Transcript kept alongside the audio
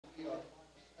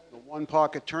one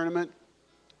pocket tournament.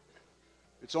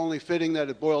 It's only fitting that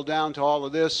it boiled down to all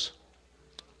of this.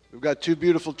 We've got two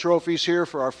beautiful trophies here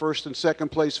for our first and second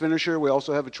place finisher. We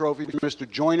also have a trophy for Mr.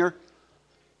 Joyner.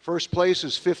 First place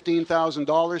is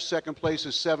 $15,000. Second place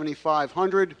is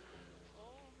 $7,500.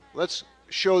 Let's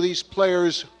show these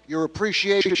players your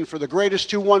appreciation for the greatest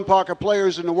two one-pocket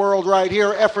players in the world right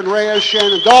here, Efren Reyes,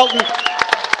 Shannon Daulton.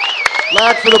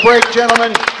 Lag for the break,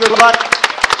 gentlemen. Good luck.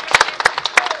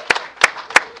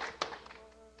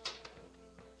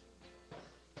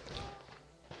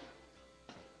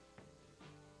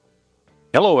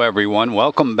 Hello, everyone.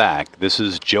 Welcome back. This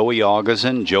is Joey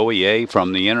Augustin, Joey A.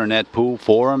 from the Internet Pool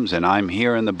Forums, and I'm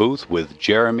here in the booth with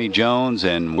Jeremy Jones,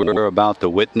 and we're about to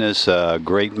witness a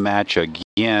great match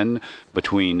again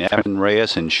between Efren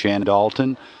Reyes and Shannon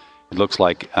Daulton. It looks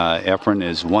like Efren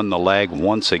has won the leg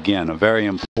once again, a very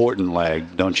important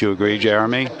leg. Don't you agree,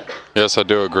 Jeremy? Yes, I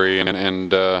do agree,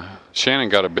 and Shannon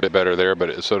got a bit better there,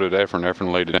 but so did Efren.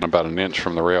 Efren laid it in about an inch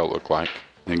from the rail, it looked like.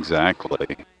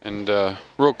 Exactly. And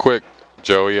real quick,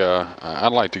 Joey,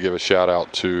 I'd like to give a shout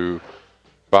out to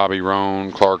Bobby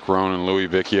Roan, Clark Roan, and Louis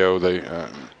Vicchio. They,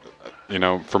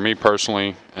 for me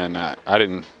personally, and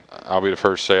I'll be the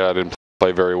first to say I didn't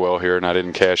play very well here, and I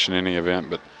didn't cash in any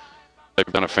event, but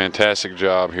they've done a fantastic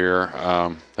job here.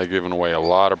 They've given away a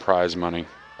lot of prize money,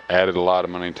 added a lot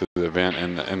of money to the event,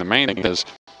 and the main thing is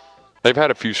they've had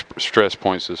a few stress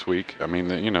points this week. I mean,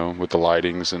 with the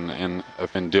lightings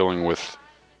and dealing with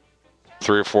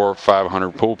 300 or 400 or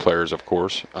 500 pool players, of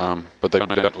course, but they've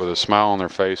done it with a smile on their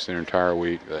face the entire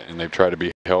week, and they've tried to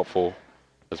be helpful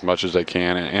as much as they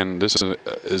can, and this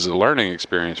is a learning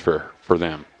experience for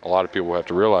them. A lot of people have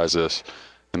to realize this,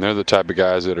 and they're the type of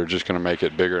guys that are just going to make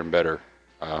it bigger and better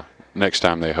next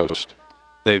time they host.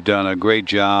 They've done a great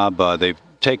job. They've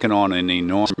taken on an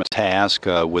enormous task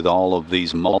with all of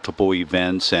these multiple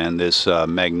events and this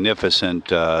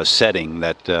magnificent setting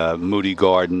that Moody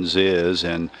Gardens is,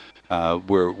 and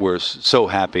we're so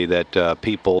happy that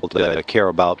people that care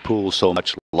about pools so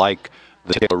much, like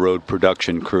the Taylor Road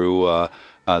production crew,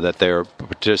 that they're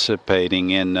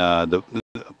participating in the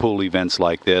pool events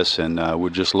like this, and we're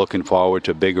just looking forward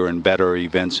to bigger and better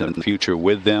events in the future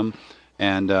with them.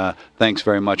 And thanks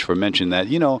very much for mentioning that.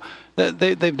 You know,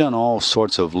 they've done all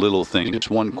sorts of little things. Just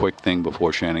one quick thing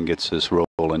before Shannon gets this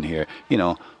rolling here. You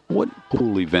know, what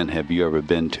pool event have you ever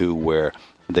been to where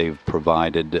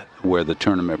where the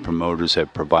tournament promoters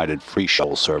have provided free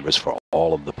shuttle service for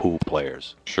all of the pool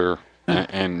players? Sure.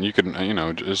 And you can,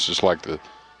 it's just like the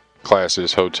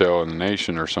classiest hotel in the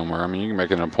nation or somewhere. I mean, you can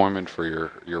make an appointment for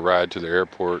your ride to the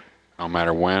airport no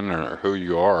matter when or who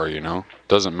you are,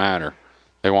 Doesn't matter.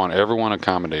 They want everyone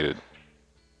accommodated.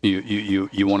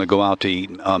 You want to go out to eat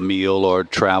a meal or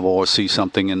travel or see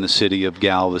something in the city of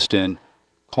Galveston,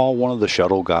 call one of the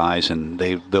shuttle guys, and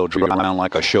they'll drive around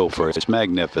like a chauffeur. It's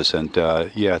magnificent.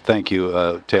 Thank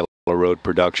you, Taylor Road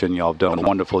Production. Y'all have done a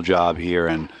wonderful job here,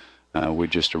 and we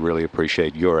just really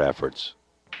appreciate your efforts.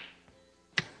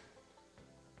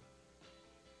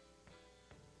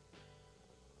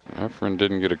 Efren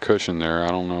didn't get a cushion there. I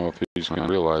don't know if he's going to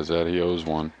realize that. He owes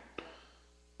one.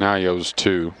 Now he owes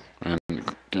two. And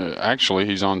actually,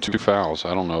 he's on 2 fouls.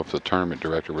 I don't know if the tournament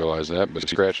director realized that, but he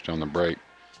scratched on the break.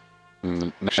 And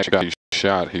the next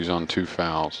shot, he's on 2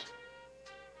 fouls.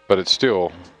 But it's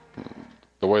still,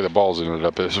 the way the ball's ended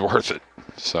up is worth it.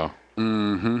 So.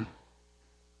 Mm-hmm.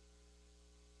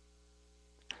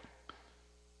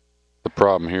 The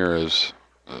problem here is,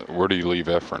 where do you leave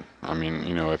Efren? I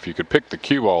mean, if you could pick the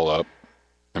cue ball up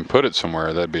and put it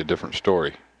somewhere, that'd be a different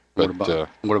story. But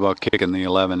what about kicking the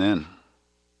 11 in?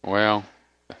 Well,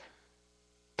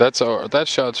 that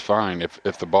shot's fine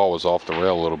if the ball was off the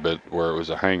rail a little bit where it was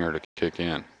a hanger to kick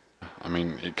in. I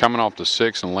mean, coming off the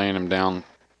 6 and laying him down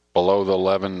below the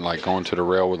 11, like going to the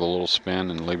rail with a little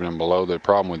spin and leaving him below, the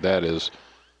problem with that is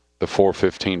the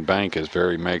 415 bank is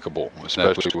very makeable,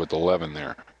 especially with 11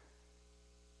 there.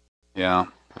 Yeah.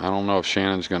 I don't know if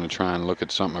Shannon's going to try and look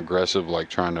at something aggressive, like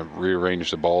trying to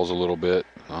rearrange the balls a little bit.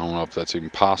 I don't know if that's even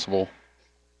possible.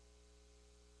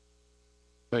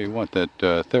 Tell you what, that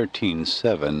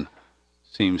 13-7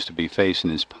 seems to be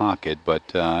facing his pocket,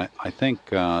 but I think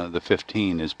the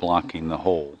 15 is blocking the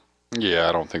hole. Yeah,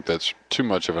 I don't think that's too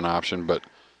much of an option, but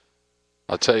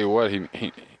I'll tell you what,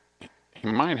 he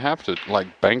might have to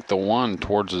bank the 1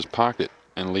 towards his pocket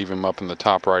and leave him up in the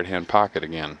top right-hand pocket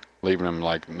again, leaving him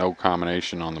no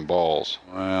combination on the balls.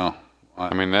 Well,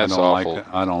 I mean, that's awful.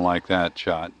 I don't like that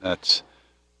shot. That's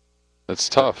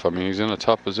tough. I mean, he's in a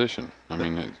tough position. I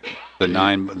mean, the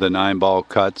 9 ball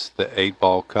cuts, the 8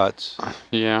 ball cuts.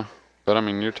 Yeah, but I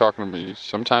mean, you're talking about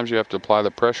sometimes you have to apply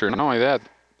the pressure. Not only that,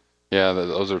 yeah,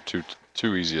 those are two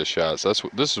too easy a shots.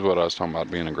 This is what I was talking about,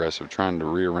 being aggressive, trying to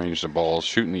rearrange the balls,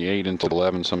 shooting the 8 into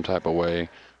 11 some type of way,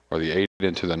 or the 8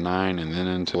 into the 9 and then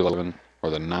into 11, or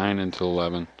the 9 into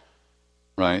 11.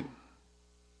 Right.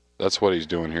 That's what he's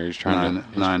doing here. He's trying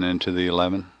to 9 into the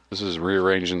 11. This is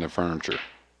rearranging the furniture.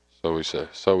 So we say.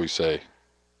 So we say.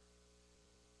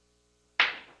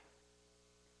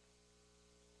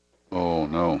 Oh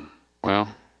no. Well,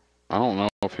 I don't know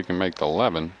if he can make the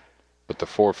 11, but the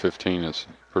 415 is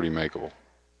pretty makeable.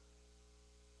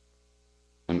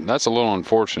 And that's a little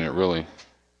unfortunate, really.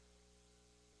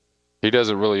 He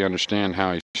doesn't really understand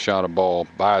how he shot a ball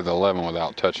by the 11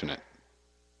 without touching it.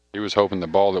 He was hoping the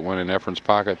ball that went in Efren's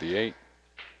pocket, the 8,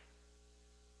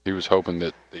 he was hoping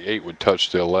that the 8 would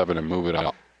touch the 11 and move it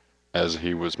out as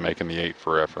he was making the 8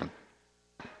 for Efren.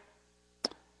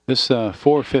 This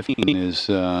 415 is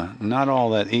not all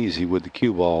that easy with the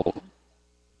cue ball.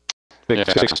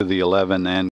 Fixed to the 11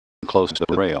 and close to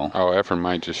the rail. Oh, Efren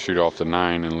might just shoot off the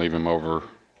 9 and leave him over.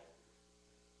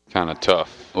 Kind of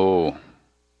tough. Oh.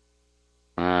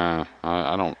 I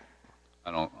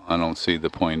don't see the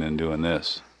point in doing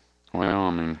this. Well, I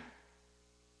mean,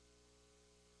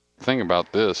 the thing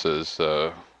about this is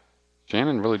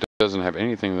Shannon really doesn't have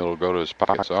anything that'll go to his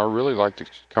pocket. So I really like to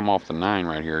come off the 9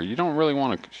 right here. You don't really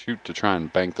want to shoot to try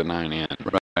and bank the 9 in.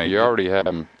 Right. You already have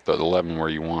the 11 where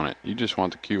you want it. You just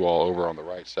want the cue all over on the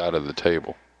right side of the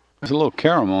table. There's a little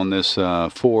carom on this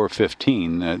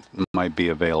 415 that might be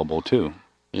available too.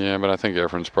 Yeah, but I think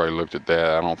Efren's probably looked at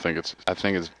that. I think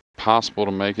it's possible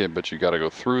to make it, but you got to go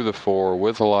through the 4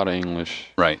 with a lot of English.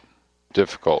 Right.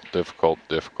 Difficult.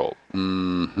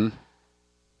 Mm-hmm.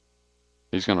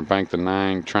 He's going to bank the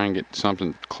 9, try and get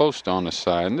something close to on the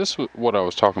side. And this is what I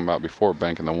was talking about before,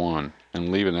 banking the 1 and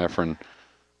leaving Efren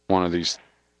one of these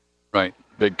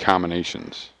big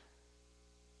combinations.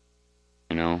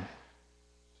 You know?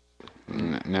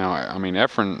 Now, I mean,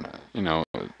 Efren, you know,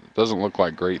 doesn't look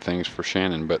like great things for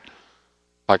Shannon, but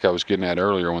like I was getting at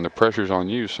earlier, when the pressure's on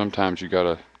you, sometimes you got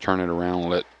to turn it around and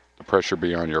let the pressure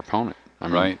be on your opponent. I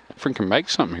mean, Efren can make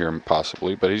something here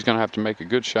possibly, but he's going to have to make a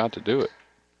good shot to do it.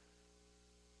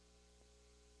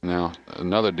 Now,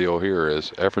 another deal here is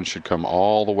Efren should come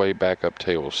all the way back up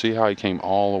table. See how he came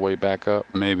all the way back up?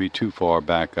 Maybe too far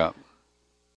back up.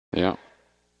 Yeah.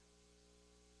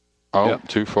 Oh, yep.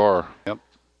 Too far. Yep.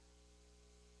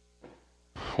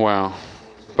 Wow.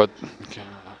 But,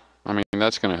 I mean,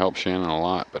 that's going to help Shannon a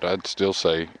lot. But I'd still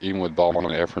say, even with ball on,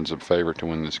 Efren's a favorite to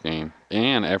win this game.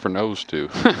 And Efren knows to.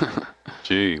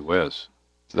 Gee whiz.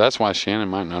 So that's why Shannon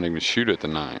might not even shoot at the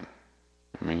 9.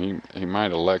 I mean, he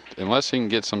might elect, unless he can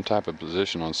get some type of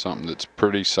position on something that's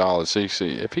pretty solid. See,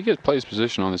 if he plays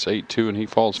position on this 8-2 and he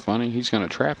falls funny, he's going to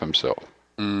trap himself.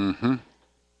 Mm-hmm.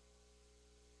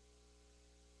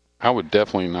 I would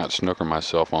definitely not snooker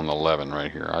myself on the 11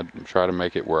 right here. I'd try to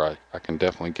make it where I can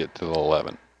definitely get to the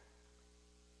 11.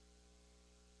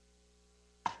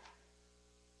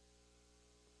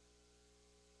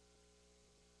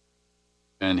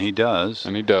 And he does.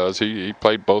 And he does. He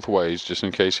played both ways, just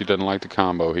in case he doesn't like the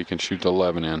combo. He can shoot the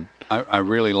 11 in. I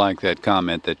really like that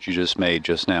comment that you just made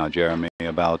just now, Jeremy,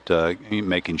 about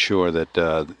making sure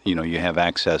that you have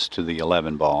access to the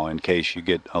 11 ball in case you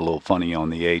get a little funny on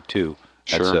the 8-2.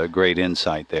 That's Sure. a great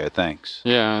insight there. Thanks.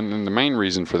 Yeah, and the main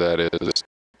reason for that is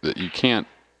that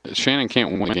Shannon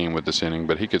can't win the game with this inning,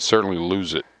 but he could certainly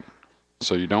lose it.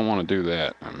 So you don't want to do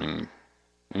that. I mean,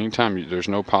 anytime there's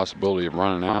no possibility of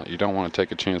running out, you don't want to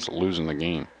take a chance of losing the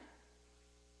game.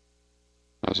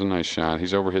 That was a nice shot.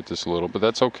 He's overhit this a little, but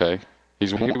that's okay.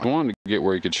 He wanted to get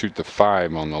where he could shoot the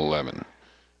 5 on the 11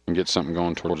 and get something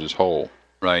going towards his hole.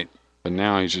 Right. But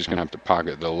now he's just going to have to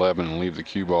pocket the 11 and leave the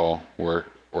cue ball where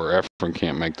Efren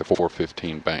can't make the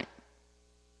 415 bank.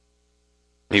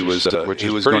 He was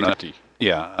going to.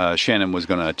 Yeah, Shannon was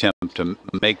going to attempt to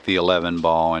make the 11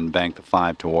 ball and bank the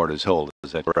 5 toward his hole.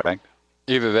 Is that correct?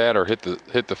 Either that or hit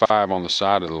the 5 on the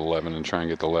side of the 11 and try and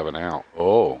get the 11 out.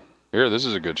 Oh. Here, this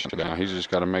is a good shot. Now he's just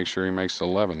got to make sure he makes the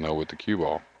 11 though with the cue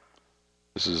ball.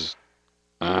 This is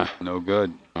no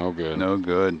good. No good. No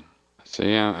good.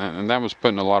 See, and that was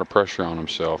putting a lot of pressure on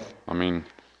himself. I mean,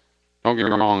 don't get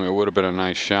me wrong, it would have been a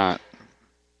nice shot.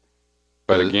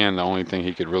 But again, the only thing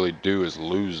he could really do is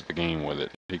lose the game with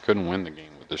it. He couldn't win the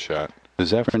game with the shot.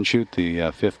 Does Efren shoot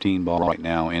the 15 ball right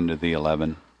now into the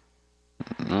 11?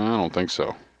 I don't think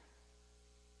so.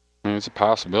 I mean, it's a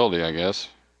possibility, I guess.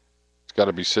 It's got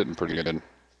to be sitting pretty good.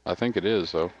 I think it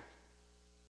is, though.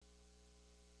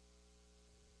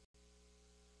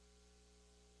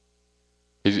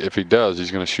 If he does,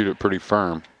 he's going to shoot it pretty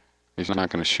firm. He's not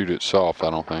going to shoot it soft, I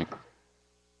don't think.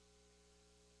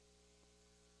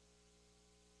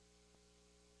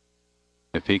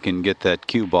 If he can get that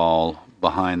cue ball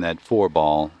behind that 4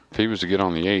 ball. If he was to get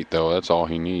on the 8, though, that's all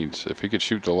he needs. If he could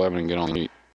shoot the 11 and get on the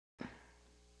 8.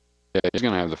 Yeah, he's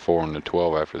going to have the 4 and the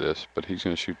 12 after this, but he's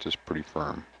going to shoot this pretty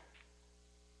firm.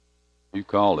 You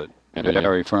called it.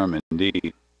 Very firm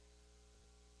indeed.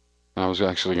 I was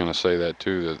actually going to say that,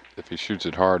 too, that if he shoots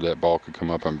it hard, that ball could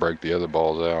come up and break the other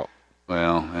balls out.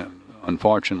 Well,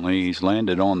 unfortunately, he's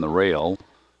landed on the rail.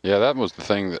 Yeah, that was the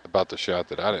thing about the shot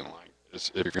that I didn't like.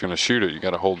 If you're going to shoot it, you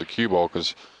got to hold the cue ball,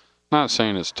 because not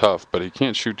saying it's tough, but he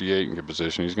can't shoot the 8 in good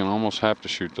position. He's going to almost have to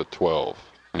shoot the 12.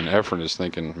 And Efren is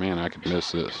thinking, man, I could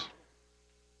miss this.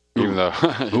 Even though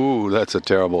Ooh, that's a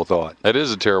terrible thought. It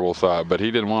is a terrible thought, but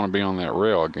he didn't want to be on that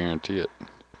rail, I guarantee it.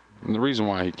 And the reason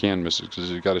why he can miss it is because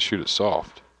he's got to shoot it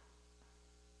soft.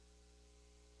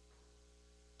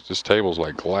 This table's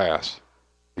like glass.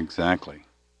 Exactly.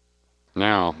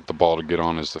 Now the ball to get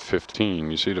on is the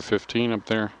 15. You see the 15 up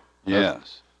there?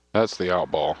 Yes. That's the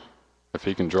out ball. If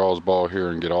he can draw his ball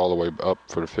here and get all the way up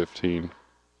for the 15,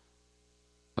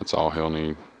 that's all he'll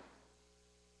need.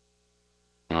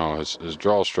 Oh, his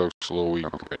draw stroke's a little weak,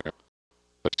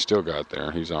 but he still got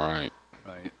there. He's all right.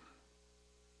 Right.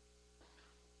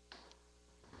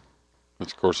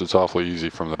 Of course, it's awfully easy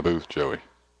from the booth, Joey.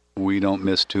 We don't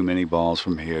miss too many balls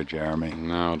from here, Jeremy.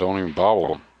 No, don't even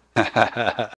bobble him.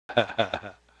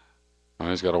 Oh,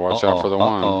 he's got to watch out for the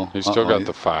 1. He's still got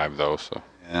the 5, though. So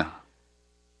yeah,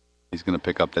 he's going to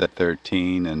pick up that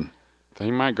 13 and he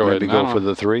might go ahead and go for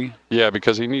the 3. Yeah,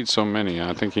 because he needs so many.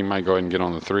 I think he might go ahead and get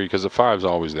on the 3 because the 5's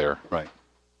always there. Right.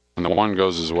 And the 1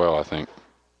 goes as well, I think.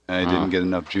 He didn't get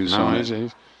enough juice on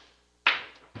it.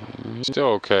 He's still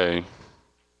okay.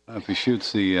 If he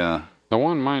shoots the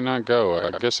 1 might not go.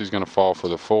 I guess he's going to fall for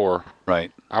the 4.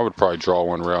 Right. I would probably draw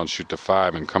 1 rail and shoot the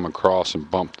 5 and come across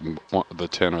and bump the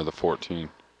 10 or the 14.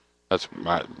 That's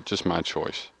just my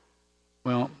choice.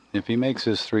 Well, if he makes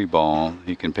his 3 ball,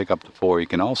 he can pick up the 4. He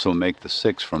can also make the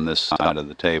 6 from this side of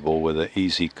the table with an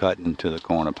easy cut into the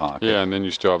corner pocket. Yeah, and then you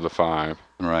still have the 5.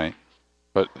 Right.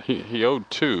 But he owed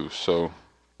 2, so you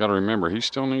got to remember he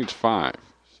still needs 5.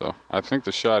 So I think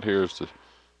the shot here is to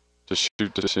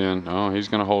shoot this in. Oh, he's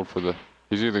going to hold for the.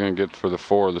 He's either going to get for the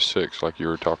 4 or the 6, like you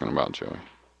were talking about, Joey.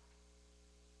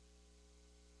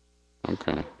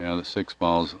 Okay. Yeah, the 6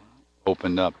 ball's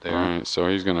opened up there. All right, so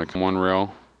he's going to come 1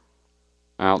 rail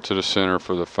out to the center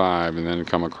for the 5 and then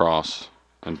come across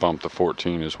and bump the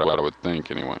 14 is what I would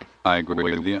think anyway. I agree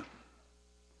with you.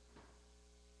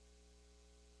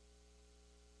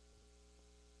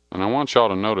 And I want y'all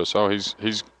to notice,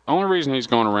 he's only reason he's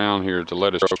going around here to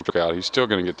let his stroke out, he's still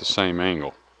going to get the same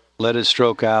angle. Let his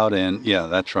stroke out, and yeah,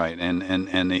 that's right. And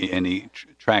he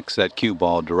tracks that cue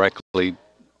ball directly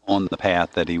on the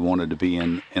path that he wanted to be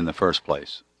in the first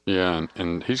place. Yeah,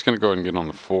 and he's going to go ahead and get on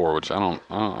the 4, which I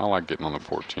like getting on the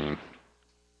 14.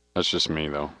 That's just me,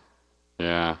 though.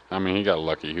 Yeah, I mean, he got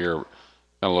lucky here. Got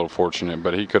a little fortunate,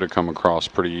 but he could have come across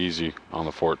pretty easy on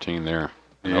the 14 there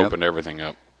and opened everything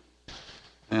up.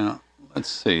 Yeah, let's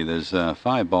see. There's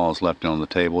 5 balls left on the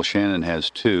table. Shannon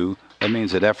has 2. That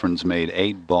means that Efren's made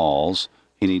 8 balls.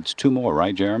 He needs 2 more,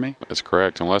 right, Jeremy? That's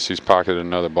correct, unless he's pocketed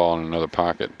another ball in another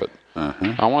pocket. But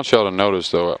I want y'all to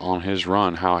notice, though, on his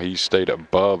run, how he stayed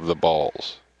above the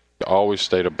balls. He always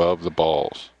stayed above the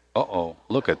balls. Uh-oh,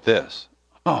 look at this.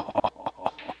 Oh,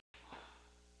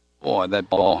 boy, that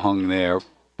ball hung there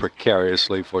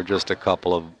precariously for just a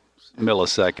couple of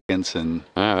milliseconds. And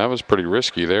yeah, that was pretty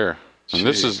risky there. And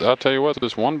this is, I'll tell you what,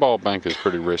 this 1 ball bank is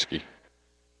pretty risky.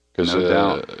 Because, no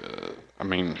doubt. I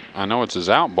mean, I know it's his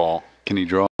out ball. Can he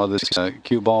draw this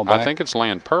cue ball back? I think it's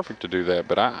land perfect to do that,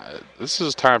 but this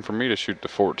is time for me to shoot the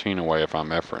 14 away if I'm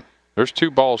Efren. There's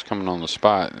 2 balls coming on the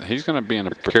spot. He's going to be in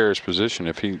a precarious position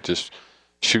if he just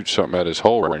shoots something at his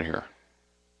hole right here.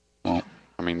 Well,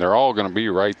 I mean, they're all going to be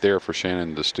right there for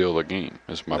Shannon to steal the game,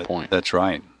 is my point. That's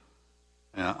right.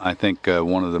 I think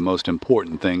one of the most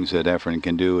important things that Efren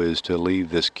can do is to leave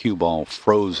this cue ball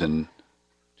frozen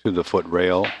to the foot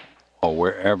rail or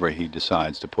wherever he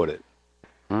decides to put it.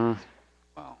 Wow.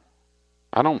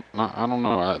 I don't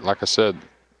know. Like I said,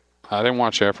 I didn't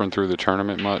watch Efren through the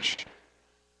tournament much,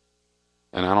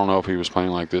 and I don't know if he was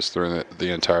playing like this during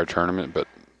the entire tournament, but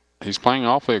he's playing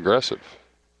awfully aggressive.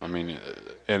 I mean,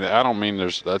 and I don't mean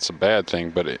that's a bad thing,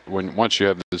 but once you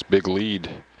have this big lead.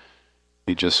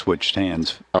 He just switched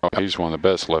hands. Oh, he's one of the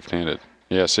best left-handed.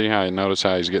 Yeah, see how you notice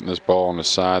how he's getting this ball on the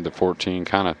side, the 14,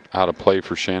 kind of out of play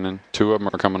for Shannon. 2 of them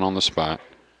are coming on the spot.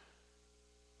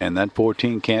 And that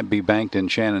 14 can't be banked in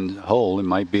Shannon's hole. It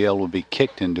might be able to be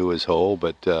kicked into his hole,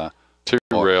 but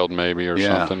 2-railed maybe or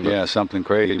something. Yeah, something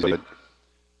crazy. But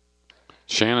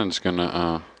Shannon's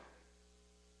gonna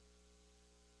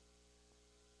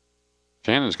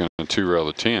Shannon's going to two-rail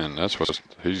the 10. That's what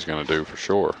he's going to do for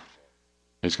sure.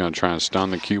 He's going to try and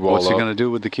stun the cue ball What's up. he going to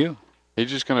do with the cue? He's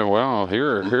just going to, well,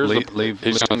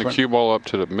 he's going to cue ball up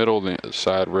to the middle of the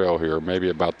side rail here, maybe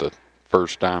about the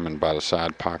first diamond by the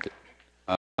side pocket.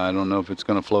 I don't know if it's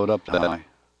going to float up that high.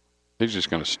 He's just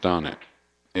going to stun it.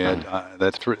 Yeah,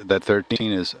 that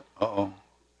 13 is,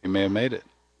 he may have made it.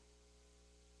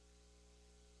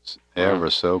 It's ever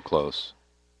so close.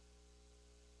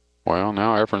 Well,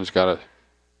 now Efren's got a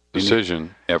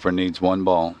decision. Efren needs one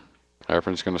ball.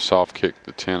 Efren's going to soft kick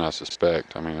the 10, I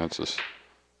suspect. I mean,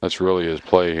 that's really his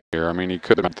play here. I mean, he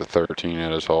could bank the 13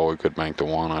 at his hole. He could bank the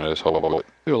 1 at his hole. But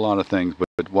Do a lot of things,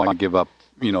 but why give up,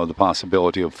 the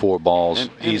possibility of 4 balls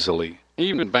and easily?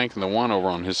 Even banking the 1 over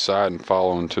on his side and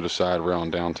following to the side rail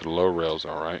and down to the low rails,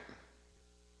 all right.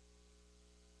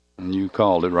 And you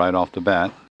called it right off the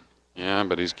bat. Yeah,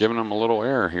 but he's giving him a little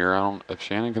error here. If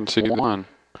Shannon can see the 1,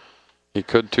 he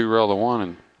could two-rail the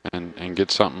 1 and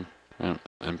get something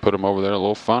and put him over there a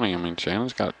little funny. I mean,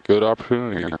 Shannon's got good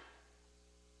opportunity here.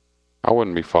 I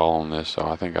wouldn't be following this, so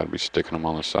I think I'd be sticking him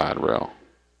on the side rail.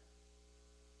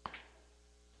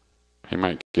 He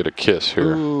might get a kiss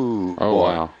here. Ooh, oh, boy.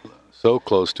 Wow. So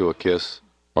close to a kiss.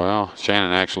 Well,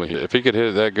 Shannon actually, if he could hit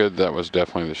it that good, that was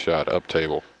definitely the shot up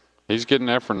table. He's getting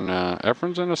Efren.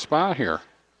 Efren's in a spot here.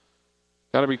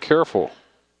 Got to be careful.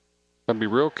 Got to be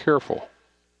real careful.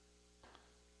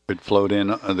 Could float in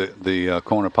the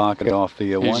corner pocket off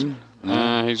the 1?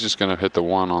 He's just going to hit the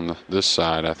 1 on this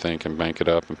side, I think, and bank it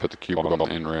up and put the cue ball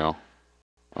in rail.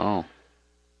 Oh,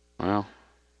 well.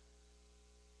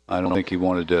 I don't think he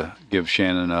wanted to give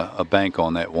Shannon a bank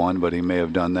on that 1, but he may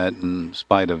have done that in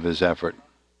spite of his effort.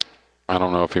 I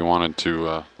don't know if he wanted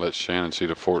to let Shannon see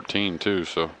the 14 too,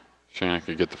 so Shannon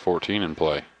could get the 14 in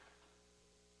play.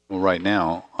 Well, right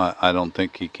now, I don't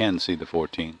think he can see the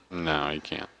 14. No, he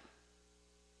can't.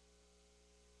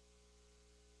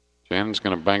 Shannon's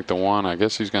going to bank the 1. I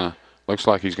guess looks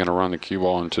like he's going to run the cue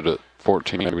ball into the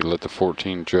 14. Maybe let the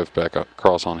 14 drift back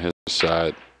across on his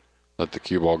side. Let the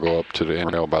cue ball go up to the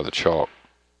end rail by the chalk.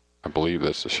 I believe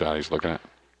that's the shot he's looking at.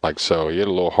 Like so. He hit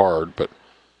a little hard, but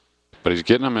he's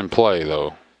getting them in play,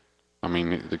 though. I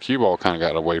mean, the cue ball kind of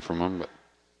got away from him, but.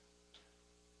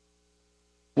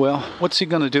 Well, what's he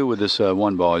going to do with this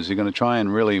 1 ball? Is he going to try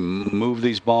and really move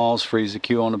these balls, freeze the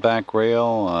cue on the back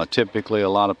rail? Typically, a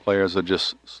lot of players will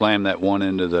just slam that 1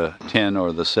 into the 10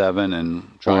 or the 7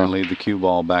 and try and leave the cue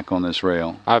ball back on this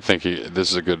rail. I think this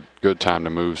is a good time to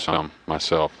move some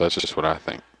myself. That's just what I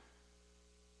think.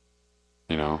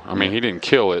 I mean, he didn't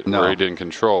kill it or he didn't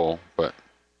control, but.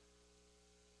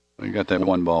 You got that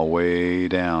 1 ball way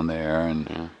down there, and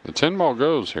yeah. The 10 ball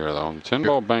goes here though. The 10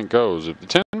 ball bank goes. If the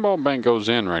 10 ball bank goes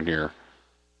in right here,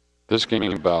 this game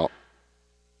is about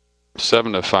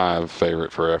 7-5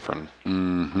 favorite for Efren.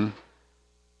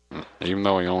 Mm-hmm. Even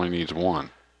though he only needs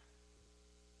 1.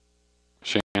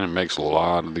 Shannon makes a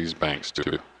lot of these banks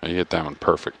too. He hit that one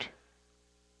perfect.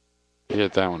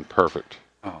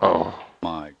 Oh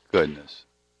my goodness.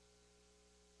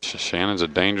 Shannon's a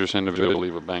dangerous individual to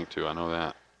leave a bank to. I know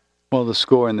that. Well, the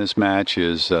score in this match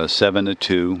is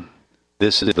 7-2.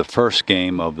 This is the first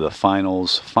game of the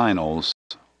finals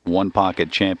 1 pocket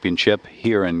championship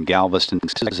here in Galveston,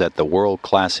 Texas at the World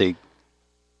Classic.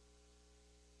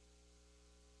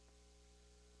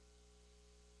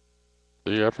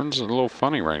 See, Efren's a little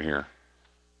funny right here.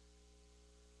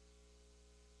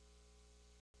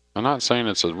 I'm not saying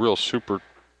it's a real super.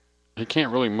 He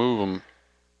can't really move him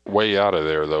way out of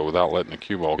there though without letting the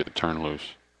cue ball get turned loose.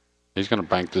 He's going to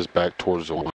bank this back towards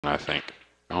the 1, I think.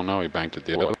 Oh, no, he banked it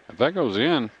the other way. If that goes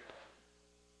in,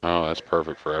 oh, that's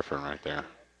perfect for Efren right there.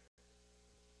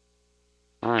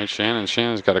 All right,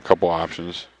 Shannon's got a couple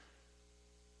options.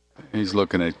 He's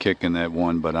looking at kicking that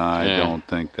 1, but I don't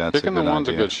think that's a good idea. Kicking the 1's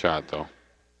a good shot, though.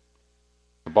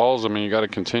 The balls, I mean, you got to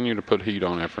continue to put heat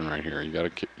on Efren right here. You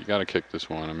got to kick this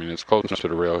 1. I mean, it's close to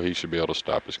the rail. He should be able to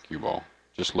stop his cue ball.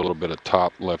 Just a little bit of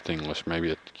top left English, maybe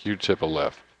a Q-tip of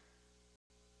left.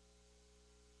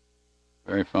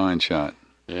 Very fine shot.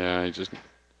 Yeah, he just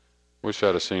wish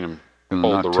I'd have seen him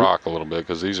hold the rock a little bit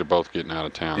because these are both getting out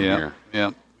of town here.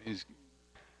 Yeah.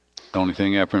 The only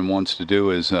thing Efren wants to do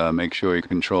is make sure he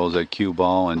controls that cue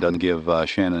ball and doesn't give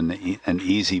Shannon an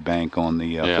easy bank on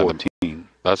the 14.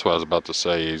 That's what I was about to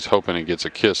say. He's hoping he gets a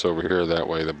kiss over here. That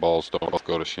way the balls don't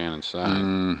go to Shannon's side.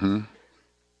 Mm-hmm.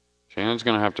 Shannon's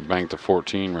going to have to bank the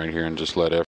 14 right here and just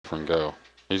let Efren go.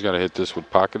 He's got to hit this with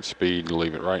pocket speed and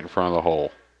leave it right in front of the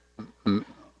hole.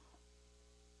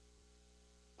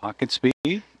 Pocket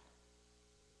speed?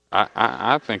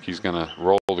 I think he's going to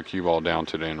roll the cue ball down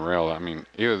to the end rail. I mean,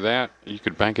 either that, you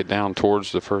could bank it down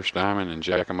towards the first diamond and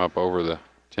jack him up over the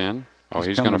 10, Oh,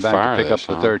 he's going to back fire to pick this, up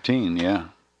the huh? 13, yeah.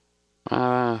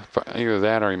 Either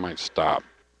that or he might stop,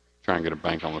 try and get a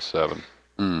bank on the 7.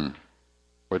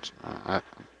 Which I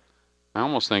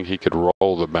almost think he could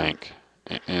roll the bank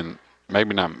and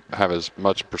maybe not have as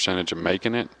much percentage of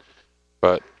making it.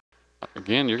 But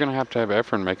again, you're going to have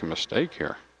Efren make a mistake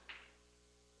here.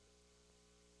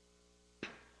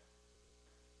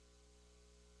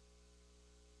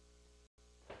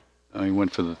 Oh, he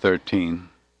went for the 13.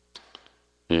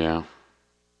 Yeah.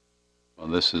 Well,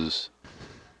 this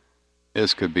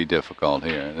could be difficult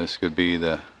here. This could be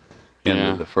the end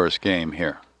of the first game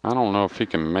here. I don't know if he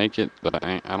can make it, but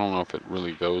I don't know if it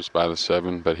really goes by the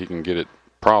 7, but he can get it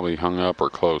probably hung up or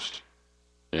close.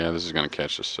 Yeah, this is going to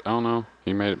catch us. Oh, no.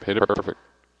 He hit it perfect.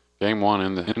 Game 1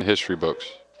 in the history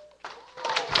books.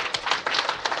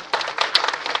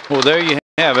 Well, there you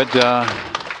have it.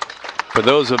 For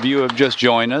those of you who have just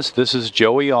joined us, this is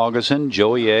Joey Augustin,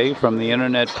 Joey A. from the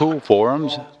Internet Pool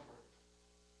Forums.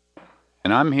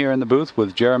 And I'm here in the booth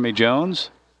with Jeremy Jones.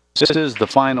 This is the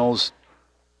finals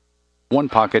One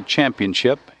Pocket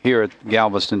Championship here at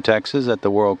Galveston, Texas at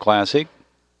the World Classic.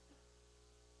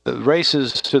 The race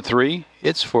is to 3.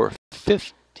 It's for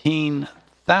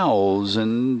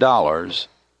 $15,000.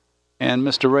 And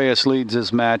Mr. Reyes leads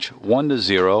this match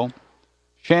 1-0.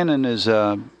 Shannon is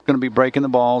going to be breaking the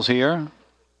balls here.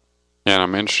 Yeah, and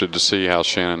I'm interested to see how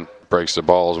Shannon breaks the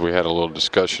balls. We had a little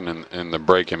discussion in the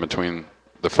break in between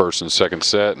the first and second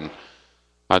set, and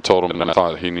I told him that I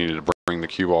thought he needed to bring the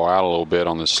cue ball out a little bit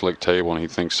on this slick table, and he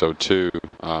thinks so too.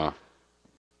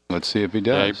 Let's see if he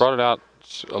does. Yeah, he brought it out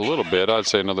a little bit. I'd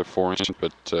say another 4 inches,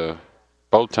 but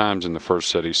both times in the first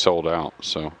set he sold out.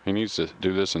 So he needs to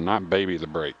do this and not baby the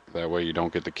break. That way you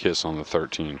don't get the kiss on the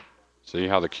 13. See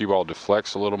how the cue ball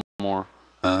deflects a little more?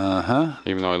 Uh-huh.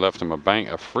 Even though he left him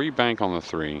a free bank on the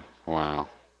 3. Wow.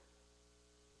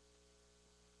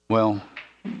 Well,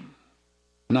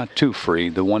 not too free.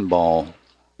 The one ball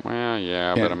Well,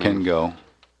 yeah, can, but I mean, can go.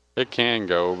 It can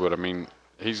go, but I mean,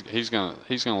 he's gonna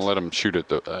let him shoot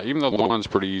it. Even though the one's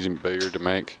pretty easy billiard to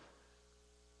make,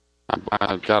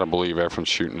 I've got to believe Efren's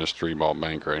shooting this 3-ball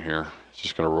bank right here. He's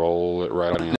just gonna roll it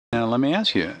right in. Now let me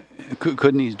ask you: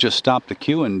 couldn't he just stop the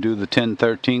cue and do the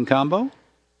 10-13 combo?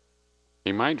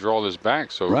 He might draw this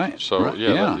back, so right.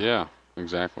 yeah,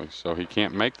 exactly. So he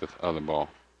can't make the other ball.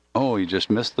 Oh, he just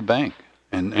missed the bank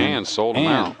and sold him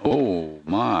out. Oh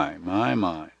my.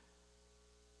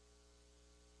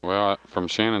 Well, from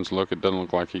Shannon's look, it doesn't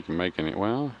look like he can make any.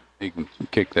 Well, he can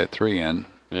kick that 3 in.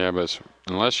 Yeah, but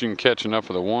unless you can catch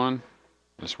enough of the 1,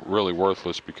 it's really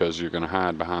worthless because you're going to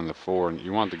hide behind the 4, and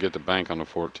you want to get the bank on the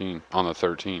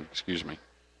 13. Excuse me.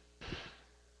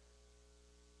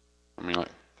 I mean, like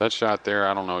that shot there,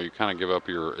 I don't know. You kind of give up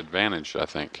your advantage, I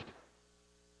think.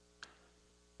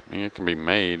 I mean, it can be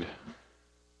made.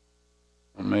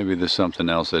 Well, maybe there's something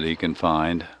else that he can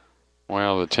find.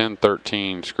 Well, the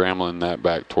 10-13 scrambling that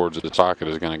back towards the socket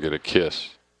is going to get a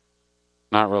kiss.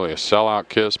 Not really a sellout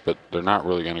kiss, but they're not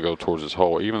really going to go towards his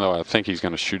hole, even though I think he's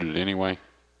going to shoot it anyway.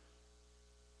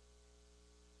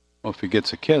 Well, if he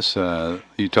gets a kiss,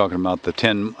 you talking about the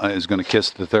 10 is going to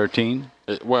kiss the 13?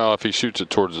 Well, if he shoots it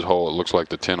towards his hole, it looks like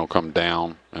the 10 will come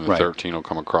down and the 13 will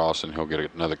come across, and he'll get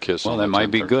another kiss. Well, that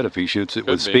might be good if he shoots it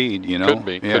with speed. You know, could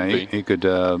be. He could.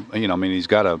 I mean, he's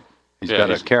got a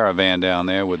caravan down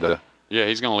there with the. Yeah,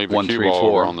 he's going to leave the cue ball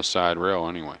over on the side rail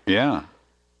anyway. Yeah.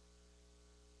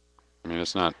 I mean,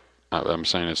 it's not. I'm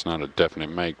saying it's not a definite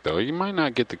make though. He might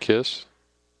not get the kiss.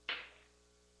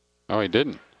 Oh, he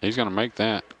didn't. He's going to make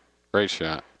that. Great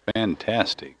shot.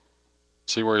 Fantastic.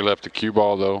 See where he left the cue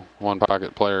ball, though, one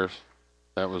pocket players?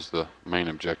 That was the main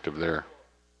objective there.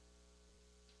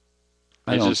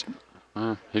 He's just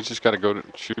got to go to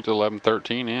shoot the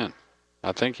 11-13 in.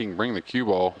 I think he can bring the cue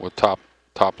ball with top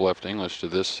left English to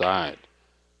this side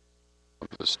of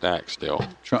the stack still.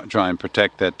 Try and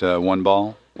protect that 1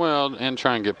 ball? Well, and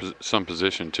try and get some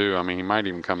position, too. I mean, he might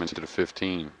even come into the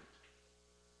 15.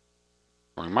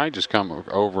 Or he might just come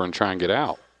over and try and get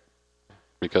out.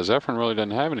 Because Efren really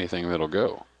doesn't have anything that'll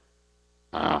go.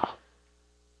 No.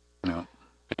 And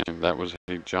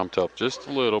he jumped up just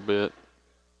a little bit.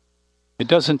 It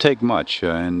doesn't take much,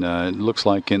 and it looks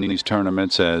like in these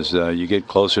tournaments, as you get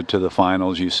closer to the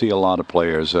finals, you see a lot of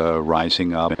players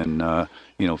rising up and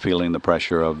feeling the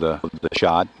pressure of the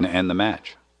shot and the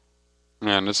match.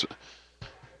 And it's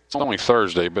only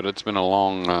Thursday, but it's been a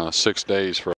long 6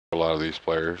 days for a lot of these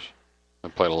players. They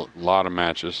played a lot of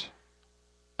matches.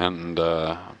 And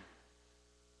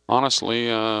honestly,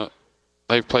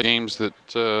 they've played games that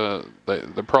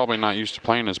they're probably not used to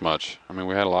playing as much. I mean,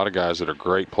 we had a lot of guys that are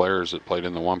great players that played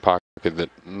in the one pocket that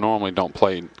normally don't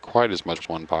play quite as much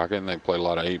one pocket, and they play a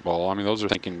lot of 8-ball. I mean, those are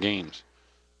thinking games.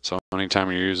 So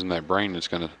anytime you're using that brain, it's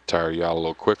going to tire you out a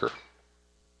little quicker.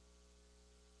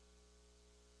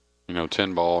 You know,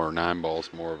 10-ball or 9-ball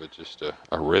is more of just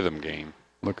a rhythm game.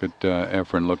 Look at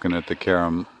Efren looking at the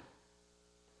carom.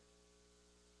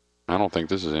 I don't think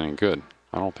this is any good.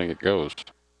 I don't think it goes.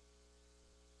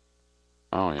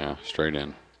 Oh, yeah, straight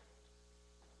in.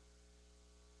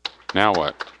 Now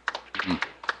what?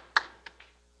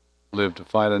 Live to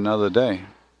fight another day.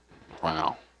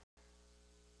 Wow.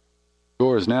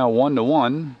 Score is now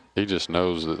 1-1. He just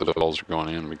knows that the balls are going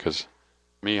in, because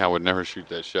me, I would never shoot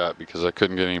that shot because I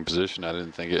couldn't get any position. I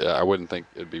wouldn't think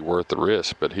it'd be worth the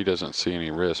risk, but he doesn't see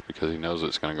any risk because he knows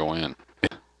it's going to go in.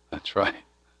 That's right.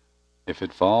 If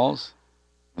it falls,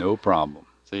 no problem.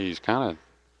 See, he's kind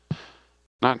of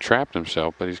not trapped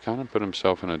himself, but he's kind of put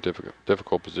himself in a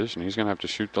difficult position. He's going to have to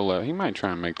shoot the 11. He might try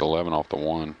and make the 11 off the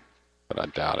 1, but I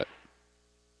doubt it.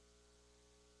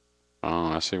 Oh,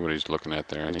 I see what he's looking at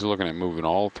there. He's looking at moving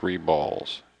all 3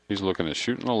 balls. He's looking at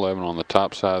shooting the 11 on the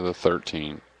top side of the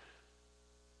 13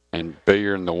 and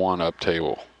bigger the 1 up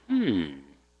table.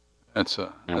 That's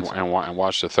and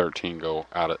watch the 13 go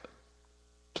out.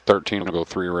 13 will go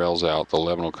 3 rails out. The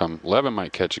 11 will come. 11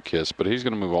 might catch a kiss, but he's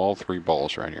going to move all 3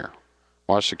 balls right here.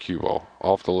 Watch the cue ball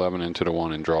off the 11 into the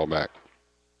 1 and draw back.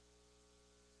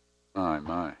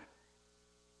 my.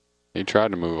 He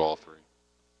tried to move all 3.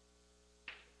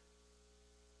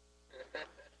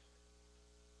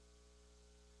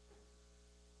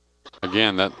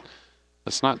 Again,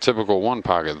 that's not typical one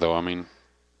pocket, though. I mean,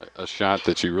 a shot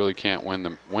that you really can't win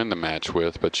the match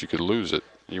with, but you could lose it.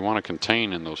 You want to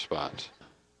contain in those spots.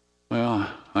 Well,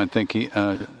 I think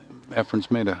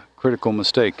Efren's made a critical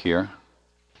mistake here.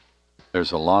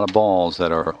 There's a lot of balls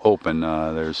that are open.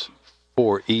 There's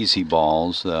 4 easy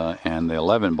balls, and the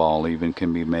 11 ball even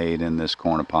can be made in this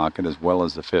corner pocket as well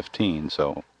as the 15.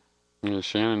 So, yeah,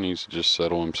 Shannon needs to just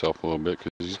settle himself a little bit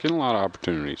because he's getting a lot of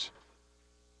opportunities.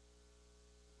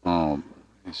 Oh,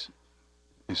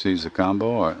 he sees the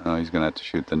combo, or he's going to have to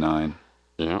shoot the 9.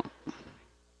 Yeah.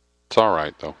 It's all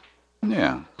right, though.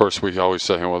 Yeah. Of course, we always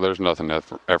say, well, there's nothing that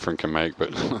Efren can make,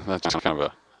 but that's kind of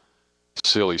a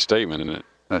silly statement, isn't it?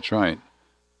 That's right.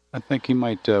 I think he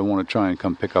might want to try and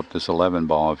come pick up this 11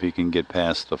 ball if he can get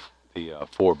past the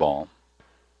 4 ball.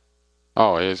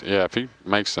 Oh, yeah, if he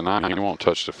makes the 9, he won't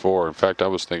touch the 4. In fact, I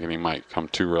was thinking he might come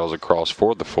 2 rails across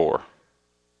for the 4.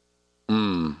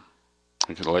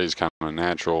 He could lay kind of a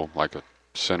natural, like a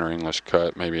center English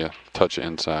cut, maybe a touch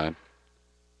inside.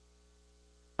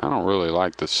 I don't really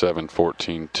like the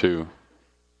 7-14-2.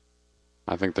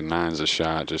 I think the 9's a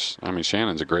shot. I mean,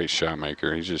 Shannon's a great shot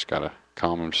maker. He's just got to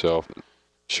calm himself and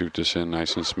shoot this in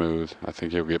nice and smooth. I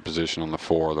think he'll get position on the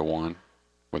 4 or the 1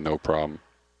 with no problem.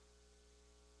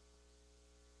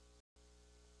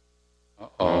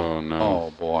 Oh, no.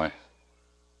 Oh, boy.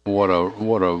 What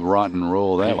a rotten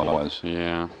roll that was.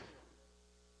 Yeah.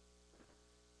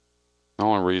 The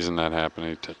only reason that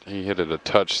happened, he hit it a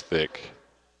touch thick.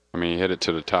 I mean, he hit it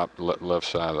to the top left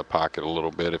side of the pocket a little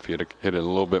bit. If he had hit it a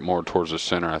little bit more towards the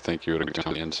center, I think he would have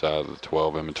gone inside of the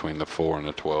 12, in between the 4 and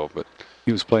the 12. But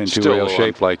he was playing 2 rail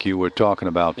shape like you were talking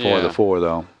about for the 4,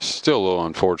 though. Still a little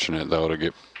unfortunate, though, to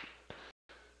get,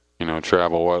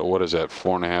 travel. What is that,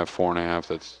 4.5, 4.5?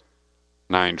 That's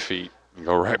 9 feet. And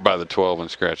go right by the 12 and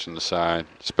scratching the side,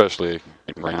 especially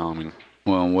around. I mean,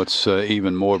 well, what's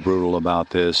even more brutal about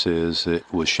this is it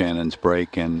was Shannon's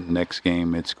break, and next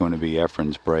game it's going to be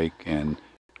Efren's break. And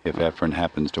if Efren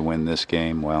happens to win this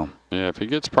game, well. Yeah, if he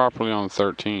gets properly on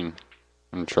 13,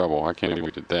 in trouble. I can't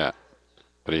believe he did that.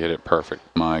 But he hit it perfect.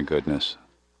 My goodness.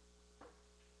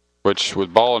 Which,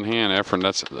 with ball in hand,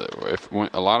 Efren,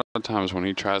 a lot of times when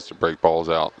he tries to break balls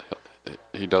out,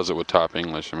 he does it with top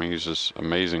English. I mean, he's just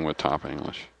amazing with top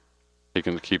English. He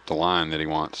can keep the line that he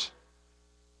wants.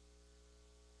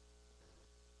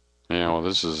 Yeah, well,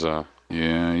 this is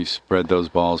yeah, he spread those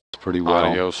balls pretty well.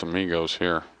 Adios amigos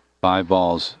here. 5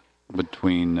 balls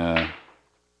between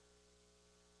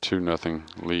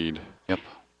 2-0 lead. Yep.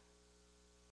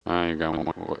 You got a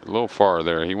little far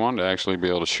there. He wanted to actually be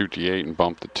able to shoot the 8 and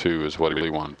bump the 2 is what he really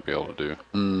wanted to be able to do.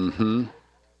 Mm-hmm.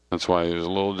 That's why he was a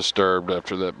little disturbed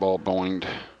after that ball boinged.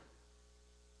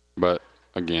 But,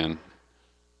 again,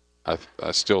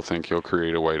 I still think he'll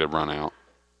create a way to run out.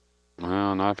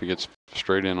 Well, not if he gets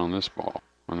straight in on this ball.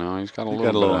 Well, no, he's got a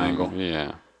little bit of angle.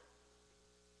 Yeah.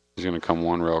 He's going to come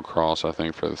 1 rail across, I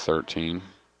think, for the 13.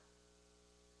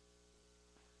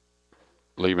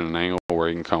 Leaving an angle where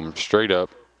he can come straight up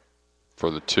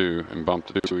for the 2 and bump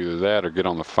the 2, either that or get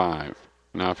on the 5.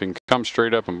 Now, if he can come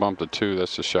straight up and bump the 2,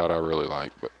 that's the shot I really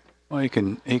like. But Well, he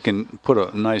can put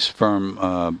a nice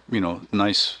firm,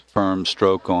 nice firm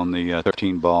stroke on the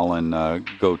 13 ball and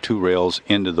go 2 rails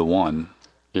into the 1.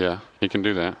 Yeah, he can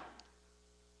do that.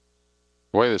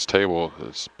 The way this table,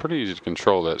 it's pretty easy to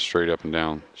control that straight up and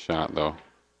down shot, though.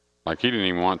 Like, he didn't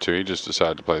even want to. He just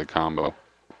decided to play the combo.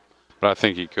 But I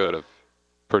think he could have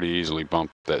pretty easily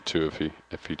bumped that 2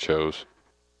 if he chose.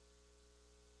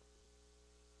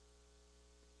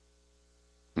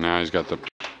 Now he's got the...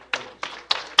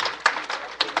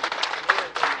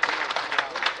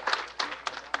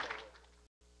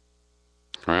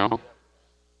 Well,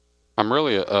 I'm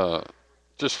really,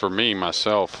 just for me,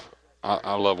 myself,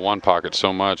 I love one pocket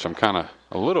so much. I'm kind of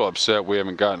a little upset we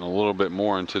haven't gotten a little bit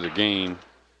more into the game,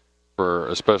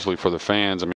 especially for the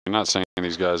fans. I mean, I'm not saying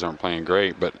these guys aren't playing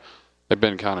great, but they've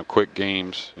been kind of quick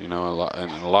games, and a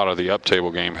lot of the up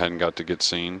table game hadn't got to get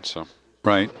seen. So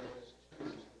Right.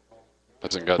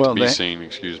 Hasn't got to be seen,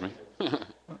 excuse me.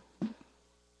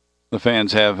 The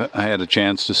fans have had a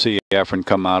chance to see Efren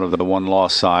come out of the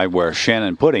 1-loss side where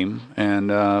Shannon put him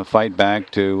and fight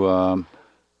back to,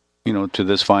 to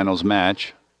this finals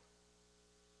match.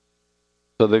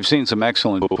 So they've seen some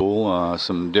excellent pool,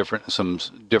 some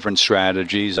different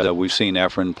strategies. We've seen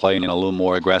Efren playing a little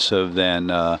more aggressive than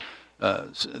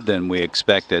we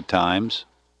expect at times.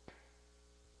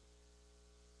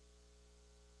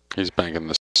 He's banking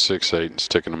the 6-8 and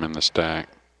sticking them in the stack.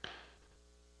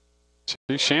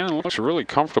 See, Shannon looks really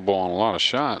comfortable on a lot of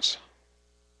shots.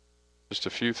 Just a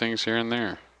few things here and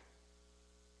there.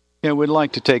 Yeah, we'd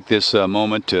like to take this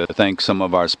moment to thank some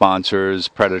of our sponsors,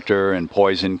 Predator and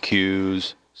Poison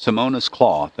Cues, Simonis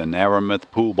Cloth and Aramuth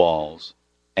Pool Balls,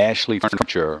 Ashley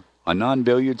Furniture, a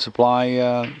non-billiard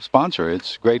supply sponsor.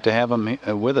 It's great to have them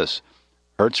with us.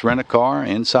 Hertz Rent-A-Car,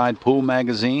 Inside Pool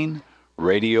Magazine,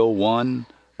 Radio 1,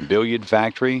 Billiard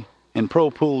Factory, and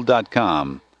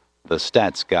ProPool.com. The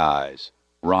Stats Guys,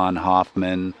 Ron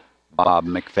Hoffman, Bob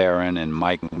McFerrin, and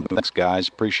Mike. Thanks, guys.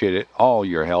 Appreciate it. All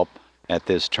your help at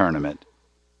this tournament.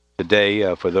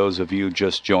 Today, for those of you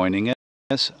just joining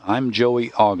us, I'm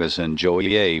Joey Augustin,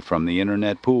 Joey A. from the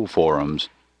Internet Pool Forums,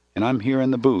 and I'm here in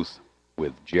the booth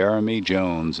with Jeremy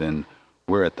Jones, and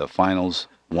we're at the Finals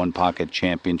One Pocket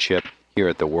Championship here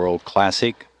at the World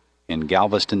Classic in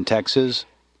Galveston, Texas.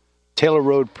 Taylor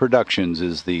Road Productions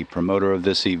is the promoter of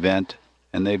this event,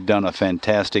 and they've done a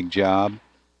fantastic job.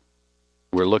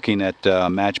 We're looking at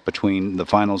the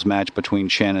finals match between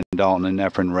Shannon Daulton and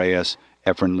Efren Reyes.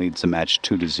 Efren leads the match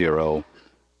 2-0.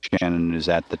 Shannon is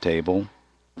at the table.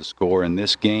 The score in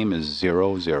this game is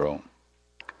 0-0.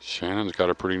 Shannon's got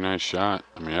a pretty nice shot.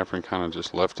 I mean, Efren kind of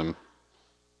just left him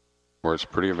where it's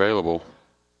pretty available.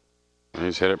 And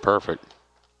he's hit it perfect.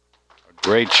 A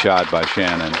great shot by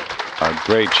Shannon. A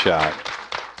great shot.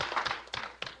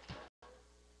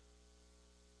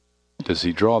 Does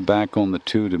he draw back on the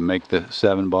 2 to make the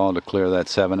 7 ball to clear that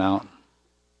 7 out?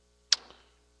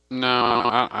 No,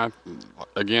 I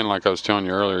again, like I was telling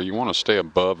you earlier, you want to stay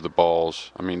above the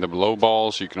balls. I mean, the low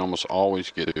balls you can almost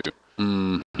always get to.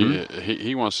 Mm-hmm.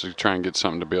 He wants to try and get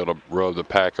something to be able to rub the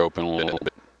pack open a little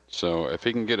bit. So if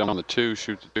he can get on the 2,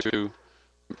 shoot the 2,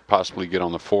 possibly get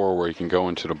on the 4 where he can go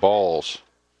into the balls,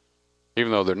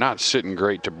 even though they're not sitting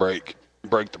great to break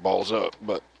the balls up,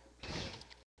 but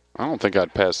I don't think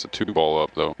I'd pass the 2 ball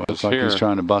up though. Looks like he's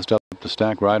trying to bust up the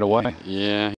stack right away.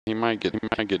 Yeah, he might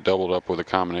get doubled up with a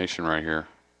combination right here.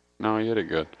 No, he hit it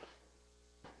good.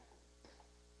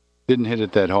 Didn't hit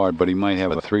it that hard, but he might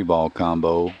have a 3-ball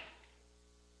combo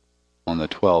on the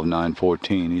 12, 9,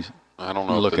 14. He's I don't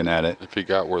know looking at it. If he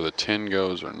got where the 10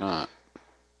 goes or not.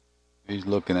 He's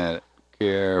looking at it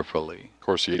carefully. Of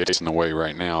course, the 8's in the way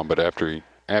right now, but after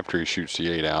he shoots the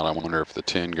 8 out, I wonder if the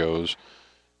 10 goes.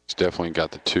 He's definitely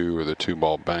got the 2 or the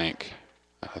 2-ball bank.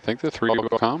 I think the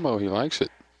 3-ball combo, he likes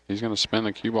it. He's going to spin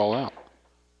the cue ball out.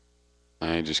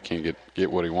 And he just can't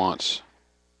get what he wants.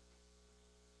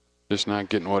 Just not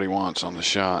getting what he wants on the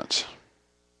shots.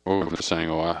 Oh, I'm saying,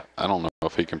 I don't know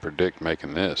if he can predict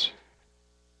making this.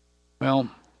 Well,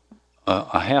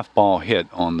 a half ball hit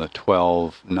on the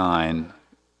 12-9,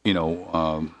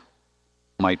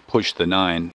 might push the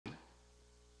 9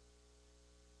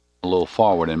 a little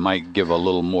forward and might give a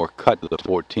little more cut to the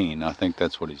 14. I think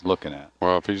that's what he's looking at.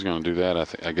 Well, if he's going to do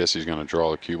that, I guess he's going to draw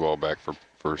the cue ball back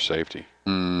for safety.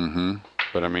 Mm-hmm.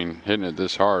 But I mean, hitting it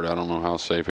this hard, I don't know how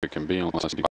safe it can be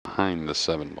unless he's behind the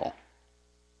 7 ball.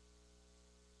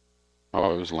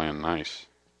 Oh, it was landing nice.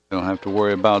 Don't have to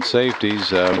worry about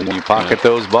safeties when you pocket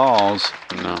those balls.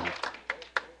 No.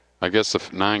 I guess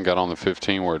the 9 got on the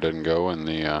 15 where it didn't go, and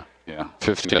the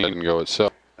 15 didn't go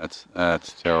itself. That's a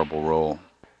terrible roll.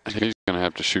 He's going to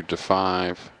have to shoot to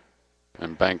 5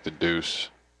 and bank the deuce.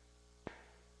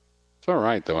 It's all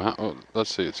right though. Let's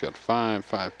see. It's got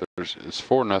 5-5. It's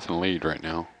 4-0 lead right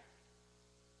now.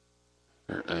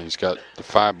 And he's got the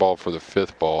 5 ball for the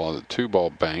 5th ball. The 2 ball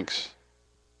banks.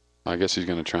 I guess he's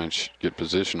going to try and get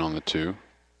position on the 2.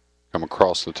 Come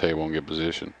across the table and get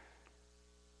position.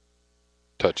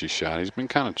 Touchy shot. He's been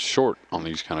kind of short on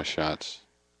these kind of shots.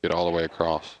 Get all the way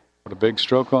across. What a big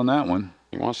stroke on that one.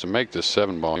 He wants to make this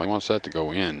 7 ball. He wants that to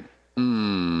go in.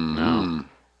 No.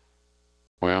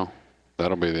 Well,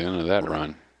 that'll be the end of that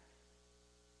run.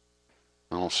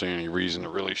 I don't see any reason to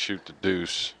really shoot the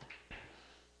deuce.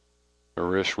 The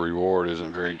risk reward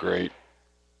isn't very great.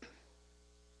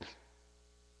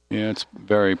 Yeah, it's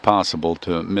very possible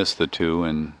to miss the 2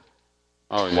 and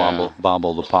Oh,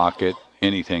 bobble the pocket.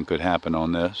 Anything could happen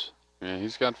on this. Yeah,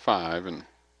 he's got 5, and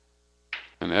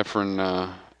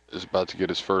Efren is about to get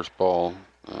his first ball,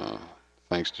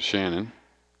 thanks to Shannon.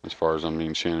 As far as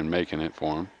Shannon making it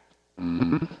for him.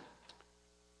 Mm-hmm.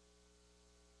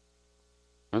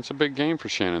 That's a big game for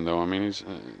Shannon, though. He's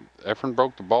Efren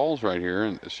broke the balls right here,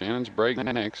 and Shannon's break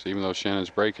next. Even though Shannon's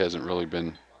break hasn't really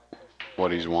been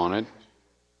what he's wanted.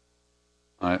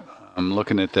 I'm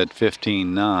looking at that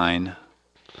 15-9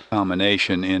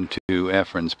 combination into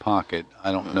Efren's pocket.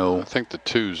 I don't know. I think the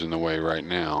 2's in the way right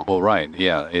now. Well, right,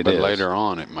 yeah, it is. But later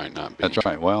on, it might not be. That's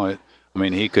right. Well,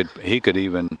 he could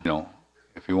even,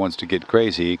 if he wants to get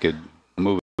crazy, he could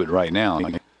move it right now.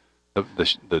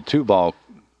 The 2 ball.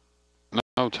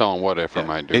 No telling what Efren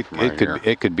might do from right here.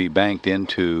 It could be banked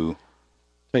into.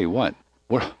 Tell you what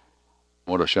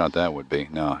a shot that would be.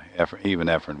 No, even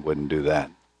Efren wouldn't do that.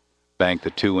 Bank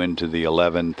the 2 into the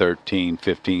 11, 13,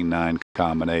 15, 9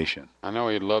 combination. I know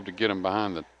he'd love to get him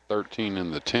behind the 13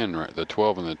 and the 10, right? The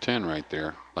 12 and the 10 right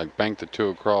there. Like bank the 2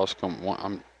 across.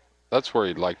 That's where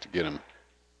he'd like to get him.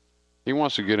 He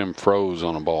wants to get him froze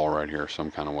on a ball right here some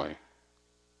kind of way.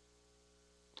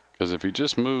 Because if he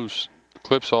just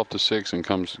clips off the 6 and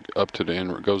goes up to the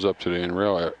end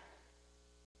rail,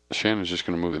 Shannon's just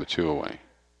going to move the 2 away.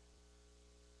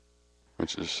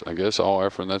 Which is, I guess, all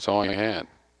effort. That's all he had.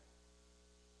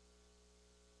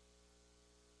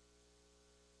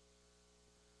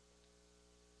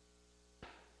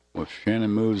 Well, if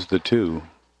Shannon moves the 2,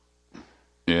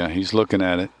 yeah, he's looking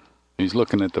at it. He's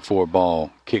looking at the 4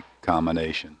 ball kick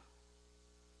combination.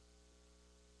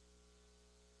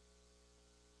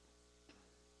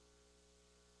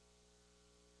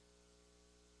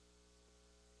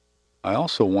 I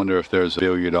also wonder if there's a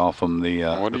billiard off from the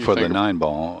for the 9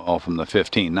 ball, off from the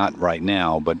 15. Not right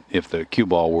now, but if the cue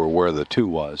ball were where the 2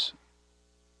 was.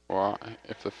 Well,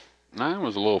 if the 9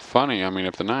 was a little funny,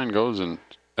 if the 9 goes in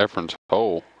Efren's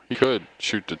hole, he could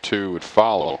shoot the 2 would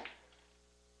follow.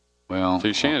 Well,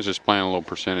 see, Shannon's just playing a little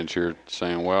percentage here,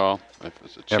 saying, well, if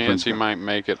there's a chance he might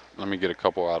make it, let me get a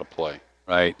couple out of play.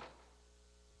 Right.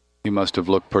 He must have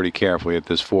looked pretty carefully at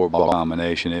this 4 ball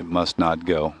combination. It must not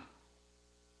go.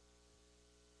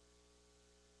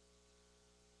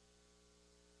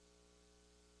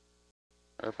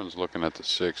 Efren's looking at the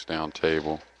 6 down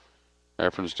table.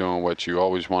 Efren's doing what you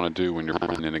always want to do when you're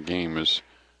playing in a game is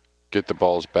get the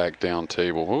balls back down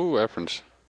table. Ooh, Efren's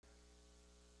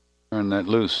turn that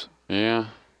loose. Yeah,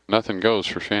 nothing goes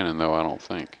for Shannon though, I don't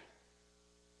think.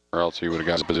 Or else he would have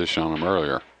got a position on him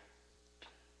earlier.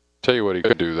 Tell you what he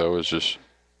could do though is just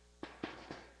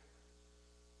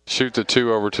shoot the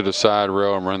 2 over to the side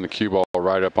rail and run the cue ball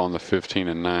right up on the 15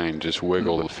 and 9. Just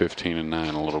wiggle the 15 and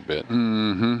 9 a little bit.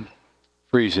 Mm-hmm.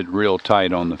 Freeze it real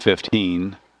tight on the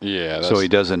 15. Yeah. So he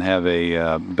doesn't have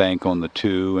a bank on the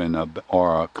 2 and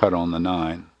or a cut on the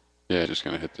 9. Yeah, just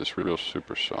going to hit this real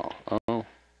super soft. Oh,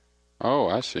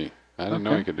 I see. I didn't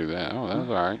know he could do that. Oh, that was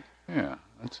all right. Yeah,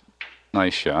 that's a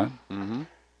nice shot. Mm-hmm.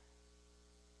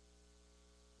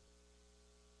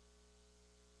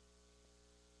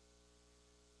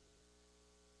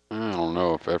 I don't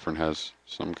know if Efren has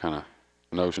some kind of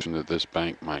notion that this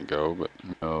bank might go, but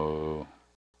no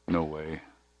way.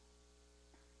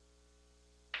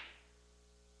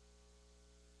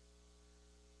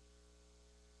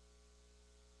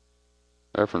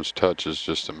 Efren's touch is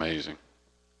just amazing.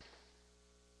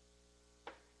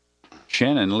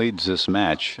 Shannon leads this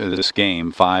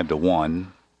game 5-1.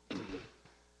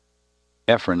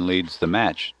 Efren leads the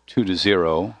match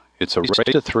 2-0. It's a race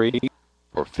to 3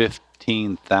 for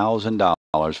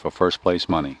 $15,000 for first place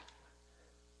money.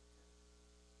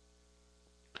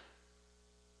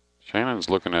 Shannon's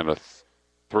looking at a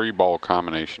 3-ball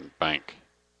combination bank.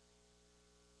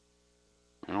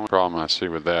 The only problem I see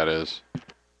with that is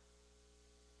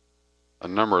a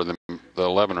number of them, the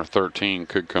 11 or 13,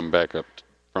 could come back up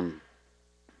from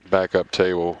backup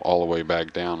table all the way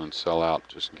back down and sell out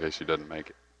just in case he doesn't make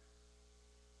it.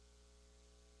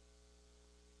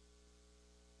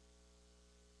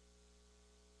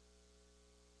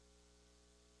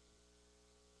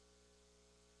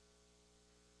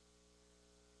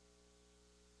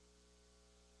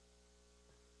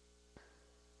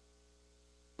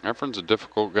 Efren's a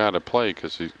difficult guy to play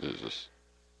because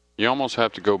you almost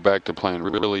have to go back to playing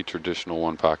really traditional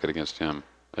one pocket against him.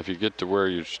 If you get to where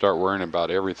you start worrying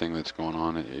about everything that's going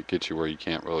on, it gets you where you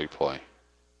can't really play.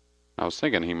 I was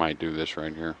thinking he might do this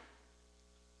right here.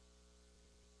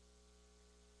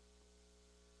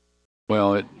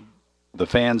 Well, the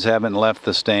fans haven't left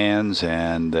the stands,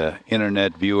 and the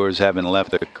internet viewers haven't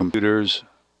left the computers.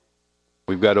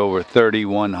 We've got over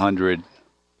 3,100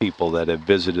 people that have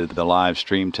visited the live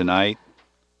stream tonight.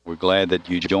 We're glad that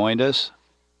you joined us.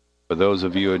 For those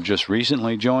of you who have just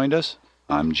recently joined us,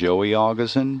 I'm Joey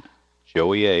Augustin,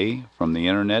 Joey A. from the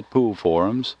Internet Pool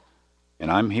Forums, and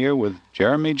I'm here with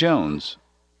Jeremy Jones.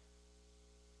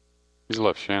 He's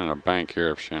left Shannon a bank here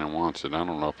if Shannon wants it. I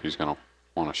don't know if he's going to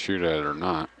want to shoot at it or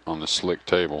not on the slick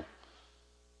table.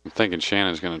 I'm thinking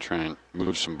Shannon's going to try and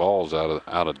move some balls out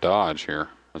of dodge here.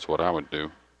 That's what I would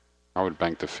do. I would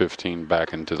bank the 15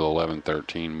 back into the 11,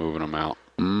 13, moving them out.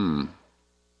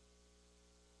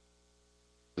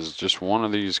 There's just one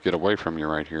of these get away from you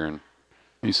right here. And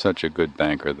he's such a good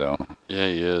banker, though. Yeah,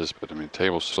 he is. But, I mean,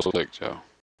 table's slick, Joe.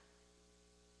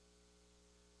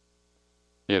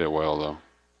 He hit it well, though.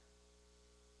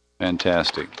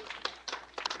 Fantastic.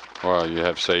 Well, you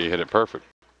have to say you hit it perfect.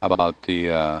 How about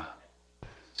the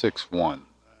 6-1?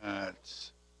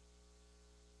 That's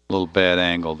a little bad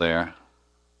angle there.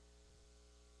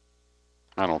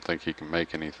 I don't think he can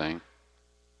make anything.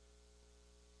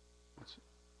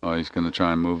 Oh, he's going to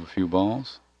try and move a few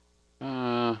balls?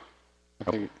 I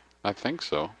think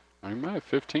so. I mean,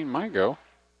 15 might go.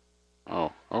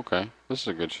 Oh, okay. This is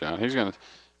a good shot.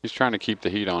 He's trying to keep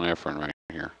the heat on Efren right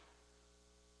here.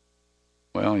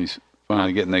 Well, he's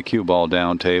finally getting that cue ball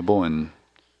down table and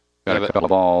got a couple of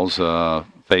balls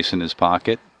facing his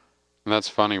pocket. And that's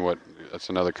funny. That's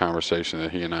another conversation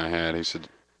that he and I had. He said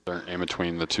they're in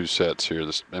between the two sets here,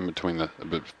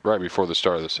 right before the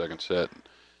start of the second set.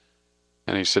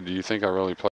 And he said, "Do you think I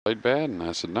really played bad?" And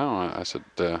I said, "No." I said,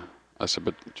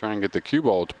 "But try and get the cue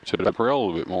ball to the rail a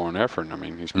little bit more on Efren. I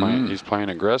mean, he's playing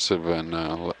aggressive,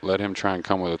 and let him try and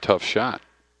come with a tough shot."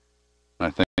 I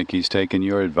think he's taking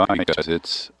your advice.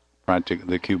 It's practically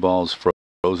the cue ball's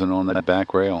frozen on that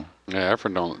back rail. Yeah,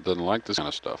 Efren doesn't like this kind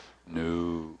of stuff.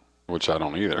 No. Which I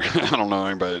don't either. I don't know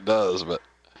anybody that does, but.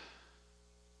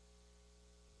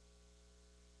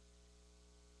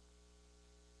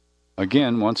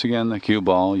 Once again, the cue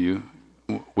ball,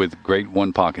 with great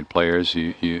one-pocket players,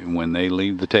 when they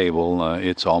leave the table,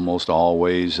 it's almost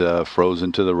always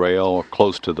frozen to the rail or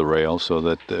close to the rail so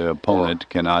that the opponent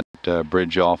cannot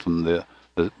bridge off from the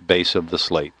base of the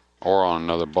slate. Or on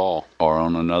another ball. Or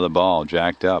on another ball,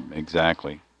 jacked up,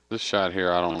 exactly. This shot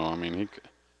here, I don't know. I mean,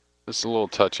 this is a little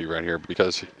touchy right here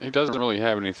because he doesn't really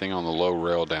have anything on the low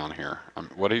rail down here.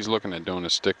 What he's looking at doing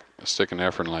is sticking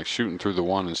Efren, like shooting through the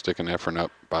 1 and sticking Efren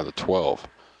up by the 12.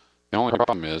 The only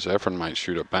problem is Efren might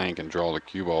shoot a bank and draw the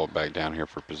cue ball back down here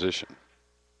for position of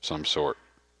some sort.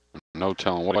 No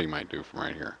telling what he might do from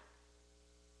right here.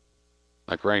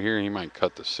 Like right here, he might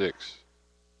cut the 6.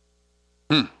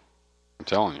 I'm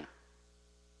telling you.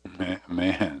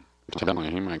 Man. I'm telling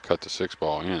you, he might cut the 6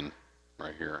 ball in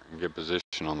right here and get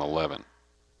position on the 11.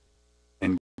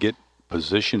 And get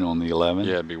position on the 11?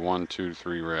 Yeah, it'd be 1, 2,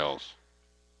 3 rails.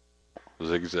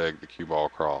 Zigzag the cue ball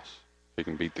across. He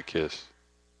can beat the kiss.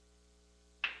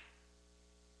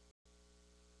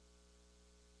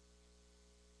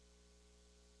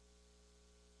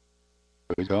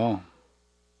 Good call.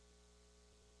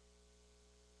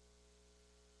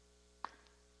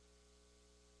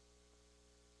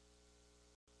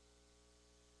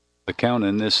 The count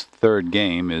in this third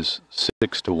game is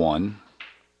 6-1.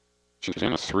 She's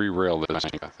in a 3 rail this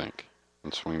I think,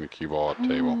 and swing the cue ball at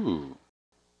table. Ooh.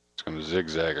 It's going to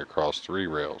zigzag across 3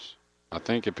 rails. I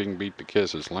think if he can beat the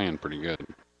kiss, it's laying pretty good.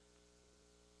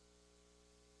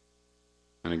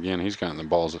 And again, he's gotten the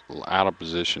balls out of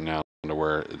position now to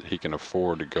where he can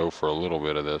afford to go for a little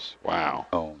bit of this. Wow.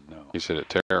 Oh, no. He's hit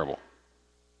it terrible.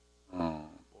 Oh,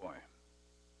 boy.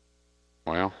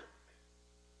 Well,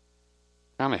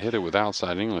 kind of hit it with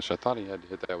outside English. I thought he had to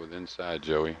hit that with inside,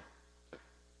 Joey.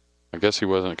 I guess he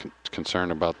wasn't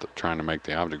concerned about trying to make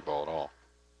the object ball at all.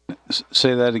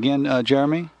 Say that again,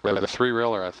 Jeremy? Well, the 3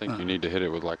 railer, I think you need to hit it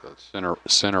with like a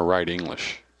center right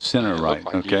English. Center right,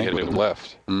 like okay. He hit it with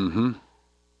left. Mm-hmm.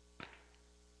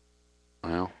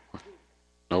 Well,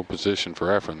 no position for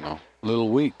Efren, though. A little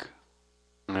weak.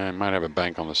 He might have a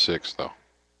bank on the 6, though.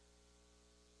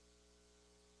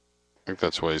 I think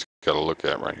that's what he's got to look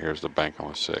at right here is the bank on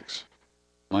the 6.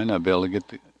 Might not be able to get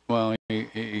the... Well,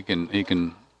 he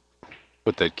can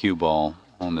put that cue ball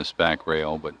on this back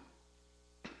rail, but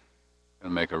going to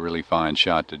make a really fine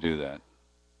shot to do that.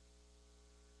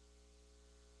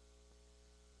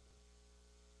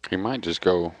 He might just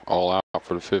go all out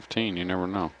for the 15. You never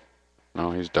know.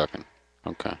 No, he's ducking.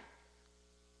 Okay.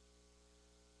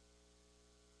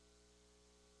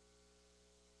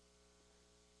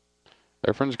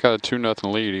 Efren's got a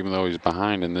 2-0 lead, even though he's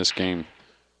behind in this game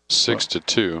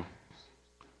 6-2.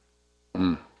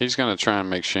 He's going to try and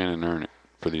make Shannon earn it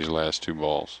for these last 2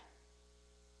 balls.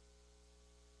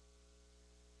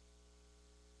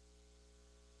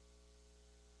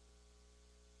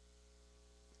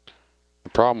 The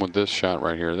problem with this shot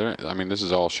right here, I mean, this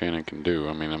is all Shannon can do.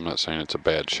 I mean, I'm not saying it's a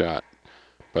bad shot.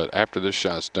 But after this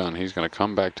shot's done, he's going to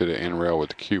come back to the end rail with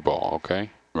the cue ball,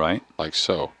 okay? Right. Like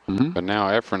so. But now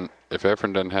if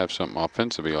Efren doesn't have something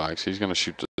offensive he likes, he's going to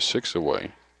shoot the 6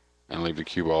 away and leave the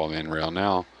cue ball in the end rail.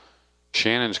 Now,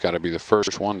 Shannon's got to be the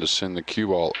first one to send the cue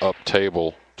ball up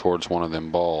table towards one of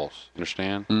them balls.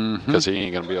 Understand? Because he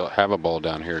ain't going to be able to have a ball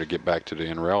down here to get back to the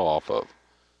end rail off of.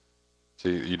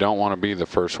 See, you don't want to be the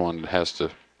first one that has to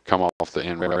come off the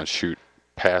end rail and shoot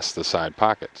past the side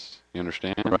pockets. You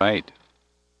understand? Right.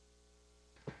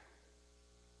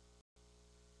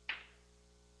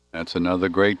 That's another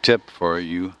great tip for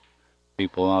you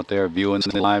people out there viewing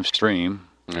the live stream.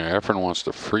 Yeah, Efren wants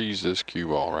to freeze this cue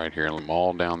ball right here and leave them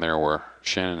all down there where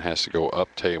Shannon has to go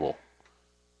up table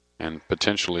and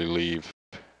potentially leave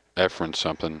Efren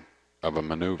something of a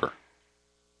maneuver.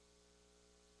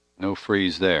 No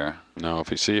freeze there. No,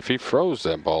 if he froze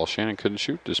that ball, Shannon couldn't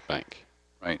shoot this bank.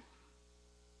 Right.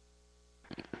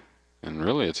 And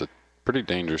really, it's a pretty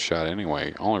dangerous shot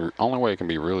anyway. Only way it can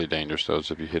be really dangerous, though,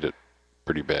 is if you hit it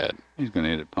pretty bad. He's going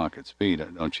to hit at pocket speed,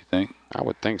 don't you think? I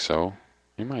would think so.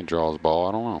 He might draw his ball.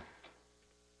 I don't know.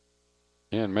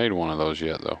 He hasn't made one of those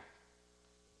yet, though.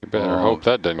 You better hope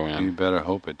that doesn't go in. You better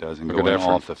hope it doesn't Look go at in Efren.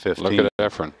 off the 15. Look at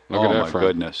Efren. Look at Efren. Oh, my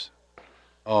goodness.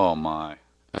 Oh, my.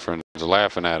 Efren's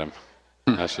laughing at him.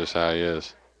 That's just how he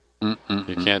is. You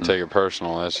can't take it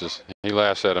personal. That's just, he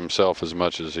laughs at himself as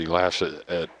much as he laughs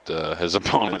at his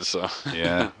opponent. So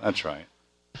yeah, that's right.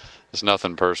 It's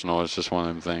nothing personal. It's just one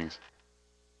of them things.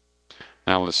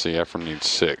 Now let's see. Efren needs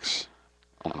 6.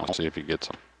 Let's see if he gets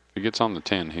them. If he gets on the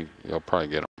 10, he'll probably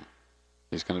get them.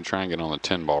 He's going to try and get on the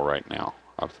 10 ball right now,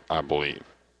 I believe.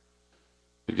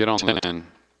 If you get on the 10.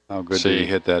 How good did he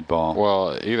hit that ball?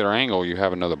 Well, either angle, you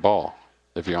have another ball.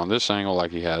 If you're on this angle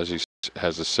like he has a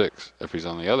 6. If he's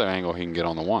on the other angle, he can get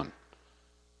on the 1.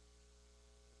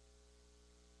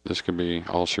 This could be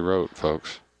all she wrote,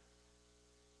 folks.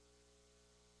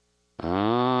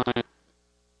 And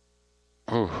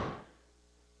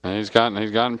he's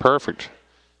gotten perfect.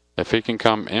 If he can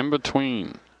come in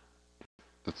between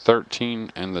the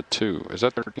 13 and the 2, is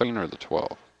that 13 or the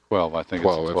 12? 12, I think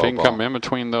 12. it's a 12 If he can ball. come in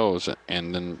between those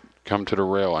and then come to the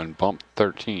rail and bump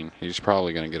 13, he's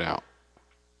probably going to get out.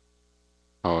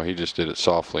 Oh, he just did it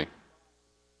softly.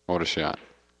 What a shot.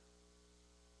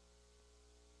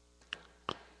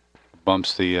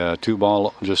 Bumps the 2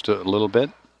 ball just a little bit.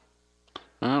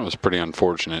 Well, it was pretty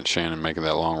unfortunate, Shannon making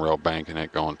that long rail bank and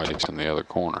it going twice in the other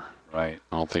corner. Right.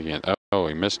 I don't think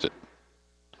he missed it.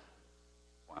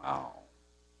 Wow.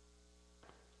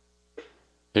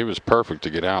 He was perfect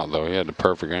to get out, though. He had the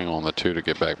perfect angle on the 2 to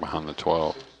get back behind the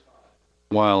 12.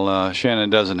 While Shannon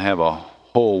doesn't have a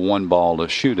whole 1 ball to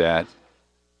shoot at,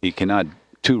 he cannot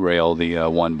 2-rail the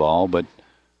 1 ball, but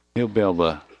he'll be able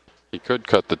to. He could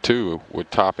cut the 2 with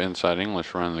top inside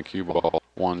English running the cue ball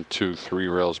 1, 2, 3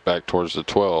 rails back towards the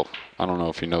 12. I don't know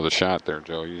if you know the shot there,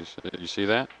 Joe. You see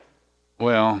that?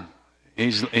 Well,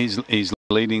 he's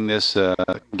leading this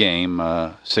game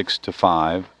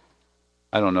 6-5.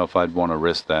 I don't know if I'd want to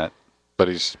risk that. But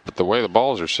the way the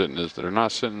balls are sitting is they're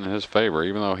not sitting in his favor.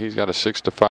 Even though he's got a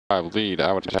 6-5 lead,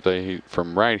 I would say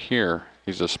from right here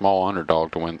he's a small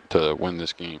underdog to win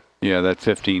this game. Yeah, that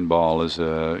 15 ball is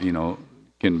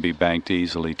can be banked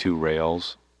easily 2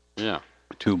 rails. Yeah.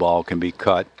 2 ball can be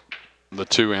cut. The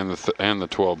 2 and the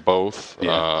 12 both.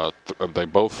 Yeah. They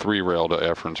both 3 rail to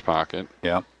Efren's pocket.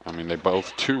 Yeah. I mean, they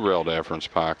both 2 rail to Efren's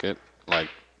pocket, like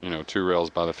 2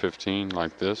 rails by the 15,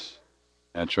 like this.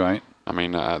 That's right. I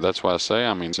mean, that's why I say.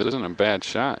 I mean, it isn't a bad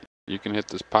shot. You can hit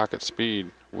this pocket speed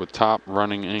with top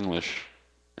running English,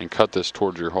 and cut this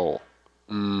towards your hole.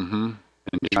 Mm-hmm.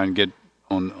 And try and get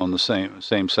on the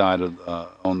same side of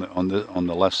on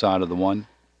the left side of the 1.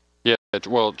 Yeah.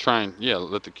 Well,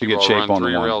 let the cue get ball shape run on the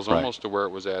 3 1, rails right. almost to where it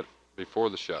was at before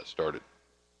the shot started.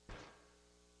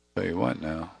 Tell you what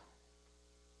now.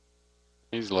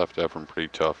 He's left Efren pretty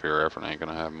tough here. Efren ain't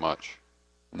gonna have much.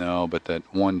 No, but that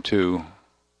 1-2.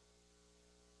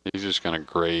 He's just gonna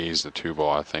graze the 2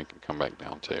 ball, I think, and come back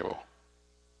down table.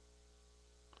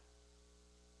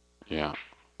 Yeah.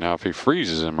 Now, if he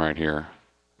freezes him right here,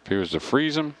 if he was to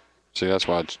freeze him, See, that's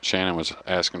why Shannon was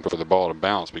asking for the ball to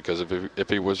bounce, because if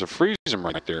he was to freeze him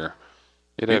right there,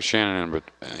 he'd have Shannon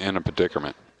in a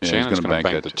predicament. Yeah, Shannon's going to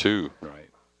bank the two. 2. Right.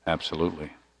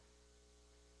 Absolutely.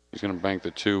 He's going to bank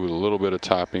the 2 with a little bit of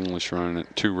top English running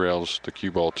it. 2 rails, the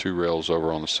cue ball 2 rails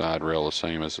over on the side rail, the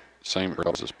same rails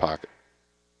as his pocket.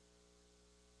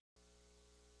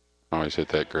 Oh, he's hit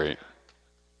that great.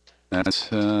 That's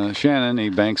Shannon. He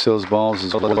banks those balls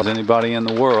as well as anybody in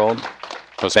the world.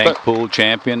 Bank pool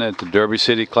champion at the Derby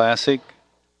City Classic.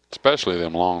 Especially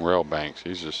them long rail banks.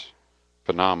 He's just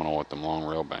phenomenal with them long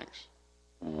rail banks.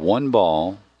 1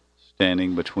 ball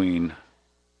standing between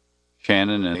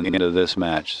Shannon and the end of this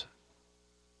match.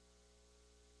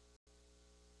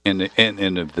 In the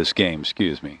end of this game,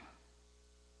 excuse me.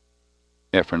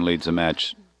 Efren leads the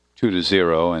match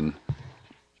 2-0, and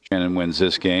Shannon wins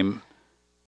this game.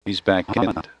 He's back in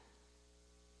it.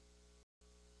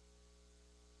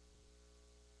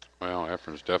 Well,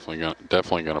 Efren's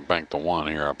definitely gonna bank the 1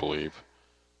 here, I believe.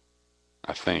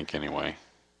 I think anyway.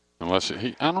 Unless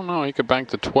I don't know. He could bank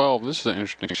the 12. This is an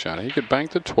interesting shot. He could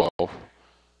bank the 12,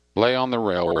 lay on the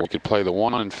rail, or he could play the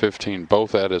 1 and 15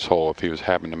 both at his hole if he was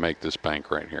having to make this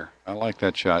bank right here. I like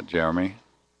that shot, Jeremy.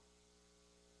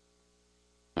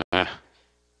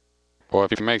 Boy,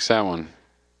 if he makes that one,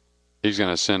 he's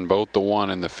going to send both the 1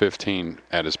 and the 15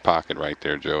 at his pocket right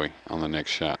there, Joey, on the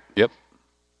next shot. Yep.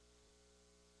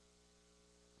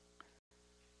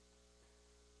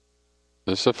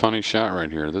 This is a funny shot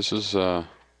right here. This is, I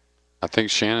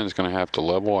think Shannon's going to have to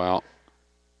level out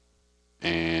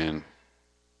and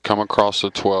come across the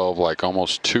 12, like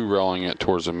almost 2-railing it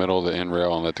towards the middle of the end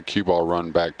rail and let the cue ball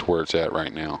run back to where it's at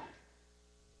right now.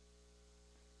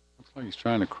 Looks like he's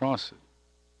trying to cross it.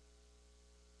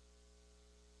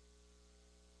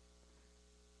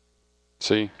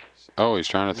 See? Oh, he's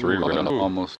trying to 3-rail.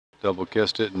 Almost double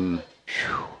kissed it, and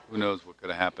who knows what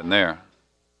could have happened there.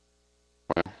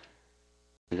 Well,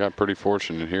 he got pretty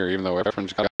fortunate here, even though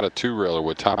Efren's got a 2-railer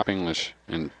with top English,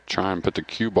 and try and put the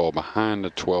cue ball behind the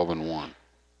 12 and 1.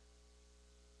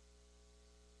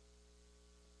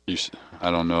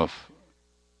 I don't know if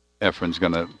Efren's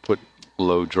going to put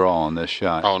low draw on this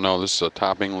shot. Oh, no, this is a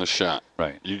top English shot.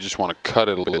 Right. You just want to cut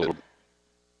it a little.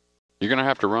 You're going to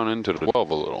have to run into the 12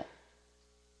 a little.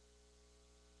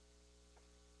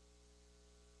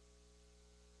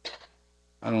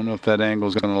 I don't know if that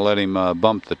angle's going to let him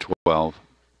bump the 12.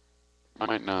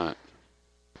 Might not.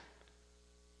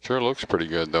 Sure looks pretty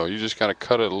good, though. You just got to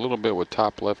cut it a little bit with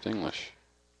top left English.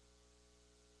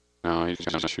 No, he's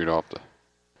going to shoot off the...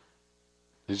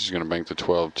 He's just going to bank the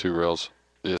 12 2 rails.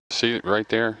 You see it right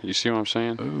there? You see what I'm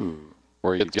saying? Ooh.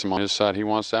 Where he gets him on his side. He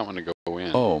wants that one to go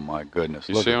in. Oh, my goodness.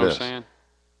 You Look see at what this. I'm saying?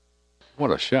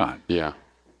 What a shot. Yeah.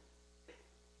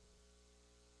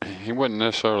 He wasn't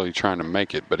necessarily trying to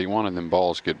make it, but he wanted them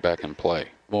balls to get back in play.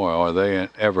 Boy, are they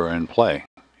ever in play.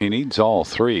 He needs all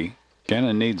 3.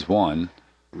 Shannon needs 1.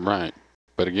 Right.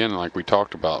 But again, like we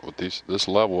talked about, with this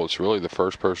level, it's really the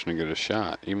first person to get a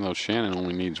shot. Even though Shannon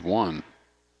only needs 1,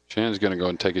 Shannon's going to go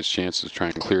and take his chances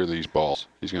trying to clear these balls.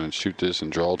 He's going to shoot this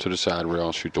and draw to the side rail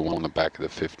and shoot the 1 on the back of the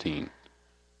 15.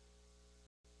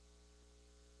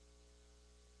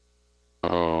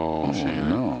 Oh, Shannon.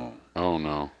 No. Oh,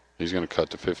 no. He's going to cut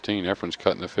the 15. Efren's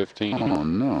cutting the 15. Oh,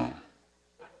 no.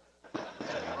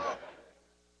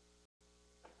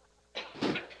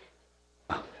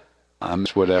 I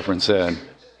missed what Efren said.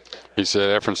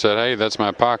 Efren said, hey, that's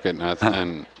my pocket.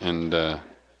 And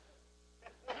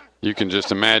you can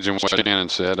just imagine what Shannon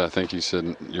said. I think he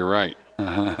said, you're right.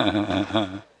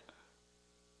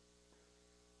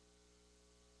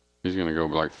 He's going to go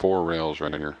like 4 rails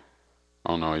right here.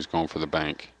 Oh, no, he's going for the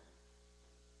bank.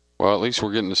 Well, at least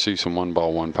we're getting to see some 1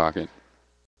 ball, 1 pocket.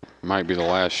 Might be the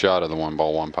last shot of the 1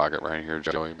 ball, 1 pocket right here,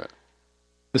 Joey. But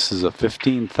this is a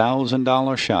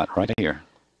 $15,000 shot right here.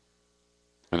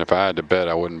 And if I had to bet,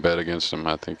 I wouldn't bet against him.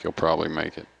 I think he'll probably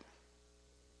make it.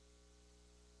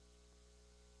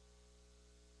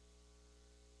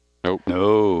 Nope.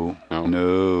 No.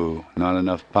 Not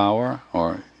enough power.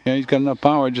 Or, yeah, he's got enough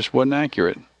power, it just wasn't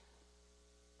accurate.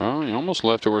 Well, he almost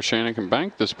left it where Shannon can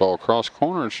bank this ball across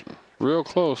corners. Real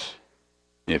close.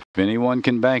 If anyone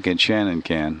can bank it, Shannon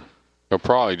can. He'll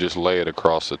probably just lay it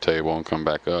across the table and come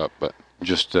back up, but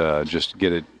just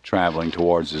get it traveling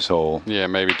towards his hole. Yeah,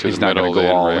 maybe to He's the middle of the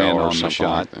end rail or on something. the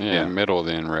shot. Like yeah, middle of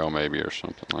the end rail maybe or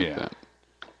something like that.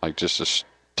 Like just a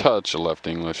touch of left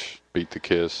English, beat the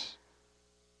kiss.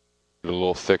 A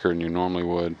little thicker than you normally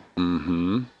would.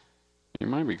 Mm-hmm. You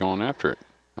might be going after it.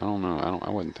 I don't know. I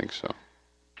wouldn't think so.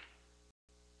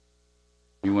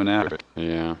 You went after it.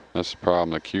 Yeah, that's the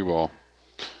problem. The cue ball.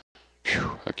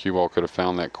 Whew, a cue ball could have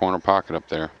found that corner pocket up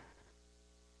there.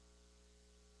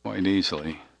 quite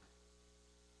easily.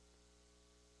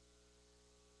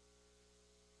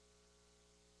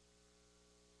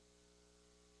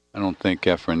 I don't think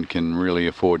Efren can really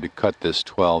afford to cut this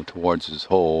 12 towards his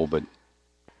hole, but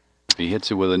if he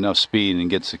hits it with enough speed and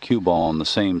gets the cue ball on the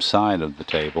same side of the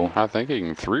table. I think he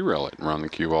can 3-rail it and run the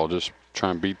cue ball. Just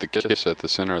try and beat the kiss at the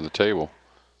center of the table.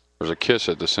 There's a kiss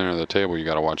at the center of the table you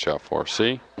got to watch out for.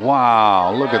 See?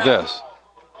 Wow, look at this.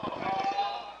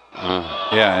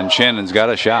 Yeah, and Shannon's got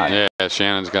a shot. Yeah,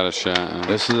 Shannon's got a shot.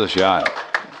 This is a shot.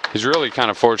 He's really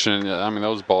kind of fortunate. I mean,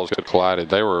 those balls could have collided.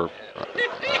 They were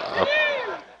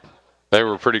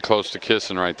pretty close to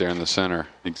kissing right there in the center.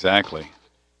 Exactly.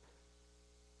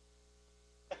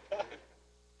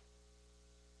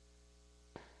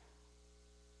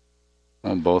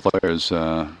 Well, both players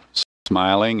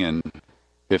smiling and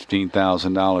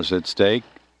 $15,000 at stake.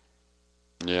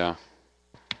 Yeah.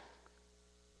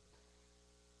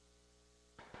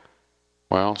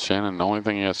 Well, Shannon, the only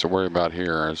thing he has to worry about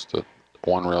here is the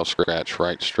one rail scratch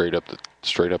right straight up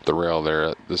the rail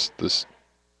there. This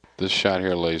shot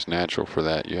here lays natural for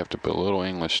that. You have to put a little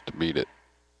English to beat it.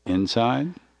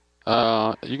 Inside?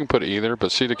 You can put either,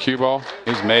 but see the cue ball?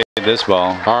 He's made this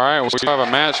ball. All right, we have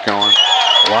a match going.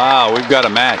 Wow, we've got a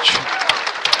match.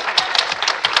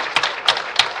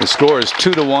 The score is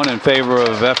 2-1 in favor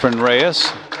of Efren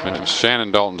Reyes. And it's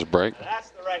Shannon Daulton's break. That's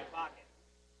the right pocket.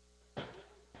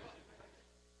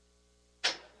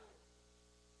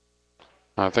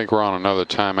 I think we're on another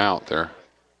timeout there.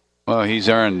 Well, he's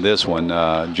earned this one,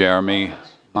 Jeremy.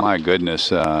 My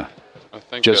goodness. I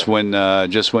think Just when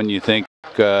you think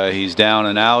he's down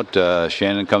and out,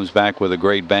 Shannon comes back with a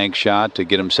great bank shot to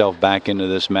get himself back into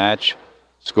this match.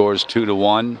 Scores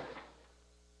 2-1.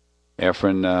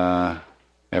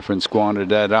 Efren squandered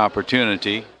that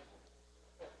opportunity.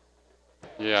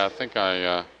 Yeah, I think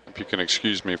if you can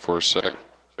excuse me for a sec,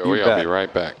 You Joey, I'll bet. be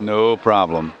right back. No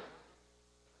problem.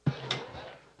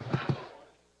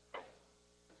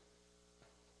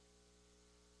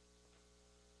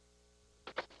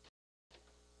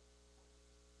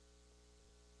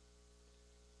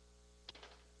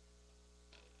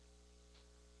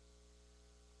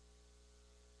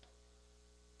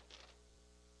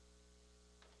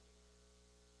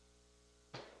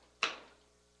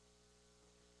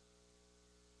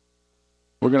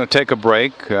 We're going to take a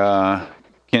break. Ken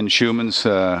Schumann's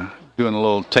doing a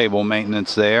little table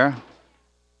maintenance there.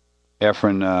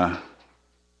 Efren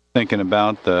thinking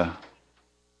about the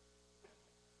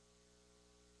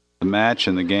match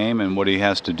and the game and what he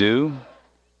has to do.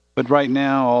 But right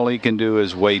now, all he can do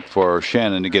is wait for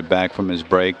Shannon to get back from his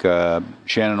break.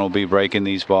 Shannon will be breaking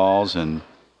these balls and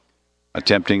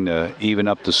attempting to even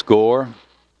up the score.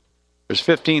 There's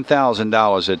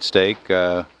 $15,000 at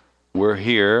stake. We're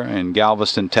here in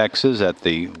Galveston, Texas at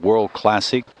the World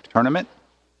Classic Tournament.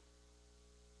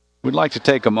 We'd like to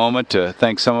take a moment to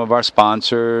thank some of our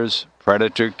sponsors: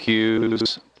 Predator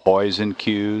Cues, Poison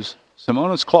Cues,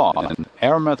 Simona's Claw, and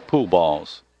Aramuth Pool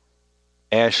Balls.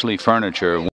 Ashley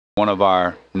Furniture, one of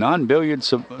our non-billiard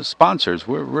sponsors.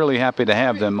 We're really happy to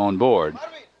have them on board.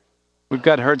 We've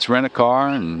got Hertz Rent-A-Car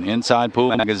and Inside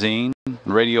Pool Magazine,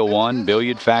 Radio 1,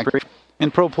 Billiard Factory,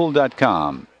 and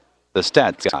ProPool.com. The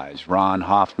Stats guys, Ron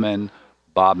Hoffman,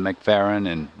 Bob McFerrin,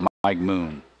 and Mike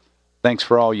Moon. Thanks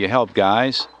for all your help,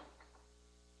 guys.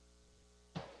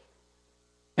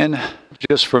 And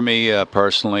just for me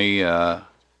personally,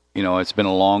 it's been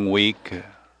a long week.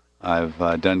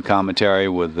 I've done commentary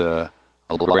with a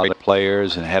lot of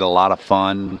players and had a lot of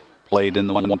fun. Played in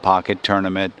the One Pocket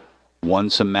tournament, won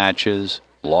some matches,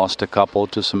 lost a couple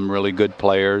to some really good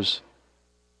players.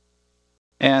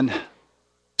 And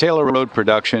Taylor Road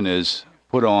Production has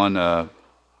put on a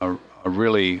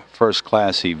really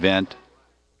first-class event,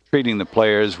 treating the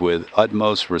players with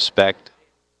utmost respect,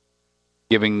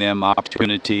 giving them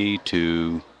opportunity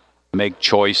to make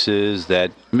choices that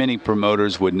many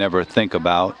promoters would never think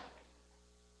about.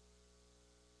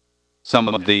 Some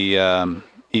of the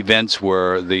events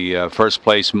were the first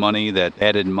place money, that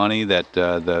added money that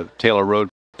the Taylor Road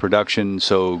Production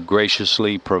so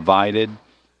graciously provided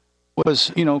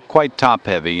was, quite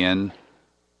top-heavy and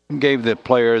gave the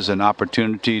players an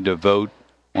opportunity to vote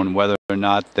on whether or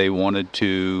not they wanted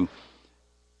to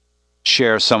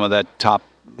share some of that top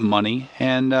money.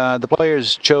 And the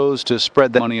players chose to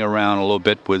spread that money around a little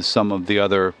bit with some of the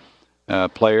other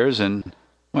players. And,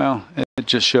 well, it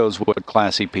just shows what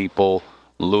classy people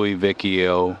Louis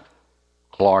Vicchio,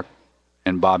 Clark,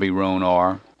 and Bobby Roan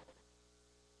are.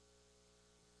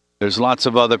 There's lots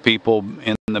of other people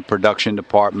in the production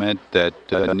department that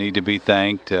need to be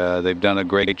thanked. They've done a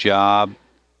great job.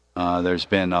 There's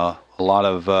been a lot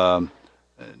of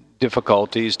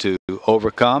difficulties to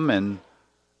overcome, and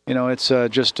it's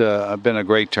just been a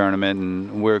great tournament,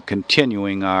 and we're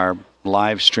continuing our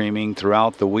live streaming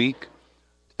throughout the week.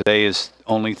 Today is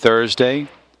only Thursday.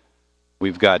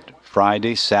 We've got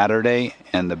Friday, Saturday,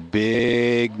 and the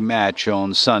big match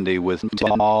on Sunday with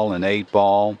 10 ball and 8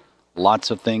 ball.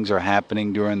 Lots of things are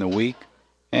happening during the week,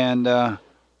 and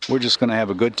we're just going to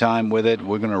have a good time with it.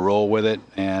 We're going to roll with it,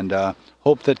 and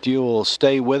hope that you will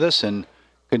stay with us and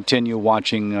continue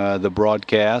watching the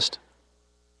broadcast.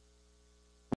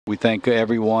 We thank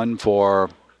everyone for,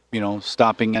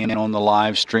 stopping in on the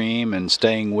live stream and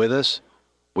staying with us.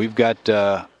 We've got,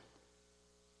 let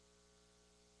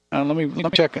me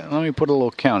check. Let me put a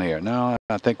little count here. Now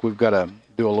I think we've got to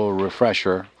do a little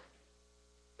refresher.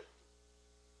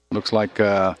 Looks like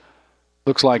the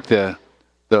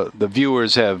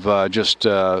viewers have just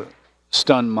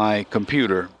stunned my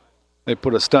computer. They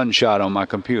put a stun shot on my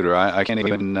computer. I can't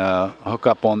even hook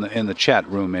up in the chat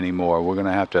room anymore. We're going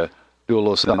to have to do a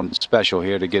little something special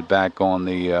here to get back on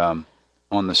the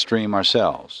stream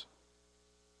ourselves.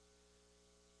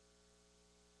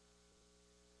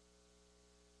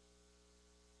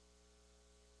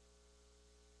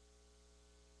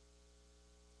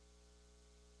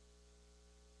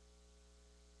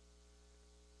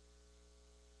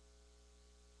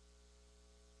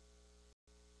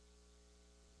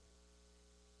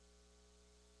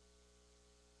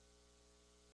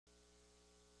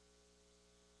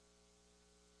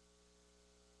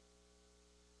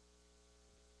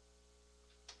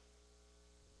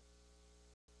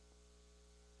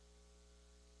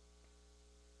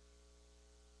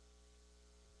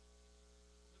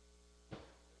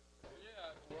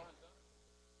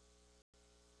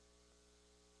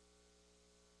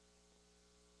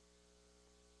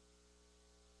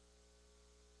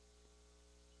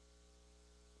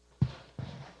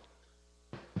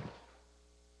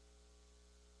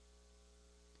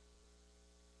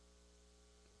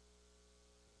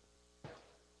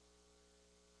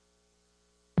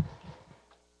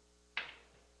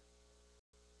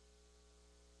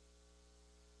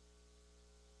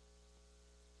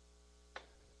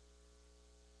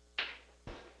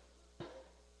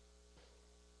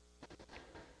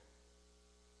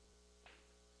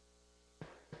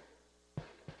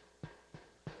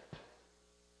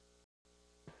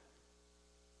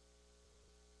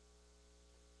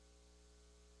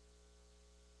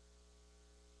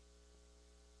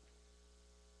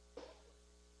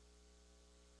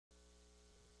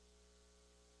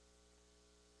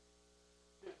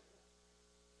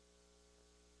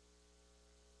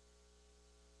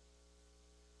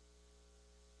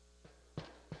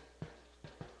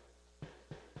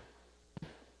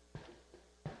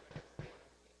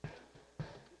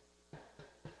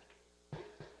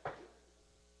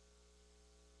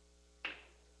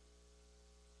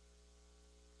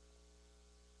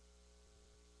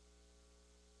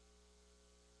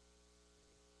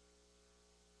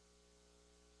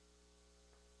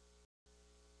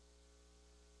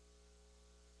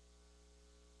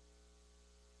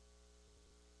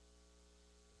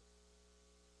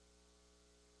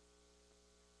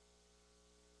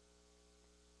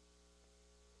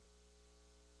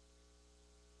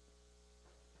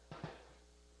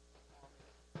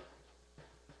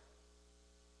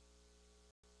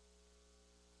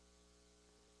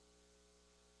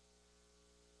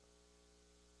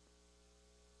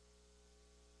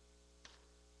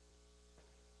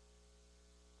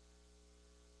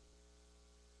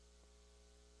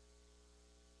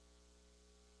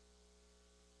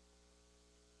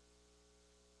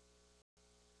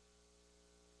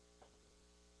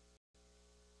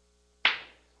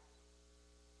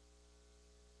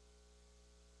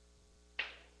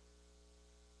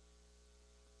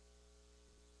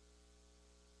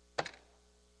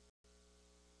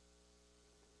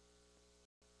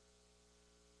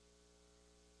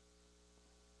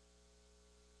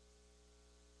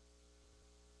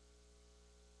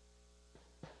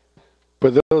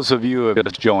 For those of you who have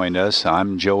just joined us,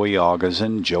 I'm Joey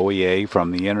Auguzin, Joey A. from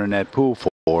the Internet Pool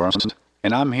Forums,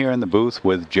 and I'm here in the booth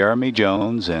with Jeremy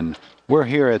Jones, and we're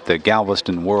here at the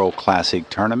Galveston World Classic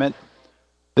Tournament.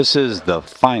 This is the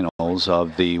finals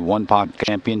of the One Pot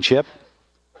Championship,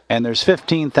 and there's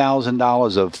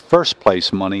 $15,000 of first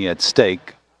place money at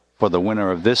stake for the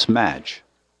winner of this match.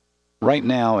 Right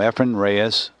now, Efren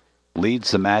Reyes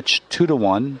leads the match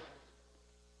 2-1.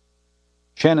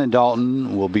 Shannon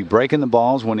Daulton will be breaking the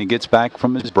balls when he gets back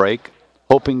from his break,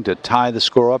 hoping to tie the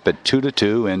score up at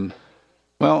 2-2. And,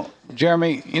 well,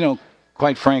 Jeremy,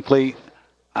 quite frankly,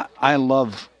 I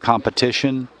love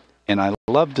competition, and I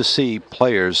love to see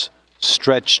players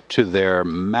stretch to their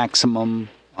maximum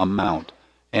amount.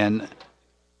 And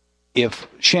if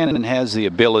Shannon has the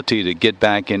ability to get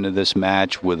back into this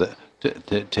match with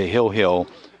to Hill,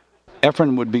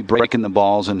 Efren would be breaking the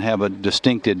balls and have a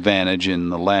distinct advantage in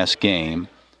the last game.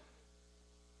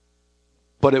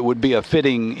 But it would be a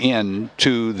fitting end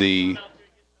to the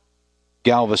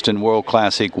Galveston World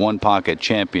Classic One Pocket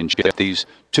Championship. These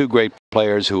two great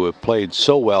players who have played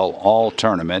so well all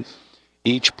tournament.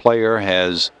 Each player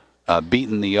has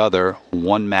beaten the other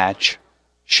one match.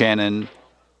 Shannon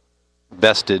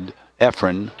bested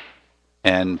Efren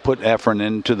and put Efren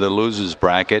into the losers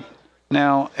bracket.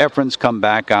 Now, Efren's come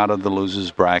back out of the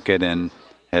losers bracket and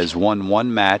has won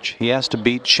one match. He has to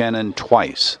beat Shannon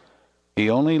twice. He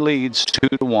only leads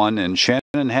 2-1, and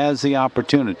Shannon has the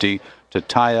opportunity to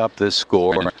tie up this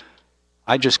score.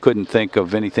 I just couldn't think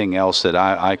of anything else that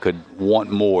I could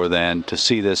want more than to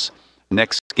see this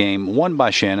next game won by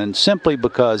Shannon, simply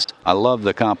because I love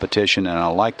the competition and I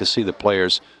like to see the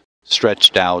players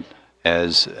stretched out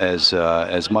as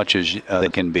much as they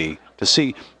can be, to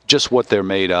see just what they're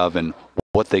made of and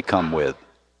what they come with.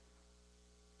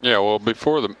 Yeah, well,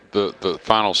 before the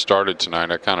final started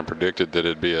tonight, I kind of predicted that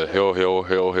it'd be a hill,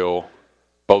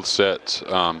 both sets.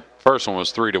 First one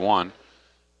was 3-1.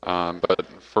 But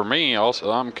for me,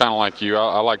 also, I'm kind of like you.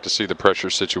 I like to see the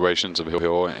pressure situations of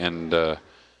hill, and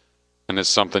it's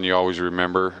something you always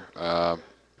remember.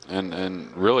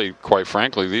 And really, quite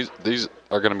frankly, these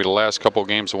are going to be the last couple of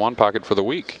games of One Pocket for the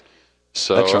week.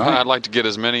 So that's right. I'd like to get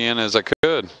as many in as I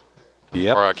could.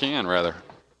 Yep. Or I can, rather.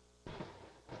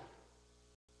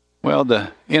 Well,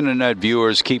 the internet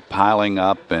viewers keep piling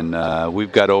up, and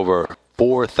we've got over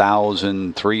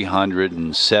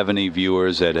 4,370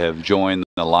 viewers that have joined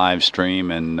the live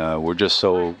stream, and we're just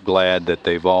so glad that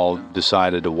they've all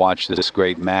decided to watch this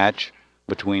great match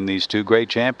between these two great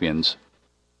champions.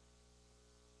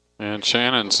 And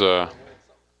Shannon's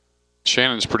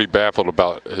pretty baffled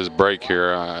about his break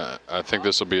here. I think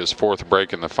this will be his fourth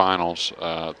break in the finals.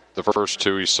 The first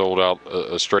two, he sold out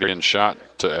a straight-in shot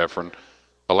to Efren.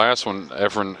 The last one,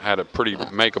 Efren had a pretty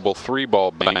makeable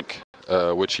three-ball bank,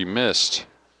 which he missed.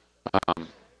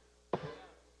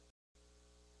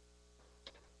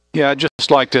 Yeah, I'd just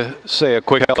like to say a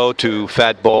quick hello to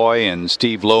Fat Boy and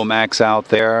Steve Lomax out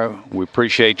there. We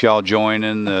appreciate y'all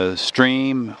joining the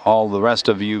stream, all the rest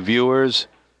of you viewers.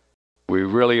 We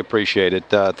really appreciate it.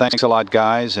 Thanks a lot,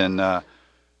 guys. And I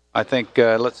think,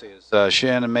 let's see, is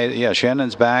Shannon made it? Yeah,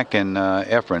 Shannon's back, and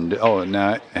Efren. Oh,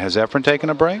 now, has Efren taken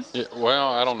a break? Yeah,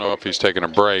 well, I don't know if he's taking a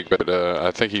break, but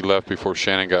I think he left before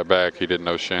Shannon got back. He didn't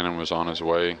know Shannon was on his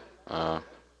way.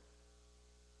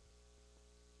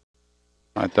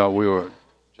 I thought we were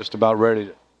just about ready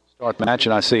to start the match,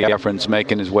 and I see Efren's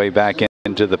making his way back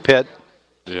into the pit.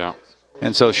 Yeah.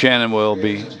 And so Shannon will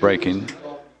be breaking.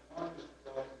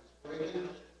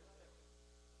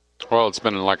 Well, it's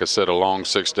been, like I said, a long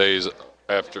 6 days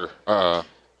after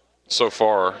so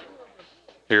far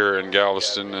here in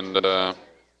Galveston. And,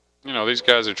 you know, these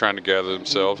guys are trying to gather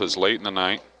themselves. It's late in the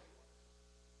night.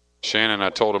 Shannon, I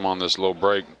told him on this little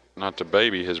break not to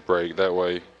baby his break. That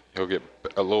way he'll get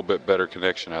a little bit better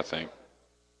connection, I think.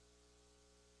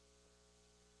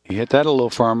 He hit that a little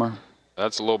firmer.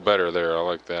 That's a little better there. I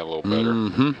like that a little better.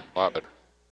 Mm-hmm. A lot better.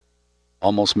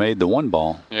 Almost made the one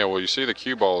ball. Yeah, well, you see the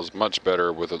cue ball is much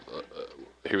better with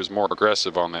he was more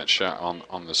aggressive on that shot,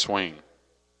 on the swing.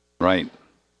 Right.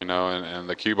 You know, and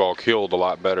the cue ball killed a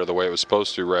lot better the way it was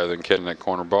supposed to rather than catching that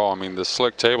corner ball. I mean, the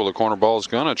slick table, the corner ball is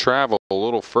going to travel a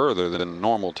little further than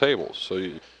normal tables. So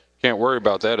you can't worry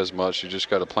about that as much. You just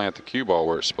got to plant the cue ball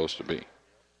where it's supposed to be.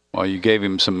 Well, you gave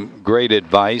him some great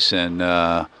advice,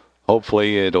 and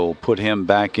hopefully it'll put him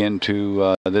back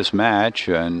into this match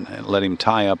and let him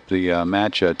tie up the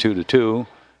match 2-2.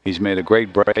 He's made a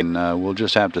great break, and we'll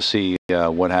just have to see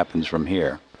what happens from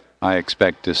here. I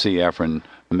expect to see Efren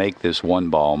make this one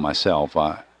ball myself,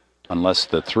 unless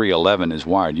the 311 is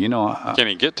wired. You know, can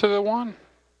he get to the one?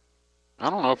 I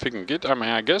don't know if he can get. I mean,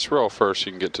 I guess rail first he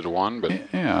can get to the one, but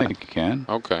yeah, I think he can.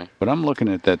 Okay. But I'm looking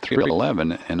at that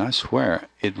 311, and I swear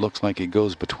it looks like it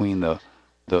goes between the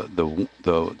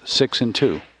 6 and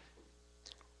 2.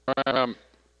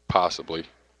 Possibly.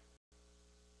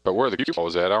 But where the cue ball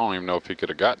was at, I don't even know if he could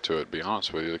have got to it, to be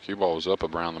honest with you. The cue ball was up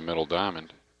around the middle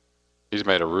diamond. He's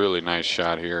made a really nice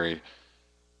shot here.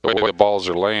 The way the balls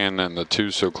are laying and the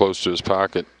two so close to his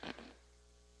pocket,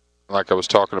 like I was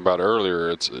talking about earlier,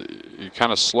 it's you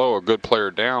kind of slow a good player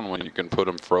down when you can put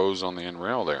him froze on the end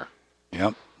rail there.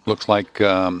 Yep. Looks like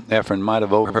Efren might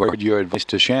have overheard your advice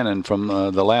to Shannon from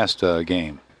the last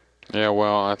game. Yeah,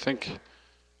 well, I think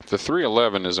if the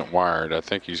 311 isn't wired, I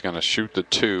think he's going to shoot the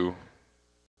 2,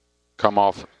 come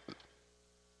off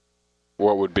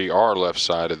what would be our left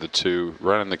side of the 2,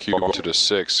 running the cue ball to the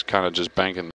 6, kind of just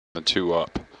banking the 2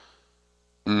 up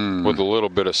with a little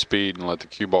bit of speed and let the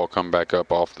cue ball come back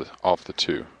up off the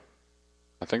 2.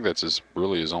 I think that's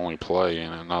really his only play,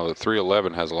 and now the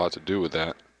 311 has a lot to do with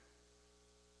that.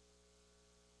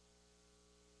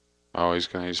 Oh, he's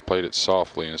played it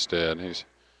softly instead. He's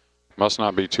must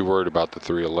not be too worried about the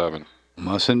 311.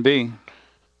 Mustn't be.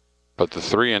 But the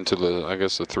 3 into the, I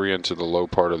guess the 3 into the low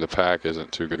part of the pack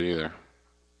isn't too good either.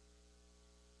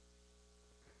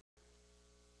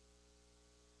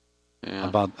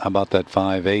 Yeah. How about that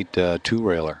 5.8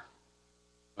 two-railer?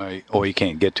 Oh, he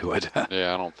can't get to it.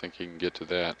 Yeah, I don't think he can get to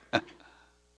that.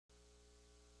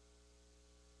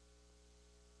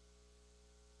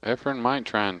 Efren might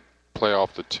try and play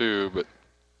off the 2, but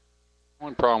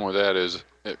one problem with that is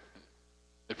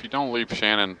if you don't leave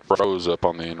Shannon froze up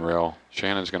on the end rail,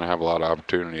 Shannon's going to have a lot of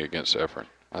opportunity against Efren.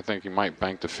 I think he might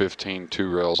bank the 15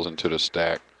 2 rails into the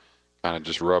stack, kind of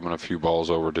just rubbing a few balls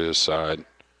over to his side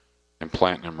and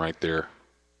planting them right there.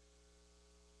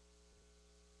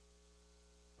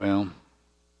 Well,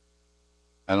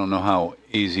 I don't know how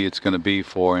easy it's going to be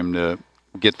for him to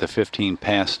get the 15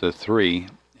 past the 3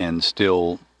 and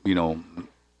still,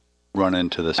 run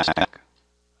into the stack.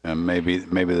 And maybe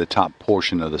the top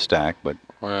portion of the stack, but.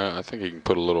 Well, I think he can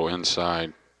put a little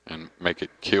inside and make it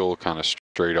kill kind of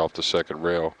straight off the second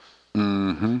rail.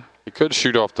 Mm-hmm. He could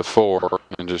shoot off the 4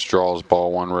 and just draw his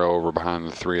ball 1 rail over behind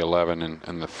the 311,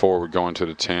 and the 4 would go into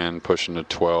the 10, pushing the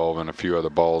 12, and a few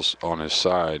other balls on his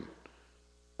side.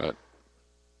 But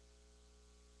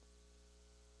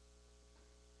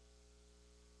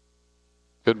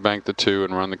could bank the 2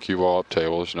 and run the cue ball up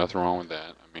table. There's nothing wrong with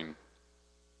that. I mean,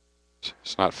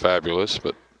 it's not fabulous,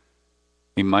 but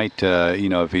he might,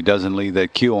 if he doesn't leave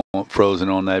that cue frozen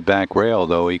on that back rail,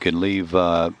 though, he could leave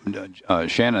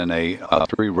Shannon a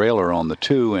 3-railer on the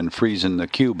 2 and freezing the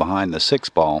cue behind the 6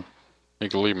 ball. he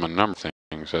could leave him a number of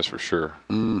things, that's for sure.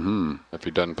 Mm-hmm. If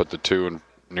he doesn't put the 2 in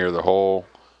near the hole,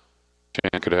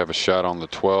 Shannon could have a shot on the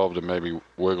 12 to maybe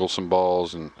wiggle some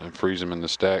balls and freeze them in the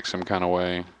stack some kind of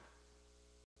way.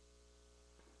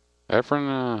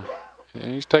 Efren,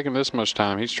 he's taking this much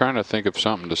time. He's trying to think of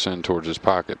something to send towards his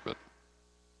pocket, but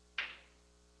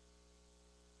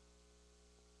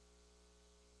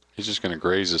he's just going to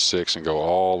graze the 6 and go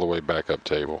all the way back up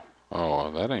table.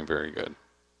 Oh, that ain't very good.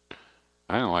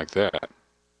 I don't like that.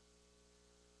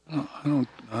 I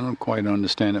don't quite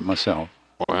understand it myself.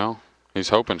 Well, he's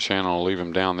hoping Shannon will leave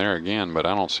him down there again, but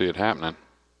I don't see it happening.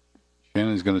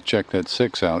 Shannon's going to check that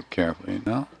 6 out carefully.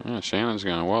 No? Yeah, Shannon's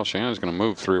going to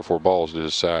move 3 or 4 balls to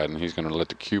his side, and he's going to let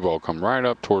the cue ball come right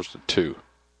up towards the 2.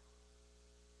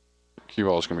 Cue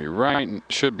ball is going to be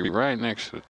should be right next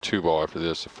to the 2 ball after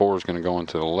this. The 4 is going to go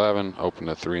into the 11, open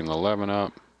the 3 and the 11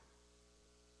 up.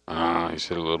 He's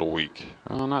hit a little weak.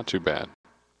 Oh, not too bad.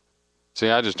 See,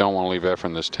 I just don't want to leave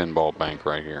Efren this 10 ball bank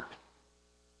right here.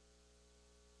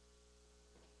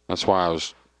 That's why I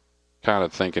was kind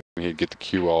of thinking he'd get the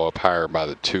cue ball up higher by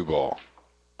the 2 ball.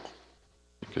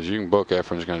 Because you can book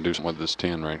Efren's going to do something with this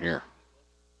 10 right here.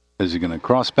 Is he going to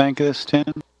cross bank this 10?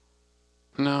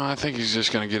 No, I think he's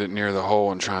just going to get it near the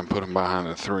hole and try and put him behind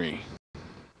the 3.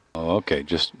 Oh, okay.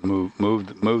 Just move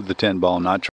the 10 ball,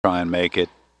 not try and make it.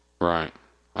 Right.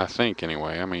 I think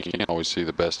anyway. I mean, you can't always see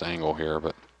the best angle here,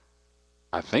 but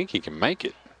I think he can make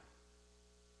it.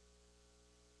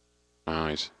 No,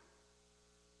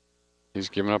 he's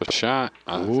giving up a shot.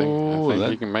 I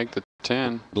think he can make the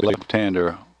 10.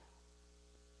 Left-hander.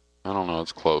 I don't know.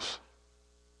 It's close.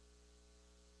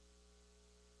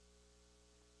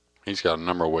 He's got a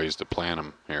number of ways to plant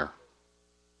him here.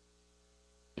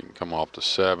 You can come off the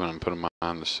 7 and put him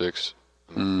behind the 6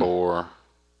 and the 4.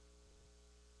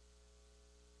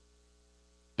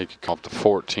 He could come off the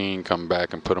 14, come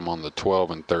back and put him on the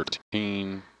 12 and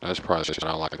 13. That's probably what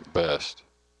I like the best.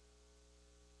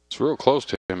 It's real close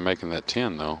to him making that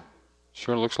 10, though.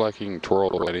 Sure looks like he can twirl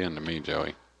right in to me,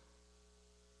 Joey.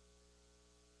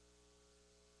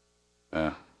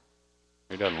 Yeah.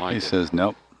 He doesn't like it. He says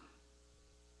nope.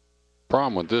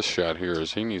 Problem with this shot here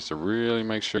is he needs to really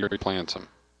make sure he plants them,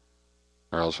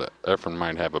 or else Efren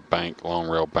might have a bank, long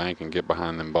rail bank, and get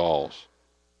behind them balls.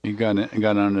 He got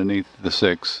underneath the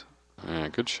 6. Yeah,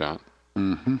 good shot.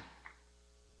 Mm-hmm.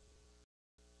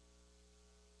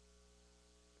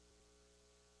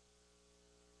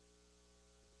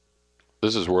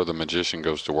 This is where the magician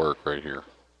goes to work right here.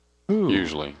 Ooh.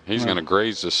 Usually. He's going to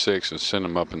graze the 6 and send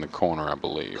him up in the corner, I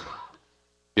believe.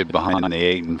 Get behind the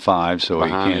 8 and 5 so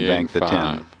Behind he can't the bank 8 the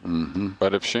and 10. 5. Mm-hmm.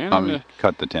 But if Shannon...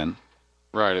 cut the 10.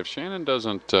 Right, if Shannon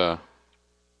doesn't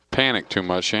panic too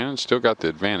much, Shannon's still got the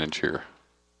advantage here.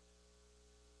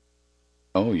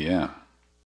 Oh, yeah.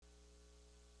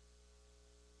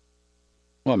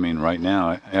 Well, I mean, right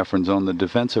now, Efren's on the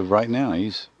defensive right now.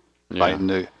 He's fighting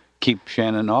to keep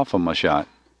Shannon off of my shot.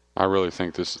 I really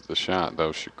think this is the shot,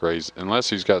 though. Should graze, unless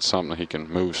he's got something he can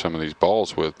move some of these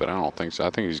balls with, but I don't think so. I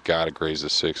think he's got to graze the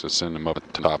 6 and send him up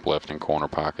at the top left-hand corner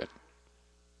pocket.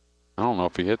 I don't know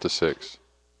if he hit the 6.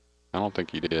 I don't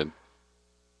think he did.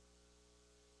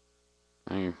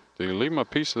 I mean, did you leave him a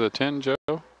piece of the 10,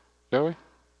 Joey?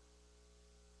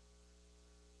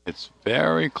 It's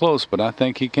very close, but I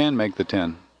think he can make the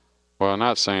 10. Well,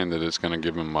 not saying that it's going to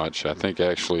give him much. I think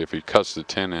actually if he cuts the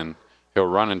 10 in, he'll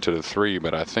run into the 3,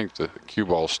 but I think the cue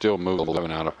ball still moves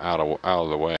 11 out of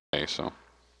the way. So I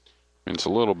mean, it's a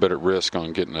little bit at risk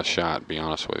on getting a shot, to be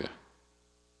honest with you.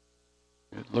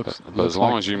 It looks, but as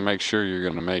long as you make sure you're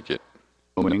going to make it.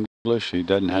 In English, he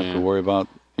doesn't have to worry about,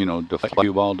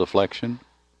 cue ball deflection.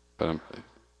 But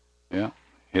yeah,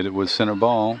 hit it with center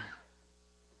ball.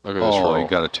 Look at this roll. He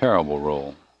got a terrible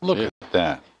roll. Look at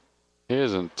that. He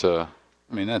isn't. I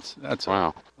mean, that's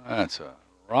wow. That's a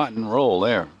rotten roll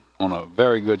there on a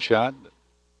very good shot.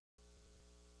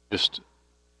 Just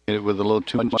hit it with a little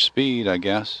too much speed, I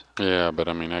guess. Yeah, but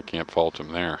I mean, I can't fault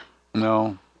him there.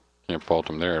 No. Can't fault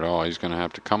him there at all. He's going to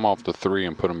have to come off the 3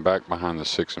 and put him back behind the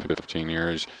 6 and 15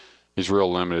 here. He's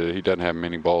real limited. He doesn't have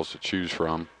many balls to choose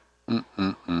from. And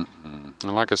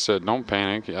like I said, don't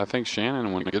panic. I think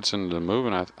Shannon, when he gets into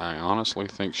moving, I honestly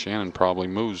think Shannon probably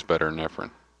moves better than Efren.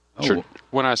 Oh.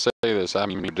 When I say this, I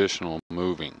mean traditional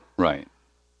moving. Right.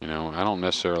 I don't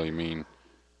necessarily mean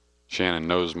Shannon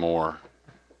knows more.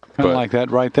 Kind of like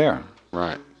that right there.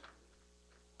 Right.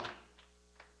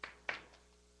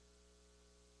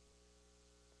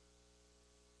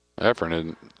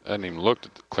 Efren hadn't even looked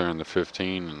at clearing the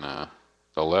 15 and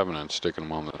 11 and sticking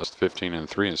them on the 15 and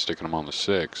 3 and sticking them on the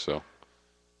 6. So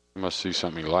you must see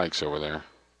something he likes over there.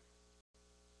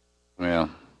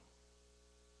 Well,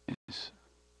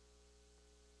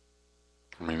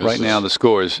 I mean, right now the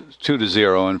score is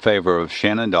 2-0 in favor of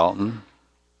Shannon Daulton.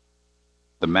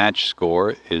 The match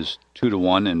score is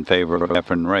 2-1 in favor of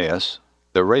Efren Reyes.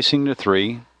 They're racing to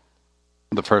 3.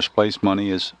 The first place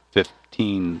money is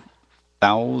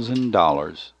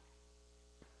 $15,000.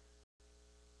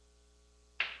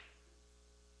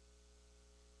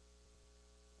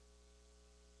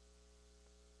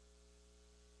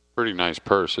 Pretty nice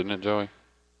purse, isn't it, Joey?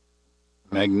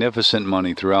 Magnificent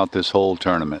money throughout this whole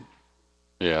tournament.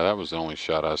 Yeah, that was the only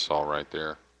shot I saw right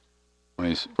there. When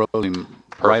he's rolling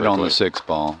right on the 6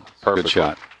 ball. Good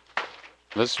shot.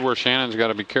 This is where Shannon's got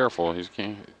to be careful. He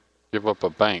can't give up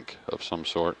a bank of some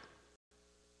sort.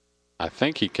 I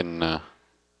think he can. I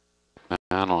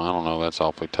don't know. That's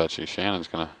awfully touchy. Shannon's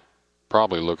gonna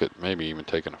probably look at maybe even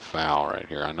taking a foul right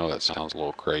here. I know that sounds a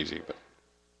little crazy, but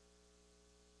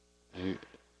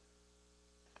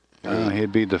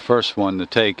he'd be the first one to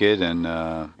take it, and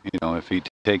if he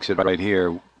takes it right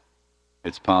here,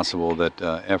 it's possible that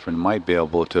Efren might be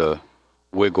able to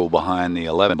wiggle behind the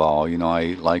 11 ball. He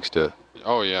likes to.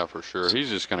 Oh yeah, for sure. He's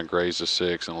just going to graze the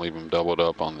 6 and leave him doubled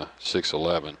up on the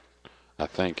 6-11. I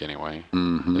think anyway.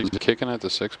 Mm-hmm. He's kicking at the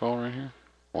 6 ball right here.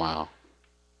 Wow.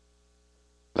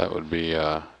 That would be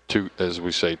too, as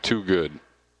we say, too good.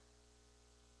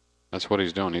 That's what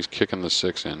he's doing. He's kicking the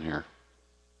 6 in here.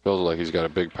 Feels like he's got a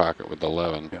big pocket with the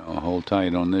 11. Yeah, hold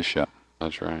tight on this shot.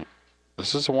 That's right.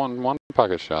 This is a one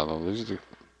pocket shot though. These are,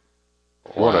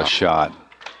 what a shot!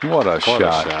 What a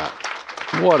shot!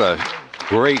 What a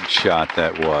great shot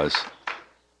that was.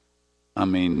 I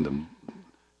mean,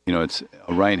 it's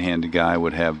a right-handed guy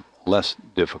would have less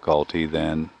difficulty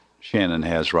than Shannon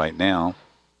has right now.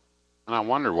 And I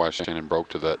wondered why Shannon broke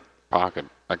to that pocket.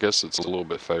 I guess it's a little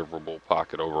bit favorable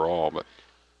pocket overall, but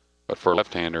for a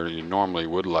left-hander, you normally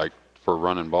would like for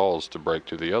running balls to break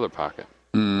to the other pocket,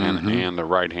 and the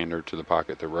right-hander to the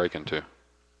pocket they're breaking to,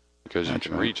 because you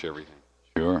can reach everything.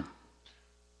 Sure.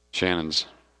 Shannon's,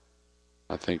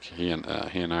 I think he and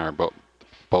I are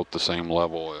both the same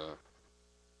level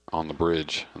on the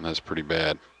bridge, and that's pretty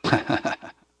bad.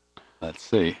 Let's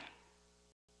see.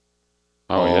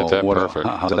 Oh, he hit that perfect.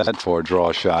 How's that for a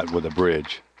draw shot with a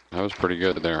bridge? That was pretty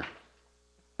good there.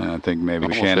 And I think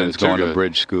maybe Shannon's going to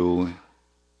bridge school.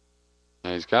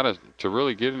 Now he's got to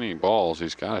really get any balls,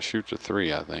 he's got to shoot the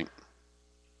 3, I think.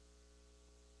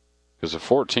 Because if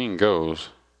 14 goes,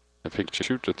 if he can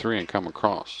shoot the 3 and come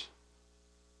across.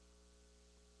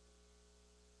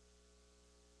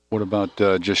 What about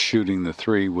just shooting the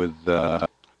 3 with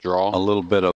draw? A little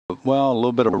bit of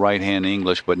right-hand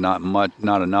English, but not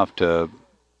enough to,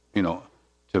 to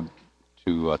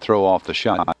throw off the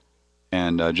shot,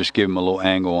 and just give him a little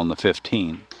angle on the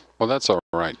 15. Well, that's all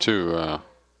right too. I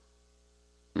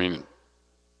mean,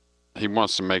 he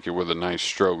wants to make it with a nice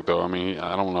stroke, though. I mean,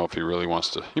 I don't know if he really wants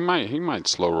to. He might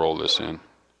slow roll this in.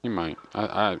 He might.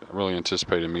 I really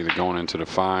anticipate him either going into the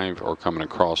 5 or coming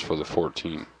across for the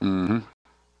 14. Mm-hmm.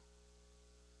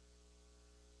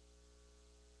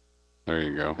 There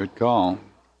you go. Good call.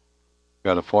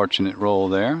 Got a fortunate roll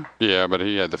there. Yeah, but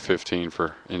he had the 15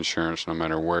 for insurance no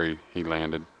matter where he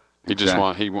landed. He just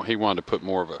Exactly. he wanted to put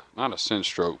more of a, not a cinch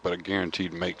stroke, but a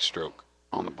guaranteed make stroke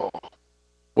on the ball.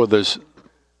 Well, there's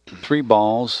 3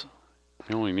 balls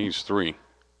He only needs 3.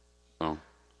 So shoot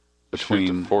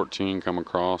between the 14, come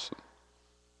across.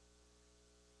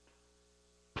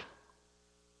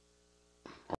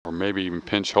 Or maybe even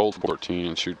pinch hold 14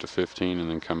 and shoot the 15 and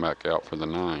then come back out for the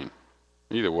 9.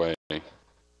 Either way,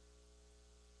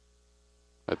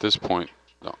 at this point,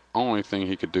 the only thing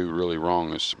he could do really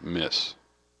wrong is miss.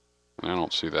 And I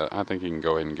don't see that. I think he can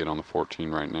go ahead and get on the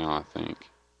 14 right now, I think.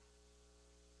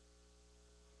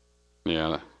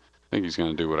 Yeah, I think he's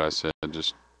going to do what I said.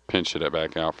 Just pinch it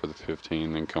back out for the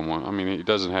 15, then come on. I mean, he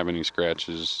doesn't have any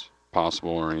scratches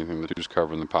possible or anything. The dude's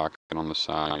covering the pocket on the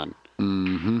side.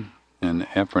 Mm-hmm. And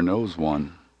Efren owes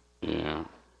one. Yeah.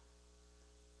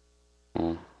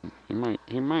 Well, he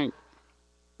might.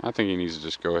 I think he needs to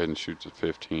just go ahead and shoot the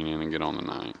 15 in and get on the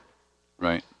 9.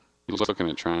 Right. He's looking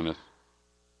at trying to.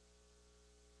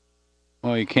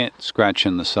 Well, he can't scratch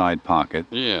in the side pocket.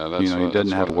 Yeah, that's He what,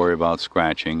 doesn't have to worry about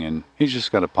scratching, and he's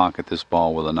just got to pocket this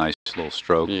ball with a nice little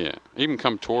stroke. Yeah, even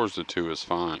come towards the 2 is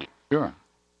fine. Sure.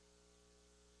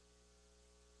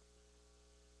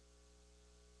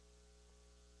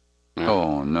 Yeah,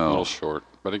 Oh, a no. little short,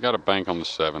 but he got a bank on the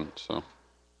 7, so.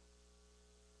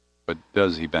 But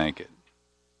does he bank it?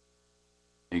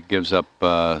 He gives up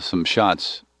some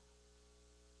shots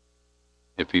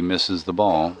if he misses the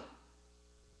ball.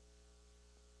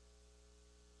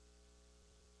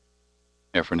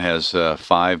 Efren has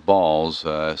 5 balls,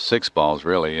 6 balls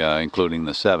really, including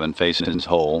the 7, facing his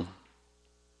hole.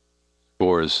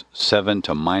 Scores 7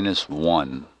 to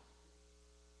 -1.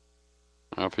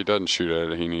 Well, if he doesn't shoot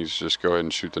at it, he needs to just go ahead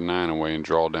and shoot the 9 away and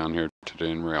draw down here to the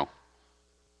end rail.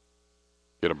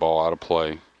 Get a ball out of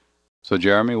play. So,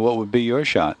 Jeremy, what would be your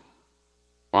shot?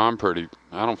 Well,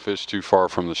 I don't fish too far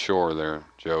from the shore there,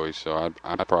 Joey, so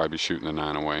I'd probably be shooting the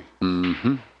 9 away.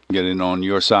 Mm-hmm. Get it on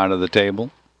your side of the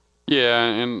table? Yeah,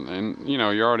 and you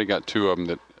know, you already got 2 of them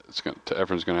that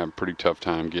Efren's going to have a pretty tough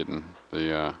time getting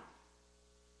the.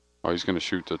 Oh, he's going to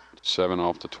shoot the 7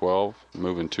 off the 12,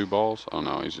 moving 2 balls. Oh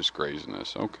no, he's just grazing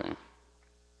this. Okay.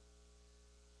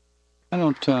 I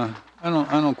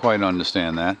don't quite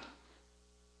understand that.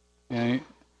 Yeah,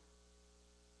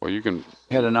 Well, you can.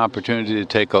 he had an opportunity to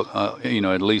take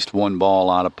at least 1 ball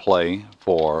out of play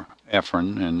for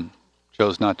Efren, and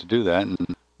chose not to do that.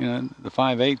 And the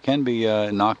 5/8 can be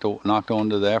knocked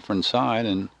onto the Efren side,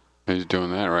 and He's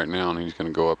doing that right now, and he's going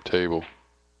to go up table.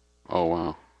 Oh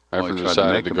wow! Oh, he Efren tried to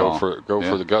decided make to the go ball.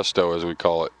 for the gusto, as we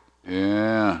call it.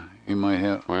 yeah, he might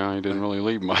have. Well, he didn't really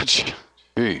leave much.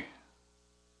 Gee,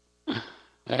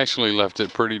 Actually, left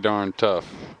it pretty darn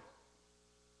tough.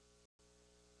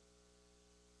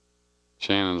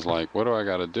 Shannon's like, what do I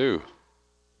got to do?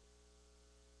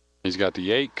 He's got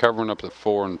the 8 covering up the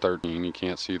 4 and 13. He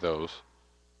can't see those.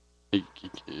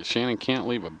 Shannon can't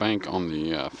leave a bank on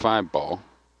the 5 ball.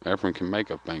 Efren can make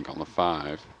a bank on the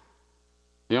 5.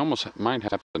 He almost might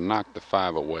have to knock the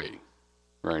 5 away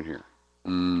right here.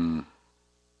 mm,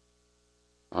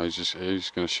 Oh,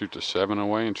 he's going to shoot the 7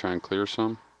 away and try and clear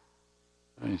some.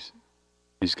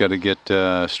 he's got to get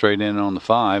straight in on the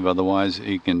 5, otherwise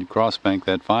he can cross bank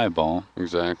that 5 ball.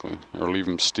 Exactly. Or leave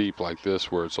him steep like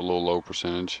this where it's a little low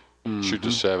percentage. Shoot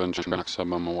the 7, try to knock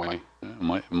some of them away.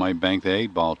 Might bank the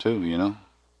 8 ball too.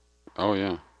 Oh,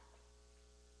 yeah.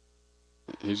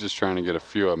 He's just trying to get a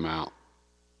few of them out.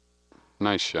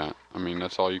 Nice shot. I mean,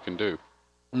 that's all you can do.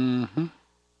 Mm-hmm.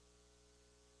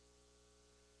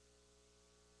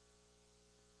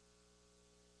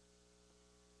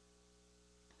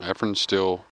 Efren's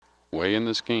still way in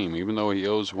this game, even though he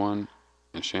owes 1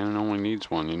 and Shannon only needs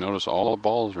 1. You notice all the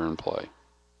balls are in play.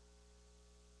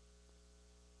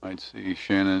 Might see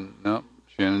Shannon. Nope,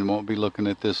 Shannon won't be looking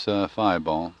at this 5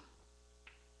 ball.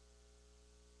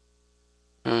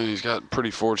 And he's got pretty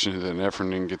fortunate that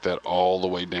Efren didn't get that all the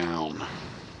way down.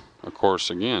 Of course,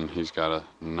 again, he's got to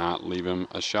not leave him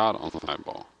a shot on the 5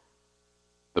 ball.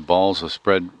 The balls are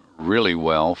spread really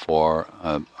well for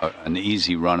an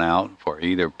easy run out for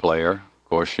either player. Of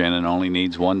course, Shannon only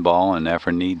needs 1 ball, and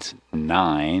Efren needs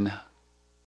 9.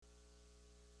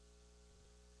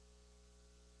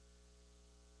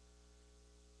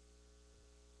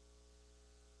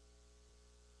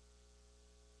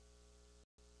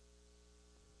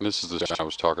 This is the shot I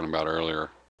was talking about earlier.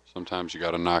 Sometimes you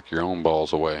got to knock your own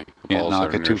balls away. The Can't balls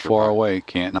knock that are it too nearest your far pocket. away.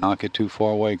 Can't knock it too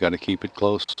far away. Got to keep it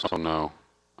close. Oh, no.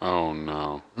 Oh,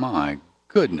 no. My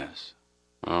goodness.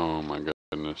 Oh, my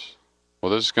goodness.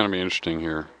 Well, this is going to be interesting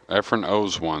here. Efren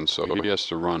owes one, so he has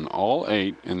to run all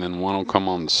 8, and then one will come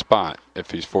on the spot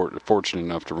if he's fortunate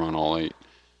enough to run all 8.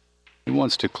 He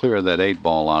wants to clear that 8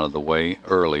 ball out of the way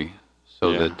early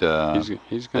so Yeah. that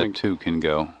He's going that 2 can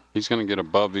go. He's going to get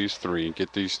above these 3,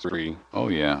 get these 3, Oh,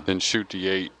 yeah. then shoot the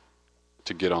 8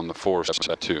 to get on the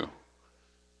 4-7-2.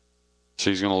 So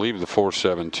he's going to leave the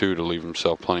 4-7-2 to leave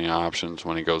himself plenty of options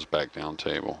when he goes back down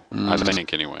table. I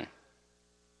think, anyway.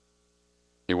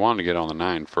 He wanted to get on the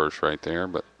 9 first right there,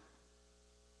 but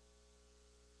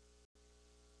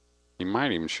he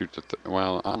might even shoot the,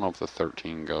 well, I don't know if the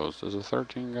 13 goes. Does the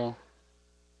 13 go?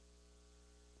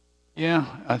 Yeah,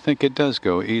 I think it does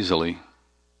go easily.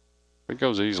 If it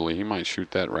goes easily, he might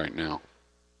shoot that right now.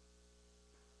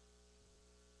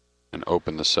 And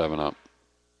open the 7 up.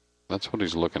 That's what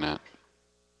he's looking at.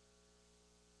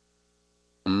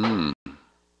 And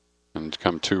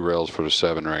come 2 rails for the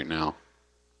 7 right now,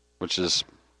 which is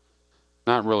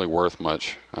not really worth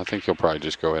much. I think he'll probably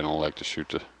just go ahead and elect to shoot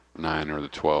the 9 or the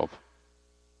 12.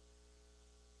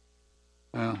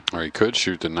 Well, Or he could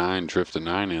shoot the 9, drift the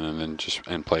 9 in, and then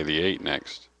and play the 8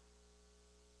 next.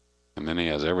 And then he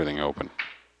has everything open.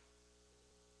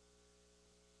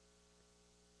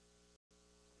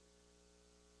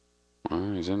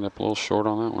 Well, he's ended up a little short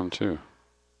on that one too.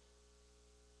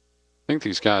 I think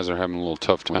these guys are having a little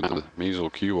tough time with the measle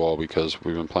cue ball because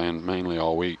we've been playing mainly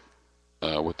all week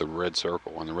with the red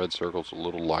circle, and the red circle's a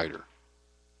little lighter.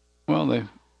 well, they've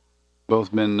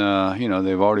both been,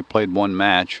 they've already played one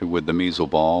match with the measle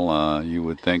ball. You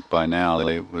would think by now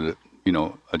they would,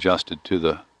 adjusted to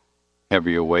the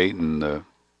heavier weight and the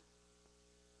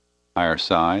higher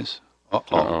size.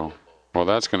 Uh-oh. Well,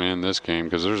 that's going to end this game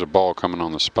because there's a ball coming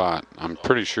on the spot. I'm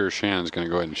pretty sure Shannon's going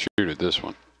to go ahead and shoot at this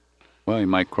one. Well, he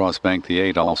might cross bank the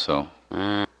 8 also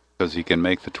because he can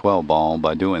make the 12 ball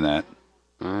by doing that.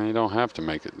 You don't have to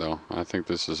make it though. I think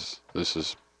this is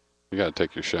you got to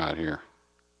take your shot here.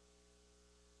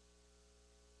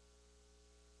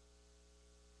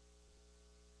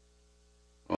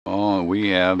 Oh, we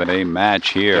have a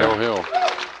match here. Hill.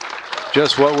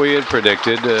 Just what we had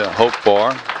predicted, hoped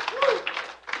for.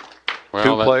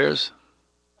 Well, 2 players.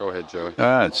 Go ahead, Joey.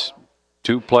 It's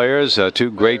 2 players,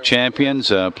 2 great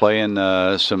champions playing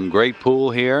some great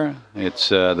pool here. It's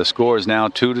the score is now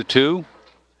 2-2.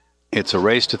 It's a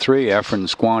race to 3. Efren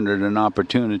squandered an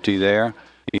opportunity there.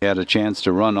 He had a chance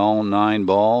to run all 9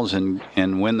 balls and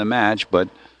win the match, but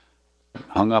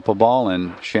hung up a ball,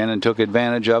 and Shannon took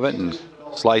advantage of it and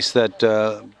sliced that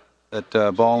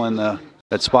ball in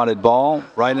that spotted ball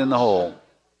right in the hole.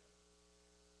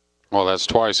 Well, that's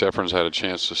twice Efren's had a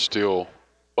chance to steal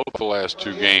both the last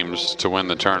 2 games to win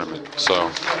the tournament. So,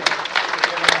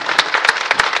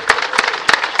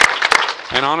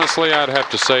 and honestly, I'd have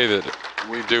to say that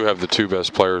we do have the 2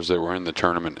 best players that were in the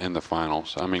tournament in the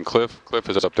finals. I mean, Cliff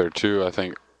is up there too. I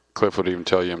think Cliff would even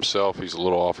tell you himself he's a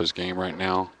little off his game right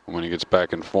now. When he gets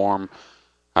back in form,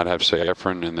 I'd have to say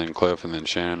Efren and then Cliff and then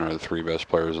Shannon are the 3 best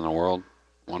players in the world.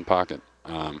 One pocket.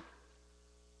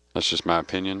 That's just my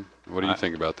opinion. What do you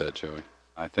think about that, Joey?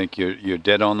 I think you're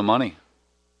dead on the money.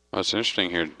 Well, it's interesting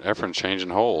here. Efren's changing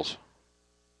holes.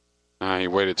 He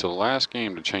waited till the last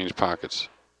game to change pockets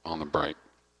on the break.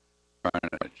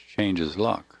 Trying to change his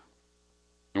luck.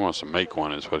 He wants to make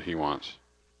one is what he wants.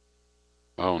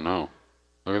 Oh, no.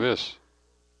 Look at this.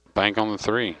 Bank on the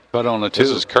 3. Cut on the 2.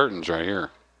 This is curtains right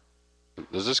here.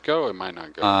 Does this go? It might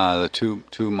not go. The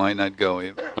two might not go.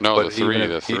 No, but the 3, even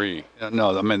the if 3.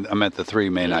 No, I meant the 3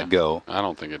 may not go. I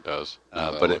don't think it does.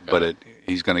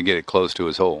 He's going to get it close to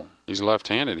his hole. He's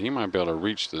left-handed. He might be able to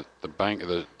reach the bank,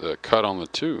 the cut on the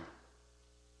 2.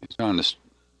 He's trying to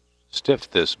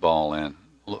stiff this ball in.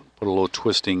 Put a little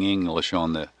twisting English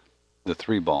on the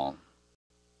 3 ball.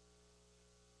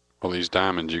 Well, these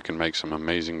diamonds, you can make some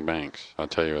amazing banks. I'll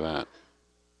tell you that.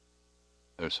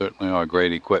 There certainly are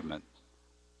great equipment.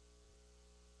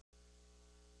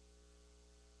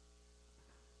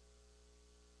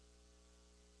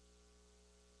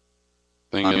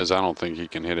 Thing is, I don't think he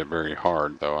can hit it very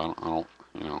hard, though.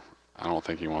 I don't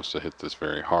think he wants to hit this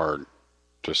very hard,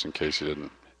 just in case he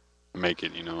didn't make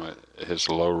it. It hits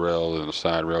the low rail, and the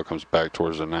side rail comes back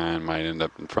towards the 9, might end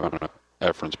up in front of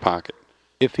Efren's pocket.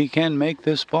 If he can make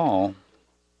this ball,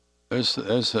 there's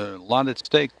a lot at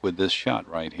stake with this shot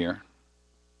right here.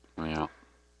 Yeah.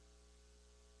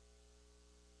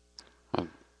 I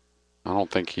don't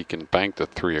think he can bank the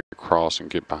 3 across and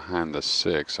get behind the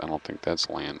 6. I don't think that's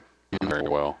land very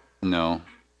well. No.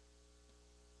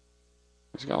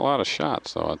 He's got a lot of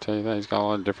shots, though. I'll tell you that. He's got a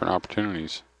lot of different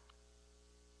opportunities.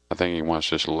 I think he wants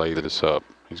to just lay this up.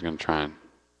 He's going to try and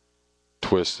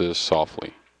twist this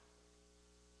softly.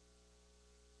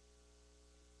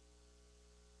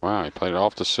 Wow, he played it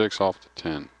off the 6, off the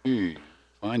 10. Ooh,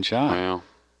 fine shot. Well,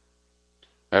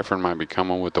 Efren might be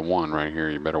coming with the 1 right here.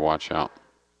 You better watch out.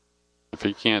 If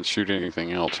he can't shoot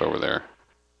anything else over there,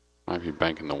 might be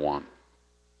banking the 1.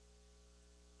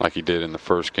 Like he did in the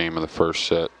first game of the first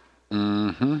set.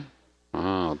 Mm-hmm.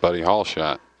 Oh, Buddy Hall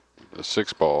shot. The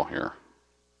 6 ball here.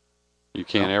 You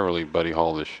can't ever leave Buddy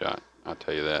Hall this shot. I'll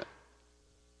tell you that.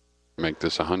 Make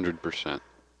this 100%.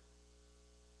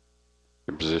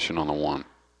 Your position on the 1.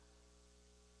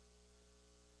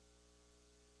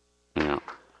 Yeah.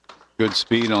 Good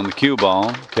speed on the cue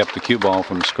ball. Kept the cue ball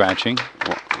from scratching.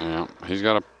 Well, yeah. He's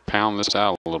got to pound this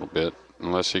out a little bit,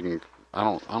 unless he can. I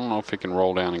don't know if he can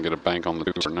roll down and get a bank on the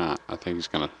 2 or not. I think he's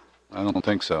gonna. I don't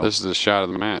think so. This is the shot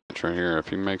of the match right here. If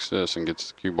he makes this and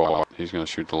gets the cue ball out, he's gonna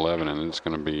shoot the 11, and it's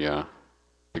gonna be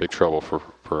big trouble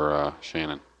for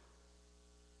Shannon.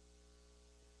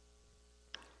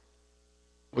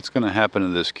 What's going to happen to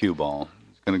this cue ball?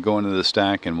 It's going to go into the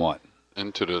stack and what?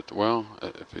 Into the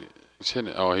if he's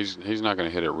hitting it, he's not going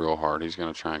to hit it real hard. He's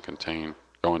going to try and contain,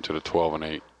 go into the 12 and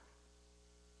 8.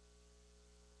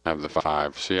 Have the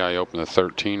 5. See how he opened the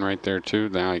 13 right there too?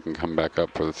 Now he can come back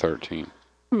up for the 13.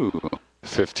 Ooh.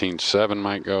 15-7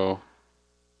 might go.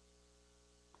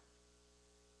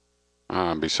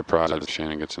 I'd be surprised if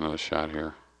Shannon gets another shot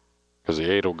here, because the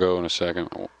 8 will go in a second.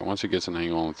 Once he gets an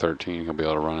angle on the 13, he'll be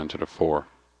able to run into the 4.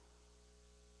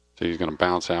 So he's going to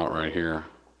bounce out right here.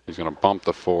 He's going to bump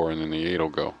the 4, and then the 8 will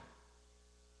go.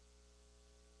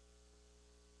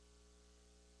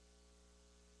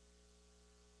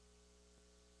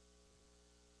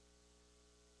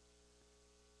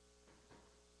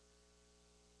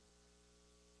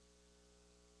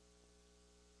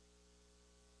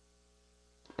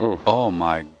 Oh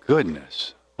my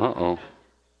goodness. Uh-oh.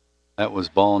 That was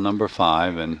ball number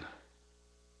 5, and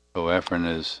so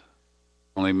Efren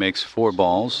only makes 4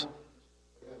 balls.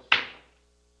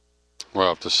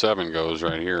 Well, if the 7 goes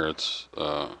right here, it's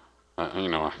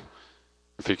if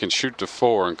he can shoot the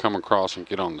 4 and come across and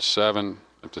get on the 7,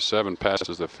 if the 7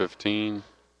 passes the 15.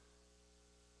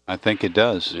 I think it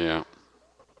does. Yeah.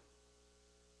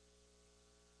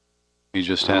 He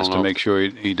just has to make sure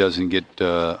he doesn't get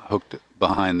hooked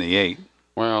behind the 8.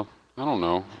 Well, I don't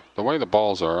know. The way the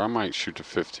balls are, I might shoot the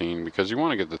 15 because you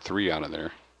want to get the 3 out of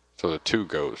there. So the 2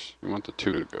 goes. You want the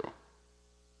 2 to go.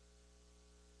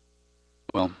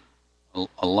 Well,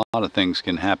 a lot of things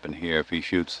can happen here. If he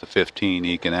shoots the 15,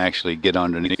 he can actually get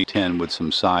underneath 10 with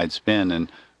some side spin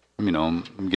and,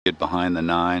 get behind the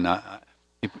 9.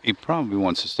 He probably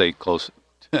wants to stay close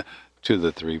to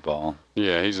the 3 ball.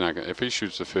 Yeah, he's not going to. If he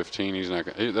shoots the 15, he's not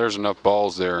going to. There's enough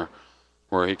balls there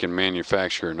where he can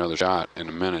manufacture another shot in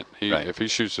a minute. Right. If he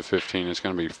shoots the 15, it's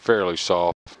going to be fairly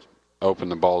soft. Open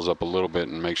the balls up a little bit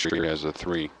and make sure he has a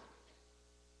 3.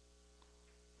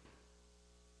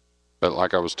 But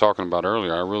like I was talking about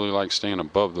earlier, I really like staying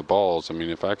above the balls. I mean,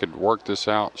 if I could work this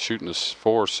out, shooting the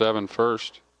 4, 7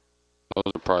 first,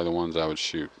 those are probably the ones I would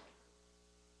shoot.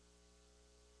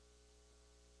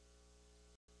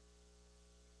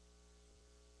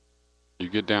 You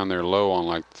get down there low on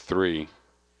like the 3,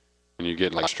 and you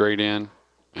get like straight in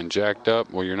and jacked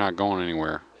up, well, you're not going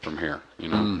anywhere from here,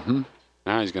 Mm-hmm.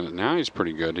 Now he's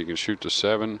pretty good. He can shoot the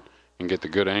 7 and get the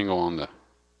good angle on the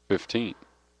 15.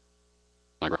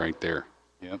 Like right there.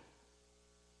 Yep.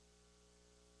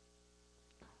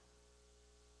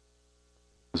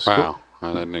 Wow.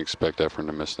 I didn't expect Efren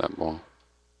to miss that ball.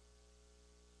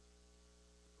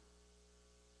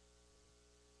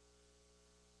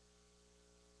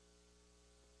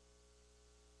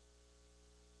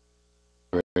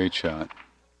 Great shot.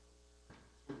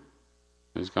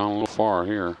 He's gone a little far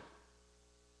here.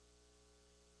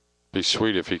 Be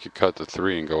sweet if he could cut the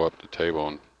 3 and go up the table,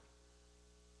 and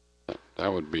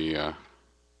that would be. I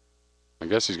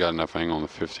guess he's got enough angle on the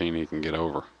 15 he can get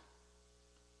over.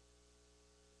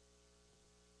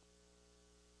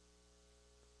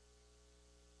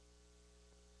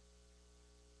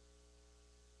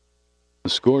 The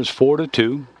score is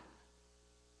 4-2.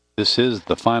 This is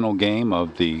the final game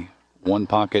of the One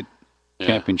Pocket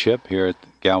Championship here at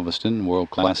Galveston World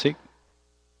Classic.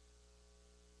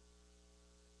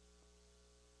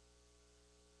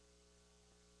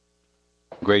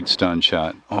 Great stun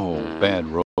shot. Oh, bad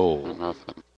roll.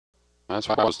 Nothing. That's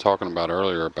what I was talking about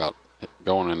earlier about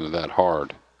going into that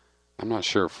hard. I'm not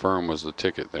sure firm was the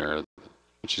ticket there.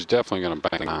 She's definitely going to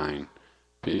bank 9.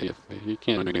 If he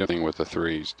can't do anything with the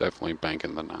 3, he's definitely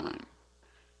banking the 9.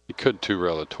 He could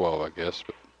 2-rail the 12, I guess.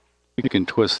 But You can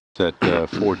twist that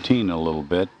 14 a little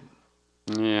bit,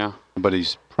 yeah. but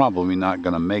he's probably not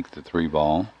going to make the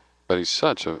 3-ball. But he's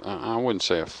such a, I wouldn't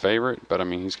say a favorite, but I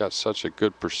mean, he's got such a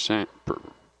good percentage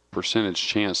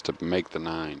chance to make the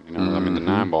 9. You know, I mean, the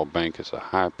 9-ball bank is a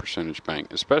high percentage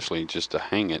bank, especially just to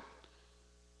hang it.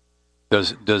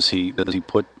 Does he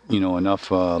put, you know,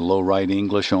 enough low right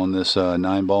English on this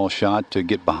 9-ball shot to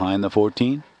get behind the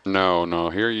 14? No.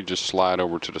 Here you just slide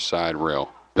over to the side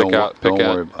rail. Don't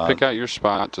Pick out your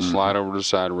spot to slide over to the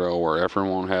side rail where Efren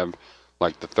won't have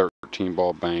like the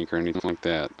 13-ball bank or anything like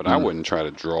that. But I wouldn't try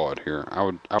to draw it here. I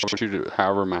would shoot it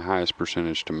however my highest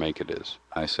percentage to make it is.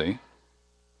 I see.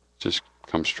 Just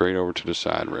come straight over to the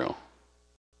side rail.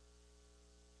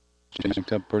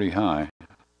 Jacked up pretty high.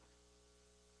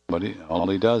 But all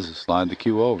he does is slide the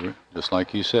cue over it, just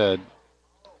like you said.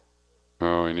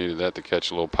 Oh, he needed that to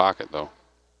catch a little pocket, though.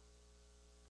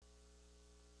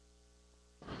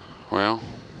 Well,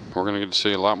 we're going to get to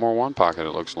see a lot more 1 pocket,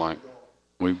 it looks like.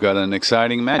 We've got an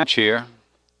exciting match here.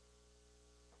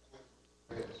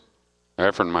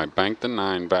 Efren might bank the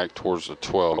 9 back towards the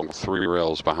 12, 3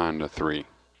 rails behind the 3.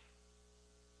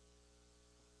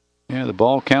 Yeah, the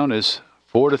ball count is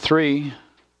 4-3.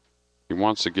 He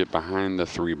wants to get behind the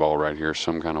 3-ball right here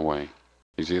some kind of way.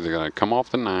 He's either going to come off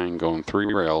the 9, going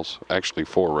 3 rails, actually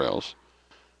 4 rails,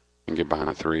 and get behind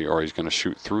the 3, or he's going to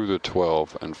shoot through the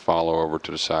 12 and follow over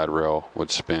to the side rail with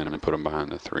spin and put him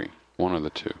behind the 3. One of the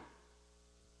two.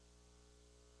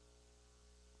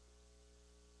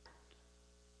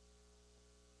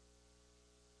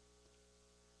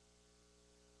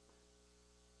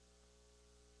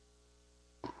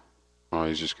 Oh,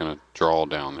 he's just going to draw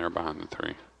down there behind the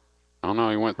 3. I don't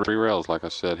know, he went 3 rails, like I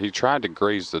said. He tried to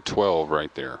graze the 12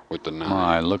 right there with the 9.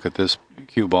 My, look at this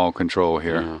cue ball control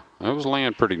here. Yeah, it was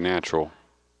laying pretty natural,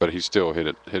 but he still hit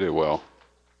it well.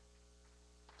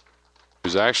 He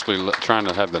was actually trying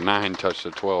to have the 9 touch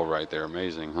the 12 right there.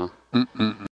 Amazing, huh?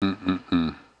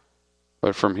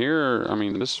 But from here, I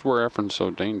mean, this is where Efren's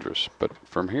so dangerous. But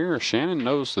from here, Shannon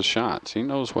knows the shots. He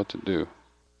knows what to do.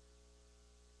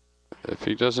 If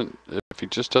he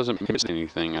just doesn't miss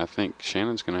anything, I think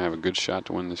Shannon's going to have a good shot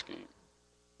to win this game.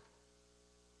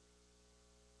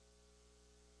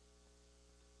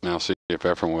 Now, see, if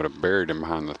Efren would have buried him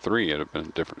behind the 3, it'd have been a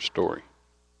different story.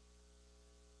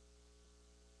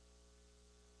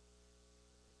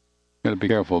 Got to be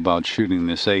careful about shooting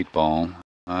this 8-ball.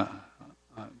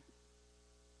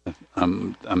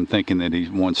 I'm thinking that he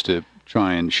wants to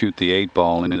try and shoot the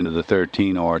 8-ball into the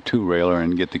 13 or 2-railer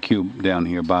and get the cue down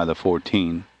here by the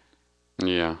 14.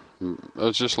 Yeah,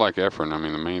 it's just like Efren. I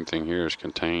mean, the main thing here is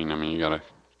contain. I mean, you got to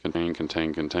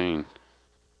contain.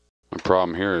 The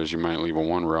problem here is you might leave a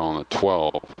 1 rail on the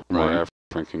 12 where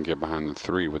Efren can get behind the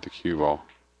 3 with the cue ball.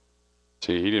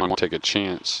 See, he didn't want to take a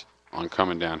chance on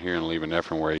coming down here and leaving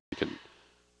Efren where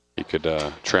he could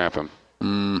trap him.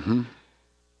 Mm-hmm.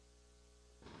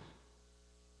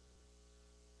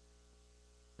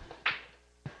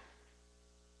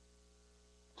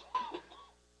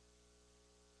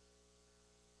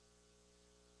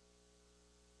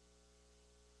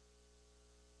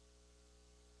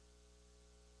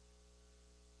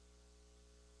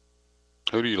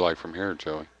 Who do you like from here,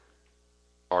 Joey?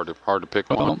 Hard to pick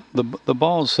Well, one. the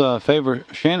balls favor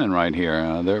Shannon right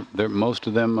here. They're most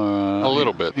of them. A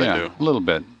little bit, they do. A little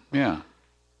bit, yeah.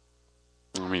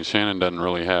 I mean, Shannon doesn't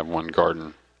really have one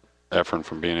guarding Efren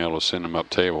from being able to send him up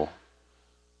table.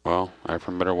 Well,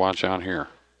 Efren better watch out here.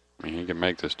 I mean, he can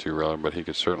make this 2-railer, but he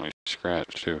could certainly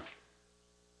scratch too,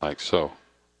 like so.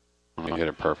 He hit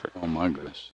it perfect. Oh my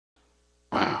goodness!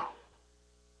 Wow.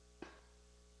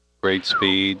 Great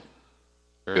speed.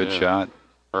 Good shot.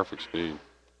 Perfect speed.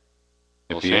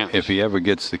 If he ever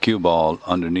gets the cue ball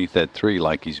underneath that 3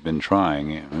 like he's been trying.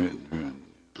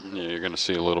 Yeah, you're going to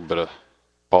see a little bit of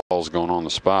balls going on the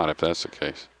spot if that's the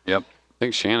case. Yep. I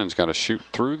think Shannon's got to shoot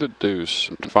through the deuce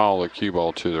and follow the cue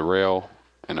ball to the rail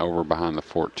and over behind the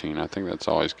 14. I think that's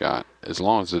all he's got, as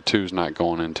long as the 2's not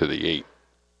going into the 8.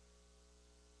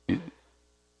 Yeah.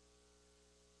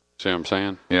 See what I'm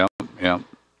saying? Yeah.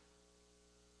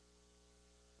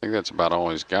 I think that's about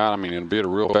all he's got. I mean, it'll be a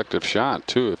real effective shot,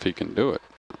 too, if he can do it.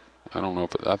 I don't know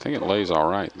if I think it lays all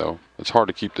right, though. It's hard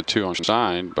to keep the 2 on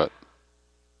side, but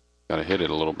got to hit it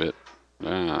a little bit.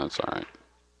 Yeah, that's all right.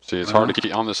 See, it's hard to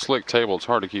keep on the slick table. It's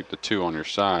hard to keep the 2 on your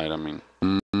side. I mean,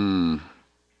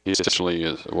 he essentially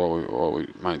is what we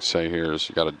might say here is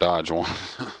you got to dodge one.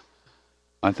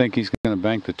 I think he's going to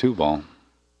bank the 2-ball.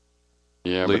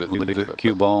 Yeah, leave the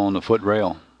cue ball on the foot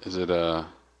rail.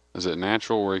 Is it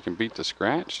natural where he can beat the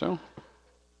scratch, though?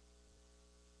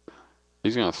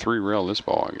 He's going to 3-rail this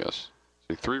ball, I guess.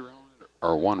 Is he 3-railing it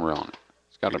or 1-railing it?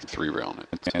 It's got to be 3-railing it.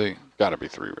 See, Got to be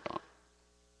 3-railing.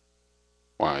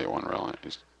 Why are you 1-railing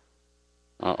it?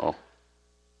 Uh-oh.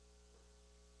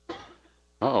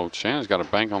 Uh-oh, Shannon's got a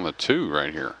bank on the 2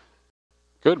 right here.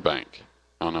 Good bank.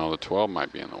 Oh, no, the 12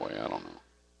 might be in the way. I don't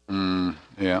know.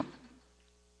 Yeah.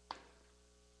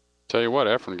 Tell you what,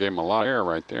 Efren gave him a lot of air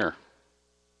right there.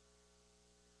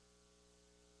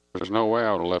 There's no way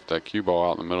I would have left that cue ball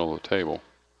out in the middle of the table.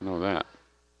 I know that.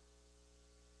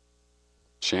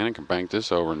 Shannon can bank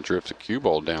this over and drift the cue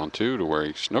ball down, too, to where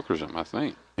he snookers him, I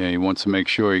think. Yeah, he wants to make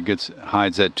sure he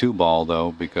hides that 2 ball,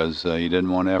 though, because he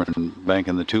didn't want Efren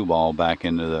banking the 2 ball back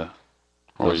into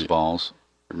those balls.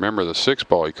 Remember the 6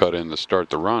 ball he cut in to start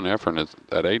the run. Efren,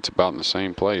 that 8's about in the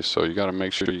same place, so you got to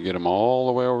make sure you get him all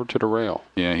the way over to the rail.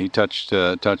 Yeah, he touched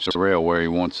the rail where he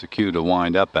wants the cue to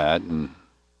wind up at, and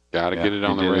got to get it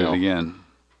on the he did rail it again.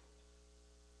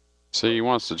 See, he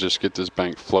wants to just get this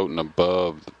bank floating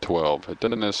above the 12. It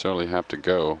doesn't necessarily have to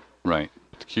go. Right.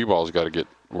 The cue ball's got to get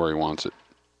where he wants it.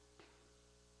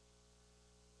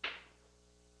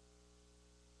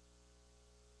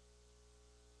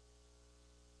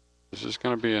 This is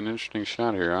going to be an interesting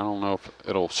shot here. I don't know if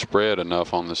it'll spread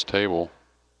enough on this table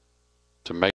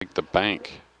to make the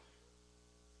bank,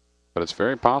 but it's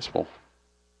very possible.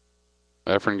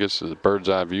 Efren gets the bird's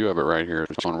eye view of it right here.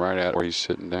 It's going right at where he's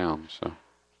sitting down. So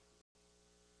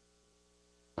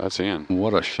that's in.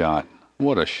 What a shot.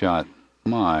 What a shot.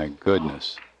 My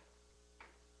goodness.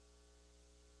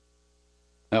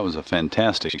 That was a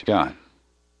fantastic shot.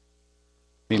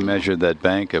 He measured that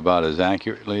bank about as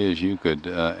accurately as you could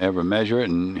ever measure it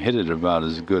and hit it about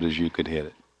as good as you could hit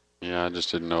it. Yeah, I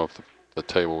just didn't know if the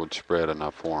table would spread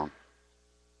enough for him.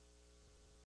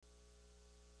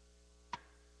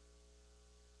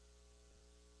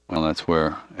 Well, that's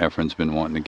where Efren's been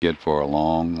wanting to get for a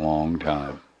long, long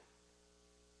time.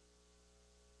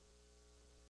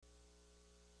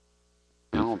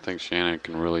 I don't think Shannon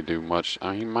can really do much.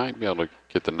 He might be able to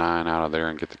get the 9 out of there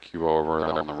and get the cue over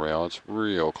on the rail. It's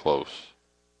real close.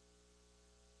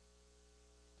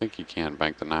 I think he can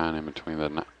bank the 9 in between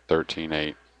the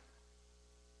 13-8.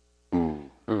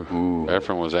 Ooh. Ooh.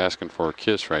 Efren was asking for a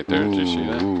kiss right there. Did you see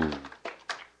that? Ooh.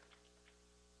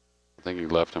 I think he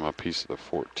left him a piece of the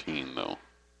 14, though.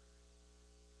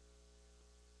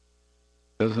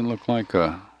 Doesn't look like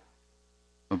a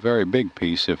very big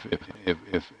piece, if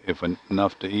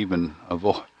enough to even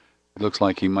avoid. It looks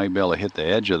like he might be able to hit the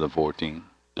edge of the 14.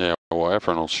 Yeah, well,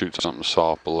 Efren will shoot something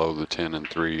soft below the 10 and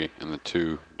 3 and the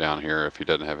 2 down here if he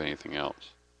doesn't have anything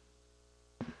else.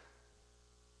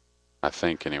 I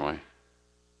think, anyway.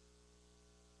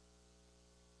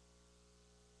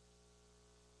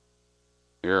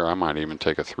 Here, I might even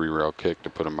take a 3-rail kick to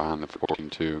put him behind the 14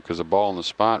 too, because the ball in the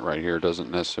spot right here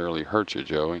doesn't necessarily hurt you,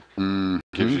 Joey.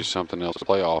 Gives you something else to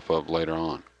play off of later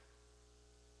on.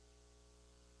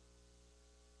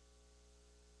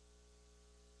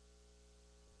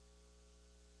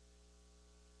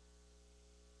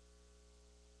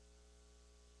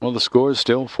 Well, the score is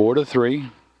still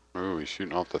 4-3. Ooh, he's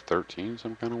shooting off the 13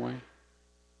 some kind of way.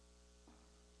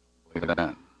 Look at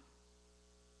that.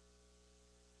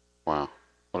 Wow,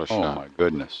 what a Oh, shot. my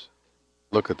goodness.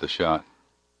 Look at the shot.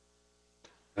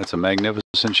 That's a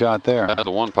magnificent shot there. That's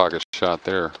a one-pocket shot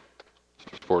there,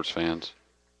 sports fans.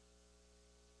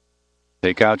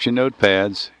 Take out your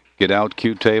notepads. Get out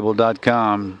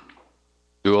QTable.com.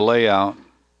 Do a layout.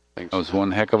 Thanks. That was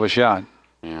one heck of a shot.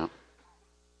 Yeah.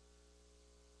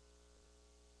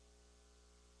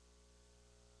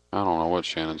 I don't know what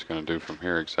Shannon's going to do from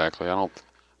here exactly. I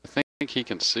think he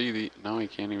can see the. No, he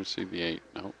can't even see the 8.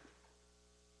 Nope.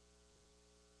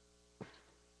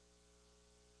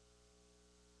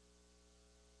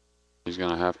 He's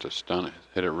going to have to stun it,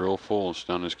 hit it real full and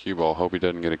stun his cue ball. Hope he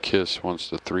doesn't get a kiss once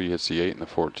the 3 hits the 8 and the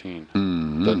 14.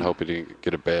 Doesn't hope he didn't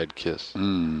get a bad kiss.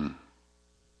 Ooh.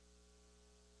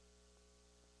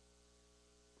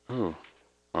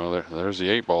 Well, there's the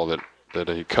 8 ball that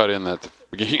he cut in at the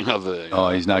beginning of the. Oh,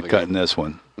 he's not cutting this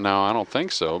one. No, I don't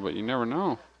think so, but you never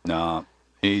know. No,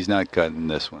 he's not cutting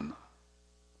this one.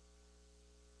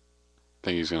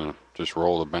 Think he's going to just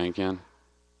roll the bank in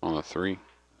on the 3?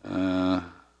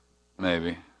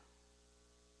 Maybe.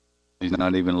 He's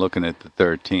not even looking at the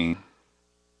 13.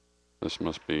 This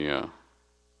must be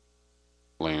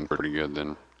laying pretty good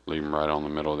then. Leave him right on the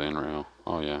middle of the end rail.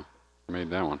 Oh, yeah. Made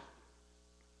that one.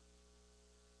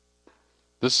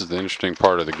 This is the interesting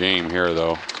part of the game here,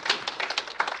 though.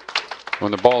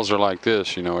 When the balls are like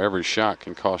this, you know, every shot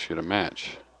can cost you the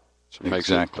match. So it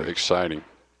makes it exciting.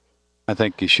 I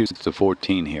think he shoots the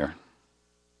 14 here.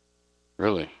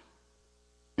 Really?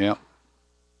 Yep.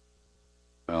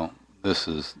 Well, this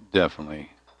is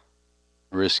definitely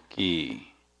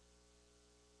risky.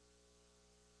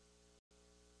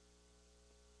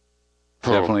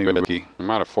 Definitely risky. He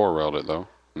might have 4-railed it, though.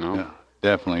 No? Yeah,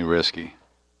 definitely risky.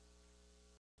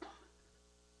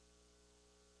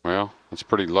 Well, it's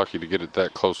pretty lucky to get it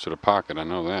that close to the pocket. I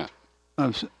know that.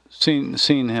 I've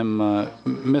seen him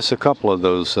miss a couple of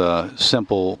those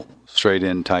simple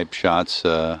straight-in type shots.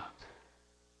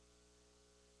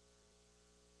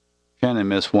 Shannon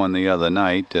missed one the other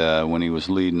night when he was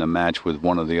leading a match with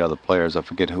one of the other players. I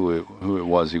forget who it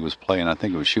was he was playing. I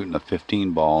think he was shooting a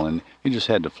 15 ball, and he just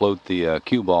had to float the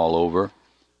cue ball over,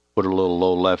 put a little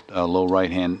low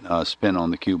right hand spin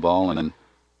on the cue ball, and then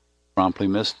promptly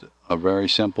missed a very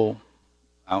simple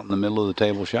out in the middle of the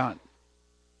table shot.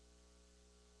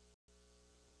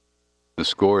 The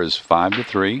score is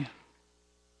 5-3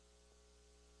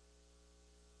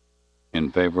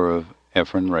 in favor of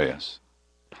Efren Reyes.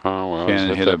 Oh, well,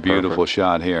 Shannon hit a beautiful perfect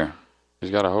shot here.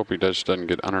 He's got to hope he just doesn't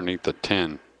get underneath the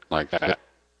 10 like that.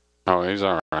 Oh, he's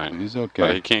all right. He's okay.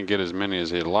 But he can't get as many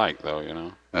as he'd like, though, you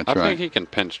know. That's I right. think he can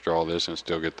pinch draw this and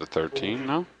still get the 13,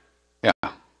 no? Yeah,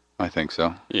 I think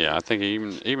so. Yeah, I think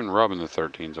even rubbing the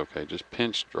 13's okay. Just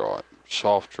pinch draw it.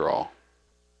 Soft draw.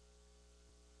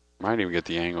 Might even get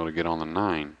the angle to get on the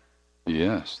 9.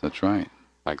 Yes, that's right.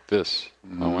 Like this.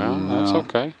 Oh, well, that's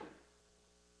okay.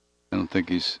 I don't think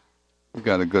he's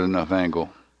got a good enough angle.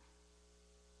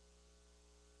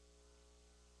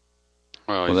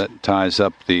 Well, that ties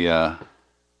up the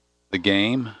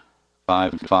game,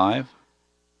 5-5.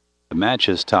 The match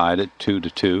is tied at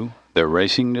 2-2. They're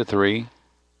racing to 3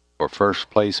 for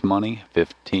first place money,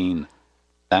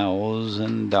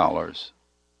 $15,000.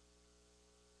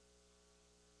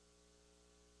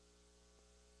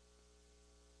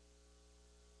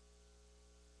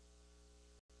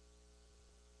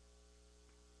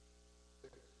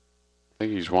 I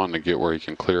think he's wanting to get where he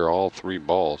can clear all 3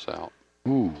 balls out.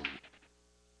 Ooh.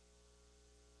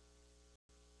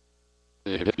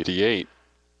 Hit the 8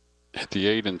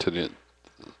 into the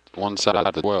one side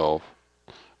of the 12,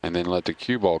 and then let the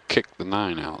cue ball kick the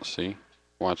 9 out. See?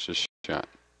 Watch this shot,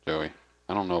 Joey.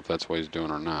 I don't know if that's what he's doing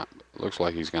or not, but it looks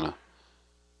like he's going to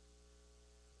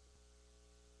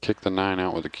kick the 9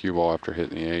 out with the cue ball after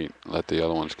hitting the 8, let the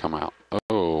other ones come out.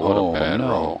 Oh, what a bad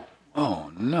roll.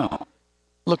 Oh, no.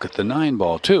 Look at the 9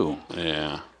 ball, too.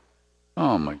 Yeah.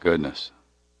 Oh, my goodness.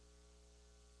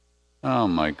 Oh,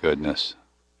 my goodness.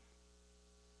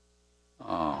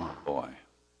 Oh, boy.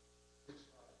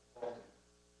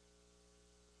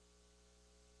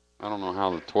 I don't know how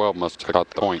the 12 must have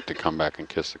got the point to come back and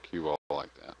kiss the cue ball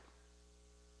like that.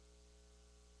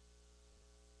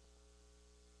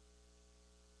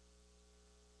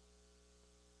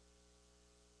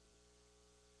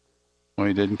 Well,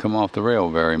 he didn't come off the rail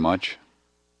very much.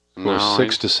 No,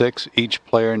 6-6. Each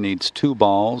player needs 2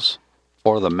 balls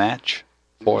for the match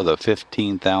for the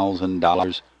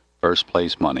 $15,000 first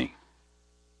place money.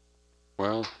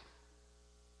 Well,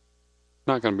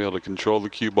 not going to be able to control the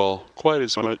cue ball quite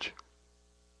as much.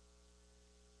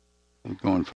 He's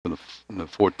going for the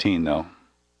 14, though.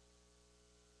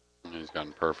 He's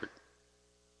gotten perfect.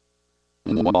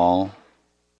 1 ball,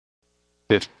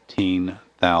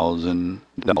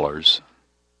 $15,000.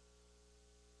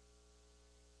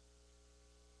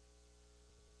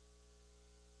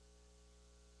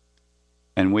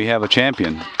 And we have a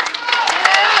champion,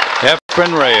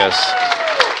 Efren Reyes.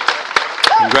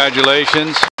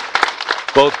 Congratulations.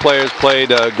 Both players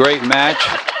played a great match.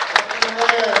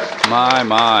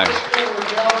 My.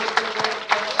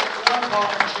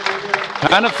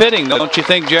 Kind of fitting, don't you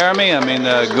think, Jeremy? I mean,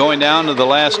 going down to the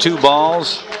last 2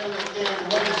 balls.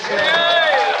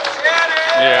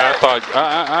 Yeah,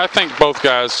 I think both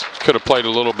guys could have played a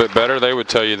little bit better. They would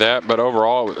tell you that. But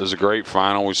overall, it was a great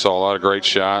final. We saw a lot of great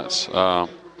shots. You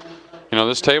know,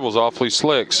 this table's awfully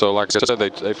slick. So, like I said, they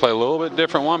play a little bit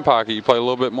different one pocket. You play a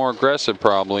little bit more aggressive,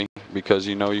 probably, because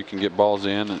you know you can get balls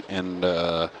in and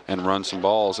run some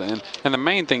balls. And the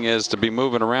main thing is to be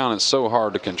moving around. It's so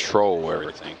hard to control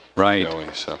everything. Right. Joey,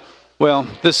 so. Well,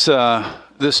 this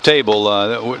table,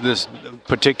 this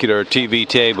particular TV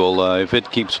table, if it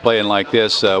keeps playing like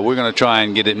this, we're going to try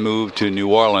and get it moved to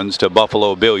New Orleans to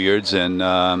Buffalo Billiards,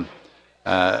 and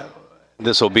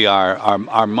this will be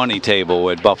our money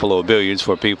table at Buffalo Billiards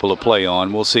for people to play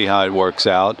on. We'll see how it works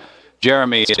out.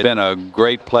 Jeremy, it's been a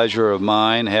great pleasure of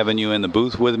mine having you in the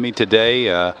booth with me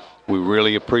today. We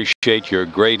really appreciate your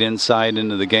great insight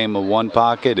into the game of one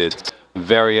pocket. It's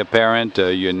very apparent.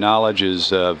 Your knowledge is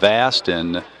vast,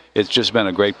 and it's just been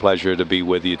a great pleasure to be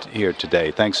with you here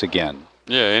today. Thanks again.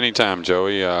 Yeah, anytime,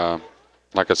 Joey.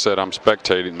 Like I said, I'm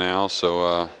spectating now,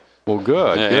 so Well,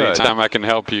 good, Yeah, good. anytime I can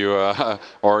help you,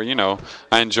 or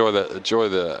I enjoy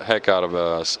the heck out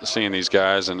of seeing these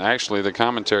guys, and actually the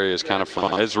commentary is kind of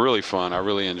fun. It's really fun. I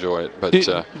really enjoy it. But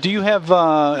Do you have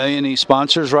any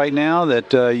sponsors right now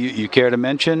that you care to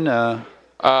mention? no,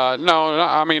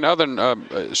 I mean other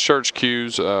than church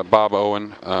cues, Bob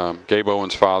Owen, Gabe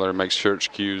Owen's father makes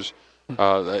church cues.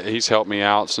 He's helped me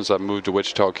out since I've moved to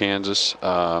Wichita, Kansas.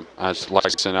 I'd like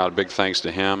to send out a big thanks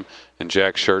to him and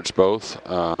Jack Shirts both.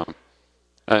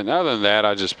 And other than that,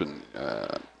 I just been.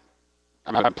 I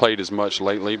haven't played as much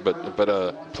lately, but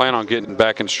plan on getting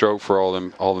back in stroke for all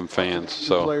them fans.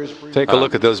 So Take a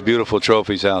look at those beautiful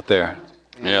trophies out there.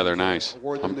 yeah, they're nice.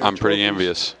 I'm pretty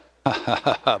envious.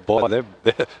 Boy,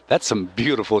 that's some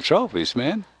beautiful trophies,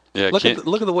 man. Yeah, look at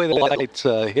the way the light's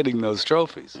hitting those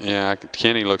trophies. Yeah,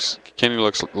 Kenny looks a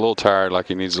little tired, like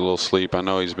he needs a little sleep. I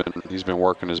know he's been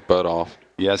working his butt off.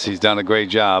 Yes, he's done a great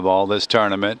job all this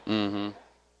tournament. Mm-hmm.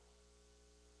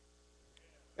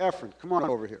 Efren, come on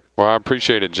over here. Well, I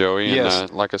appreciate it, Joey. And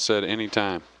Yes. like I said,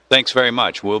 anytime. Thanks very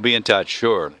much. We'll be in touch,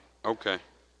 sure. Okay.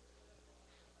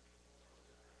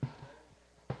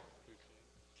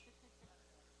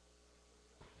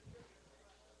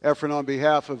 Efren, on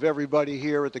behalf of everybody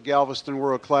here at the Galveston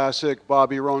World Classic,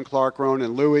 Bobby Roan, Clark Roan,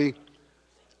 and Louie,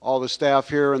 all the staff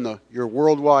here and your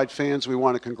worldwide fans, we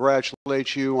want to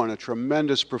congratulate you on a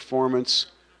tremendous performance.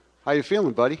 How you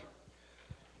feeling, buddy?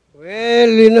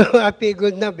 Well, I feel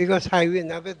good now because I win.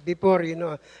 But before,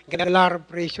 get a lot of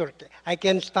pressure. I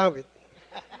can't stop it.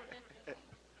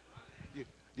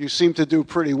 You seem to do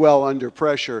pretty well under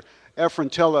pressure.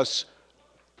 Efren, tell us,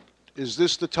 is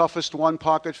this the toughest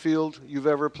one-pocket field you've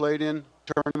ever played in,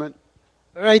 tournament?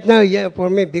 Right now, yeah, for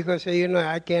me, because,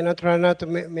 I cannot run out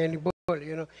many balls,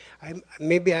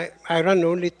 I run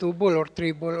only 2 ball or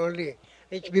 3 ball only.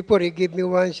 It's before he give me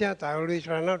 1 shot, I always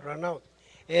run out.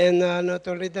 And not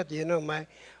only that,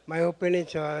 my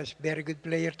opponent is very good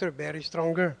player too, very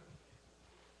stronger.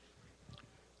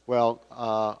 Well,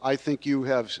 I think you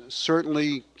have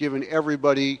certainly given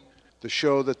everybody the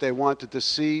show that they wanted to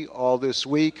see all this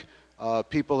week.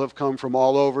 People have come from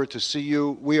all over to see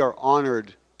you. We are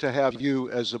honored to have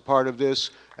you as a part of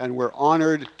this, and we're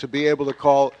honored to be able to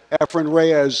call Efren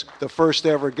Reyes the first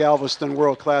ever Galveston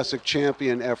World Classic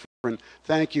champion. Efren,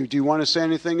 thank you. Do you want to say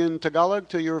anything in Tagalog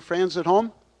to your fans at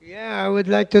home? Yeah, I would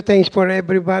like to thanks for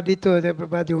everybody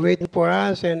waiting for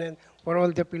us and for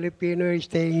all the Filipinos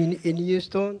staying in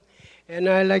Houston. And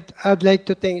I'd like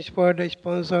to thanks for the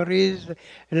sponsors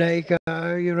like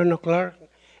Clark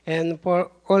and for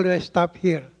all the staff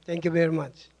here. Thank you very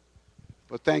much.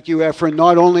 Well, thank you, Efren.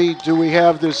 Not only do we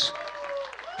have this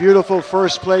beautiful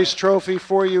first place trophy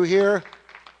for you here,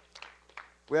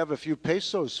 we have a few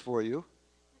pesos for you.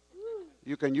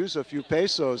 You can use a few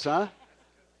pesos, huh?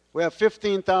 We have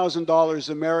 $15,000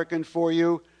 American for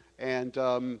you, and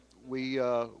we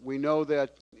know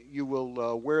that you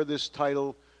will wear this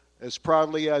title as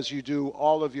proudly as you do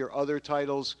all of your other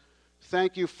titles.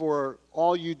 Thank you for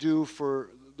all you do for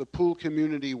the pool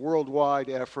community worldwide,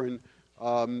 Efren.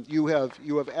 You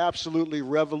have absolutely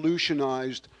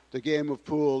revolutionized the game of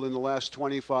pool in the last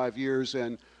 25 years,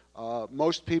 and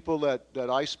most people that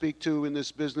I speak to in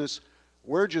this business,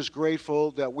 we're just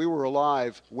grateful that we were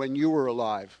alive when you were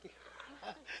alive.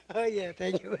 Oh, yeah,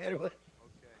 thank you very much.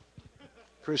 Okay.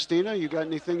 Christina, you got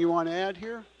anything you want to add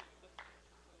here?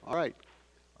 All right.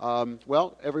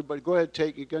 Well, everybody, go ahead,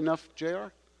 you got enough, JR?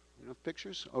 Enough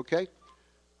pictures? Okay.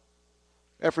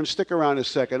 Efren, stick around a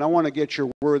second. I want to get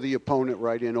your worthy opponent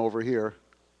right in over here.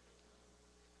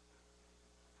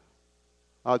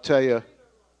 I'll tell you.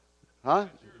 Huh?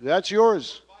 That's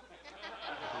yours.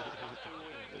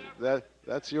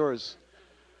 That's yours.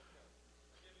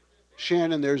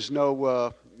 Shannon, there's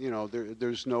no,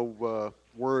 there's no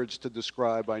words to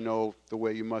describe. I know the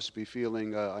way you must be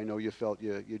feeling. I know you felt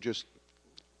you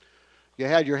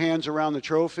had your hands around the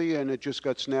trophy and it just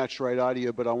got snatched right out of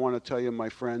you. But I want to tell you, my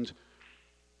friend,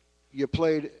 you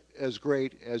played as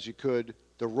great as you could.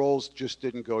 The rolls just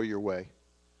didn't go your way.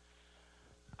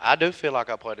 I do feel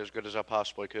like I played as good as I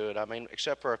possibly could. I mean,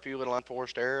 except for a few little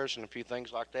unforced errors and a few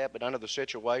things like that. But under the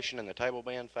situation and the table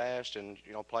being fast and,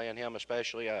 playing him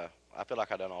especially, I feel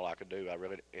like I done all I could do.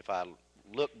 If I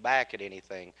look back at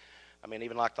anything, I mean,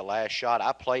 even like the last shot,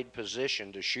 I played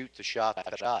position to shoot the shot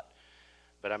I shot.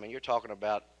 But, I mean, you're talking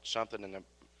about something in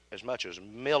as much as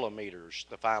millimeters,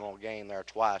 the final game there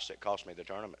twice that cost me the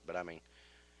tournament. But, I mean,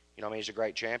 he's a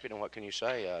great champion, and what can you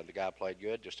say? The guy played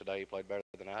good. Just today he played better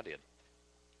than I did.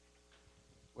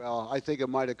 Well, I think it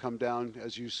might have come down,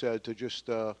 as you said, to just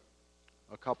a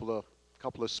couple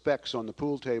of specks on the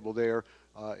pool table there.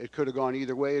 It could have gone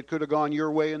either way. It could have gone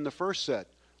your way in the first set.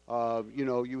 You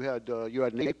know, you had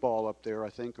an 8 ball up there, I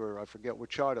think, or I forget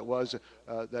what shot it was,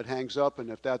 that hangs up, and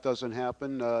if that doesn't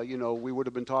happen, you know, we would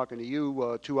have been talking to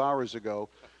you 2 hours ago.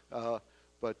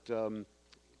 But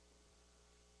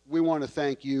we want to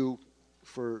thank you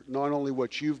for not only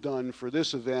what you've done for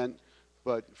this event,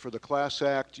 but for the class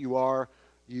act you are.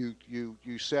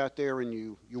 You sat there and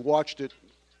you watched it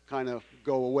kind of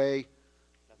go away,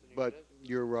 but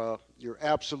you're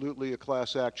absolutely a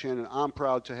class act, Shannon. I'm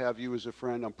proud to have you as a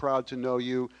friend. I'm proud to know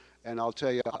you, and I'll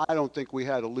tell you, I don't think we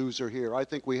had a loser here. I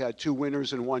think we had 2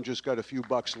 winners and one just got a few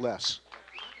bucks less.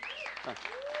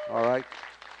 All right.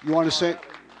 You want to say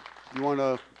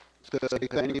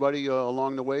anybody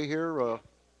along the way here?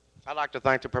 I'd like to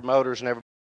thank the promoters and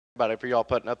everybody for y'all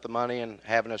putting up the money and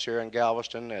having us here in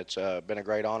Galveston. It's been a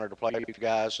great honor to play with you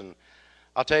guys. And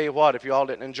I'll tell you what, if you all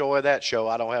didn't enjoy that show,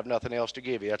 I don't have nothing else to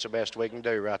give you. That's the best we can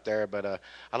do right there. But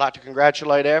I'd like to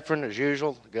congratulate Efren, as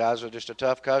usual. The guys are just a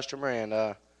tough customer. And,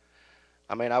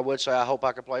 I mean, I would say I hope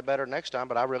I could play better next time.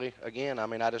 But I really, again, I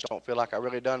mean, I just don't feel like I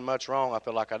really done much wrong. I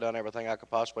feel like I done everything I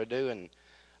could possibly do. And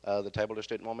the table just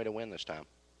didn't want me to win this time.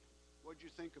 What did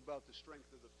you think about the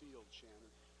strength of the field, Shannon?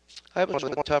 That was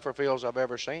one of the tougher fields I've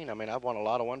ever seen. I mean, I've won a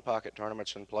lot of one-pocket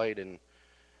tournaments and played in,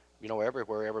 you know,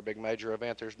 everywhere, every big major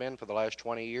event there's been for the last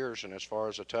 20 years. And as far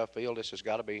as a tough field, this has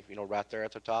got to be, you know, right there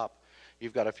at the top.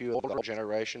 You've got a few older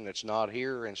generation that's not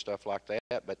here and stuff like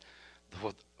that. But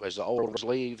as the older ones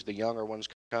leave, the younger ones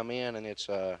come in. And it's,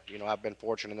 you know, I've been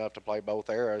fortunate enough to play both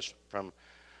eras from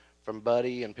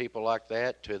Buddy and people like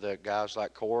that to the guys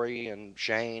like Corey and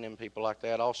Shane and people like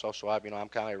that also. So I've, you know, I'm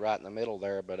kind of right in the middle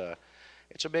there. But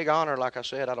it's a big honor. Like I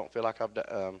said, I don't feel like I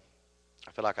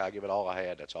feel like I give it all I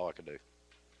had. That's all I could do.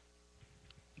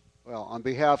 Well, on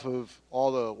behalf of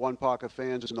all the One Pocket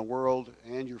fans in the world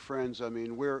and your friends, I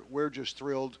mean, we're just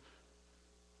thrilled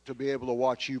to be able to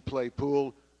watch you play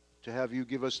pool, to have you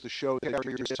give us the show, to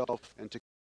carry yourself, and to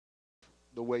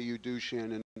the way you do,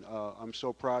 Shannon. I'm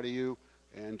so proud of you,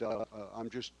 and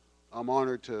I'm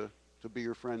honored to be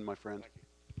your friend, my friend.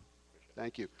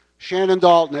 Thank you. Shannon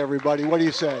Daulton, everybody. What do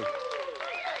you say?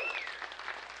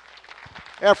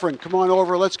 Efren, come on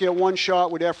over. Let's get one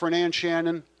shot with Efren and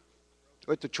Shannon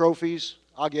with the trophies.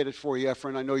 I'll get it for you,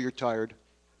 Efren. I know you're tired.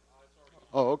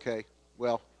 Oh, okay.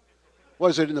 Well,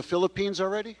 was it in the Philippines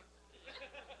already?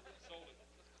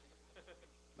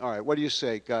 All right. What do you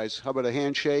say, guys? How about a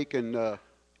handshake and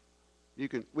we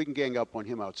can gang up on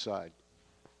him outside.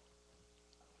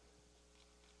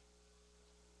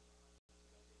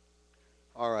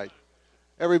 All right.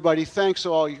 Everybody, thanks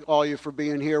all you for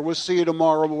being here. We'll see you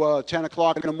tomorrow, 10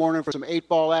 o'clock in the morning for some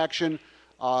 8-ball action.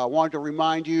 I wanted to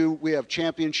remind you, we have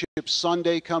Championship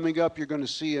Sunday coming up. You're going to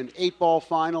see an 8-ball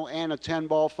final and a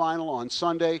 10-ball final on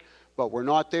Sunday, but we're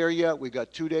not there yet. We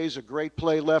got 2 days of great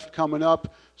play left coming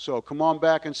up, so come on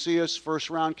back and see us. First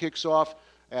round kicks off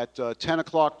at 10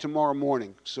 o'clock tomorrow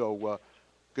morning. So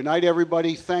good night,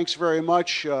 everybody. Thanks very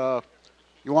much. You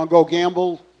want to go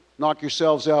gamble? Knock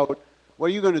yourselves out. What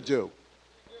are you going to do?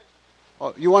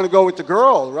 Oh, you want to go with the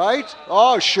girl, right?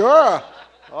 Oh, sure.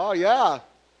 Oh, yeah.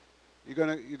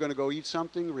 You're gonna go eat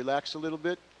something, relax a little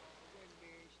bit?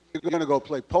 You're gonna go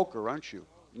play poker, aren't you?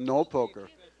 No poker.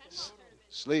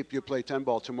 Sleep. You play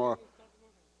 10-ball tomorrow.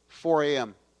 4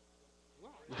 a.m.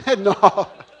 No.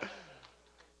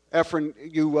 Efren,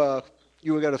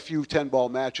 you got a few 10-ball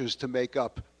matches to make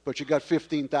up, but you got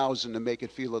 15,000 to make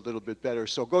it feel a little bit better.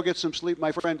 So go get some sleep,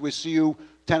 my friend. We'll see you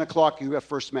 10 o'clock. You have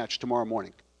first match tomorrow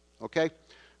morning. Okay?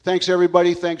 Thanks,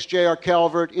 everybody. Thanks, J.R.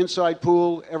 Calvert, Inside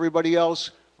Pool, everybody else,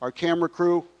 our camera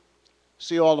crew.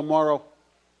 See you all tomorrow.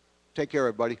 Take care,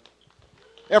 everybody.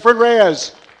 Efren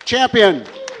Reyes, champion.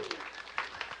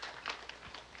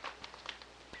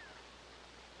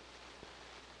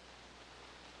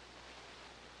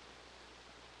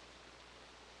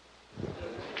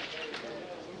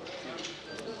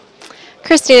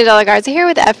 Christina De La Garza here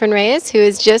with Efren Reyes, who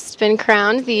has just been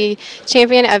crowned the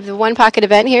champion of the One Pocket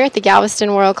event here at the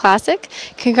Galveston World Classic.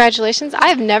 Congratulations. I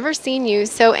have never seen you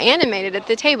so animated at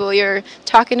the table. You're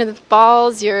talking to the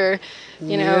balls, you're,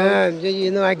 you know.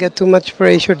 Yeah, I get too mumuch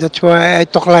pressure. That's why I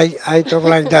talk like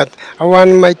that. I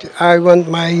want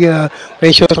my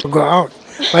pressure to go out.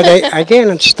 But I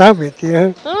cannot stop it,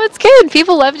 yeah. Oh, it's good.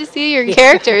 People love to see your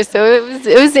character, so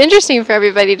it was interesting for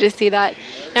everybody to see that.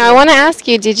 Now, I want to ask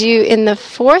you, did you, in the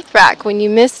fourth rack, when you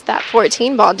missed that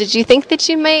 14 ball, did you think that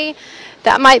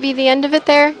that might be the end of it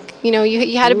there? You know,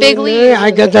 you had a big lead.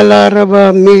 I got a lot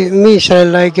of miss,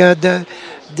 like the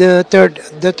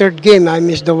third game. I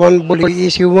missed the one bully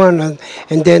easy one,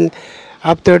 and then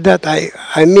after that,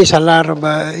 I miss a lot of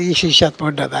easy shot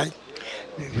for that.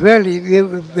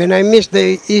 When I missed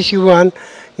the easy one,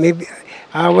 maybe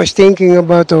I was thinking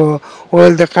about all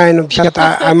the kind of shot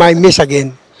I might miss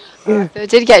again. Yeah. So it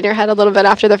did get in your head a little bit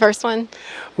after the first one.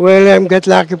 Well, I'm got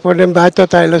lucky for them, but I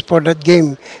thought I lost for that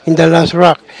game in the last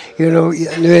rock. You know,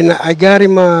 when I got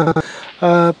him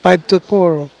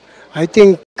 5-4, I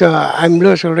think I'm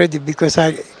lost already because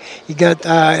he got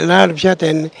a lot of shot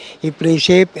and he played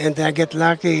safe and I get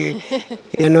lucky.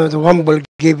 You know, the one ball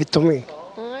gave it to me.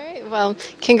 All right. Well,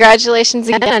 congratulations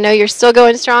again. I know you're still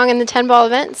going strong in the 10-ball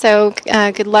event, so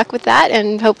good luck with that.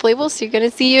 And hopefully we'll see, going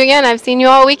to see you again. I've seen you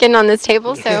all weekend on this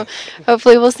table, so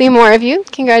hopefully we'll see more of you.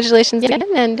 Congratulations again,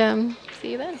 and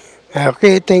see you then.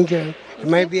 Okay, thank you.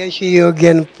 Maybe I see you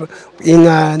again in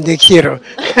next year.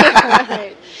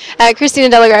 Right. Christina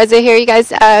De La Garza here. You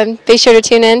guys be sure to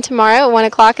tune in tomorrow at 1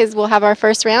 o'clock as we'll have our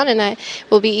first round, and it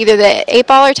will be either the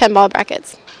 8-ball or 10-ball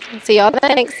brackets. See y'all then.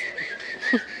 Thanks.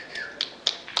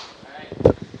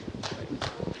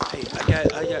 Hey,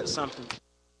 I got something.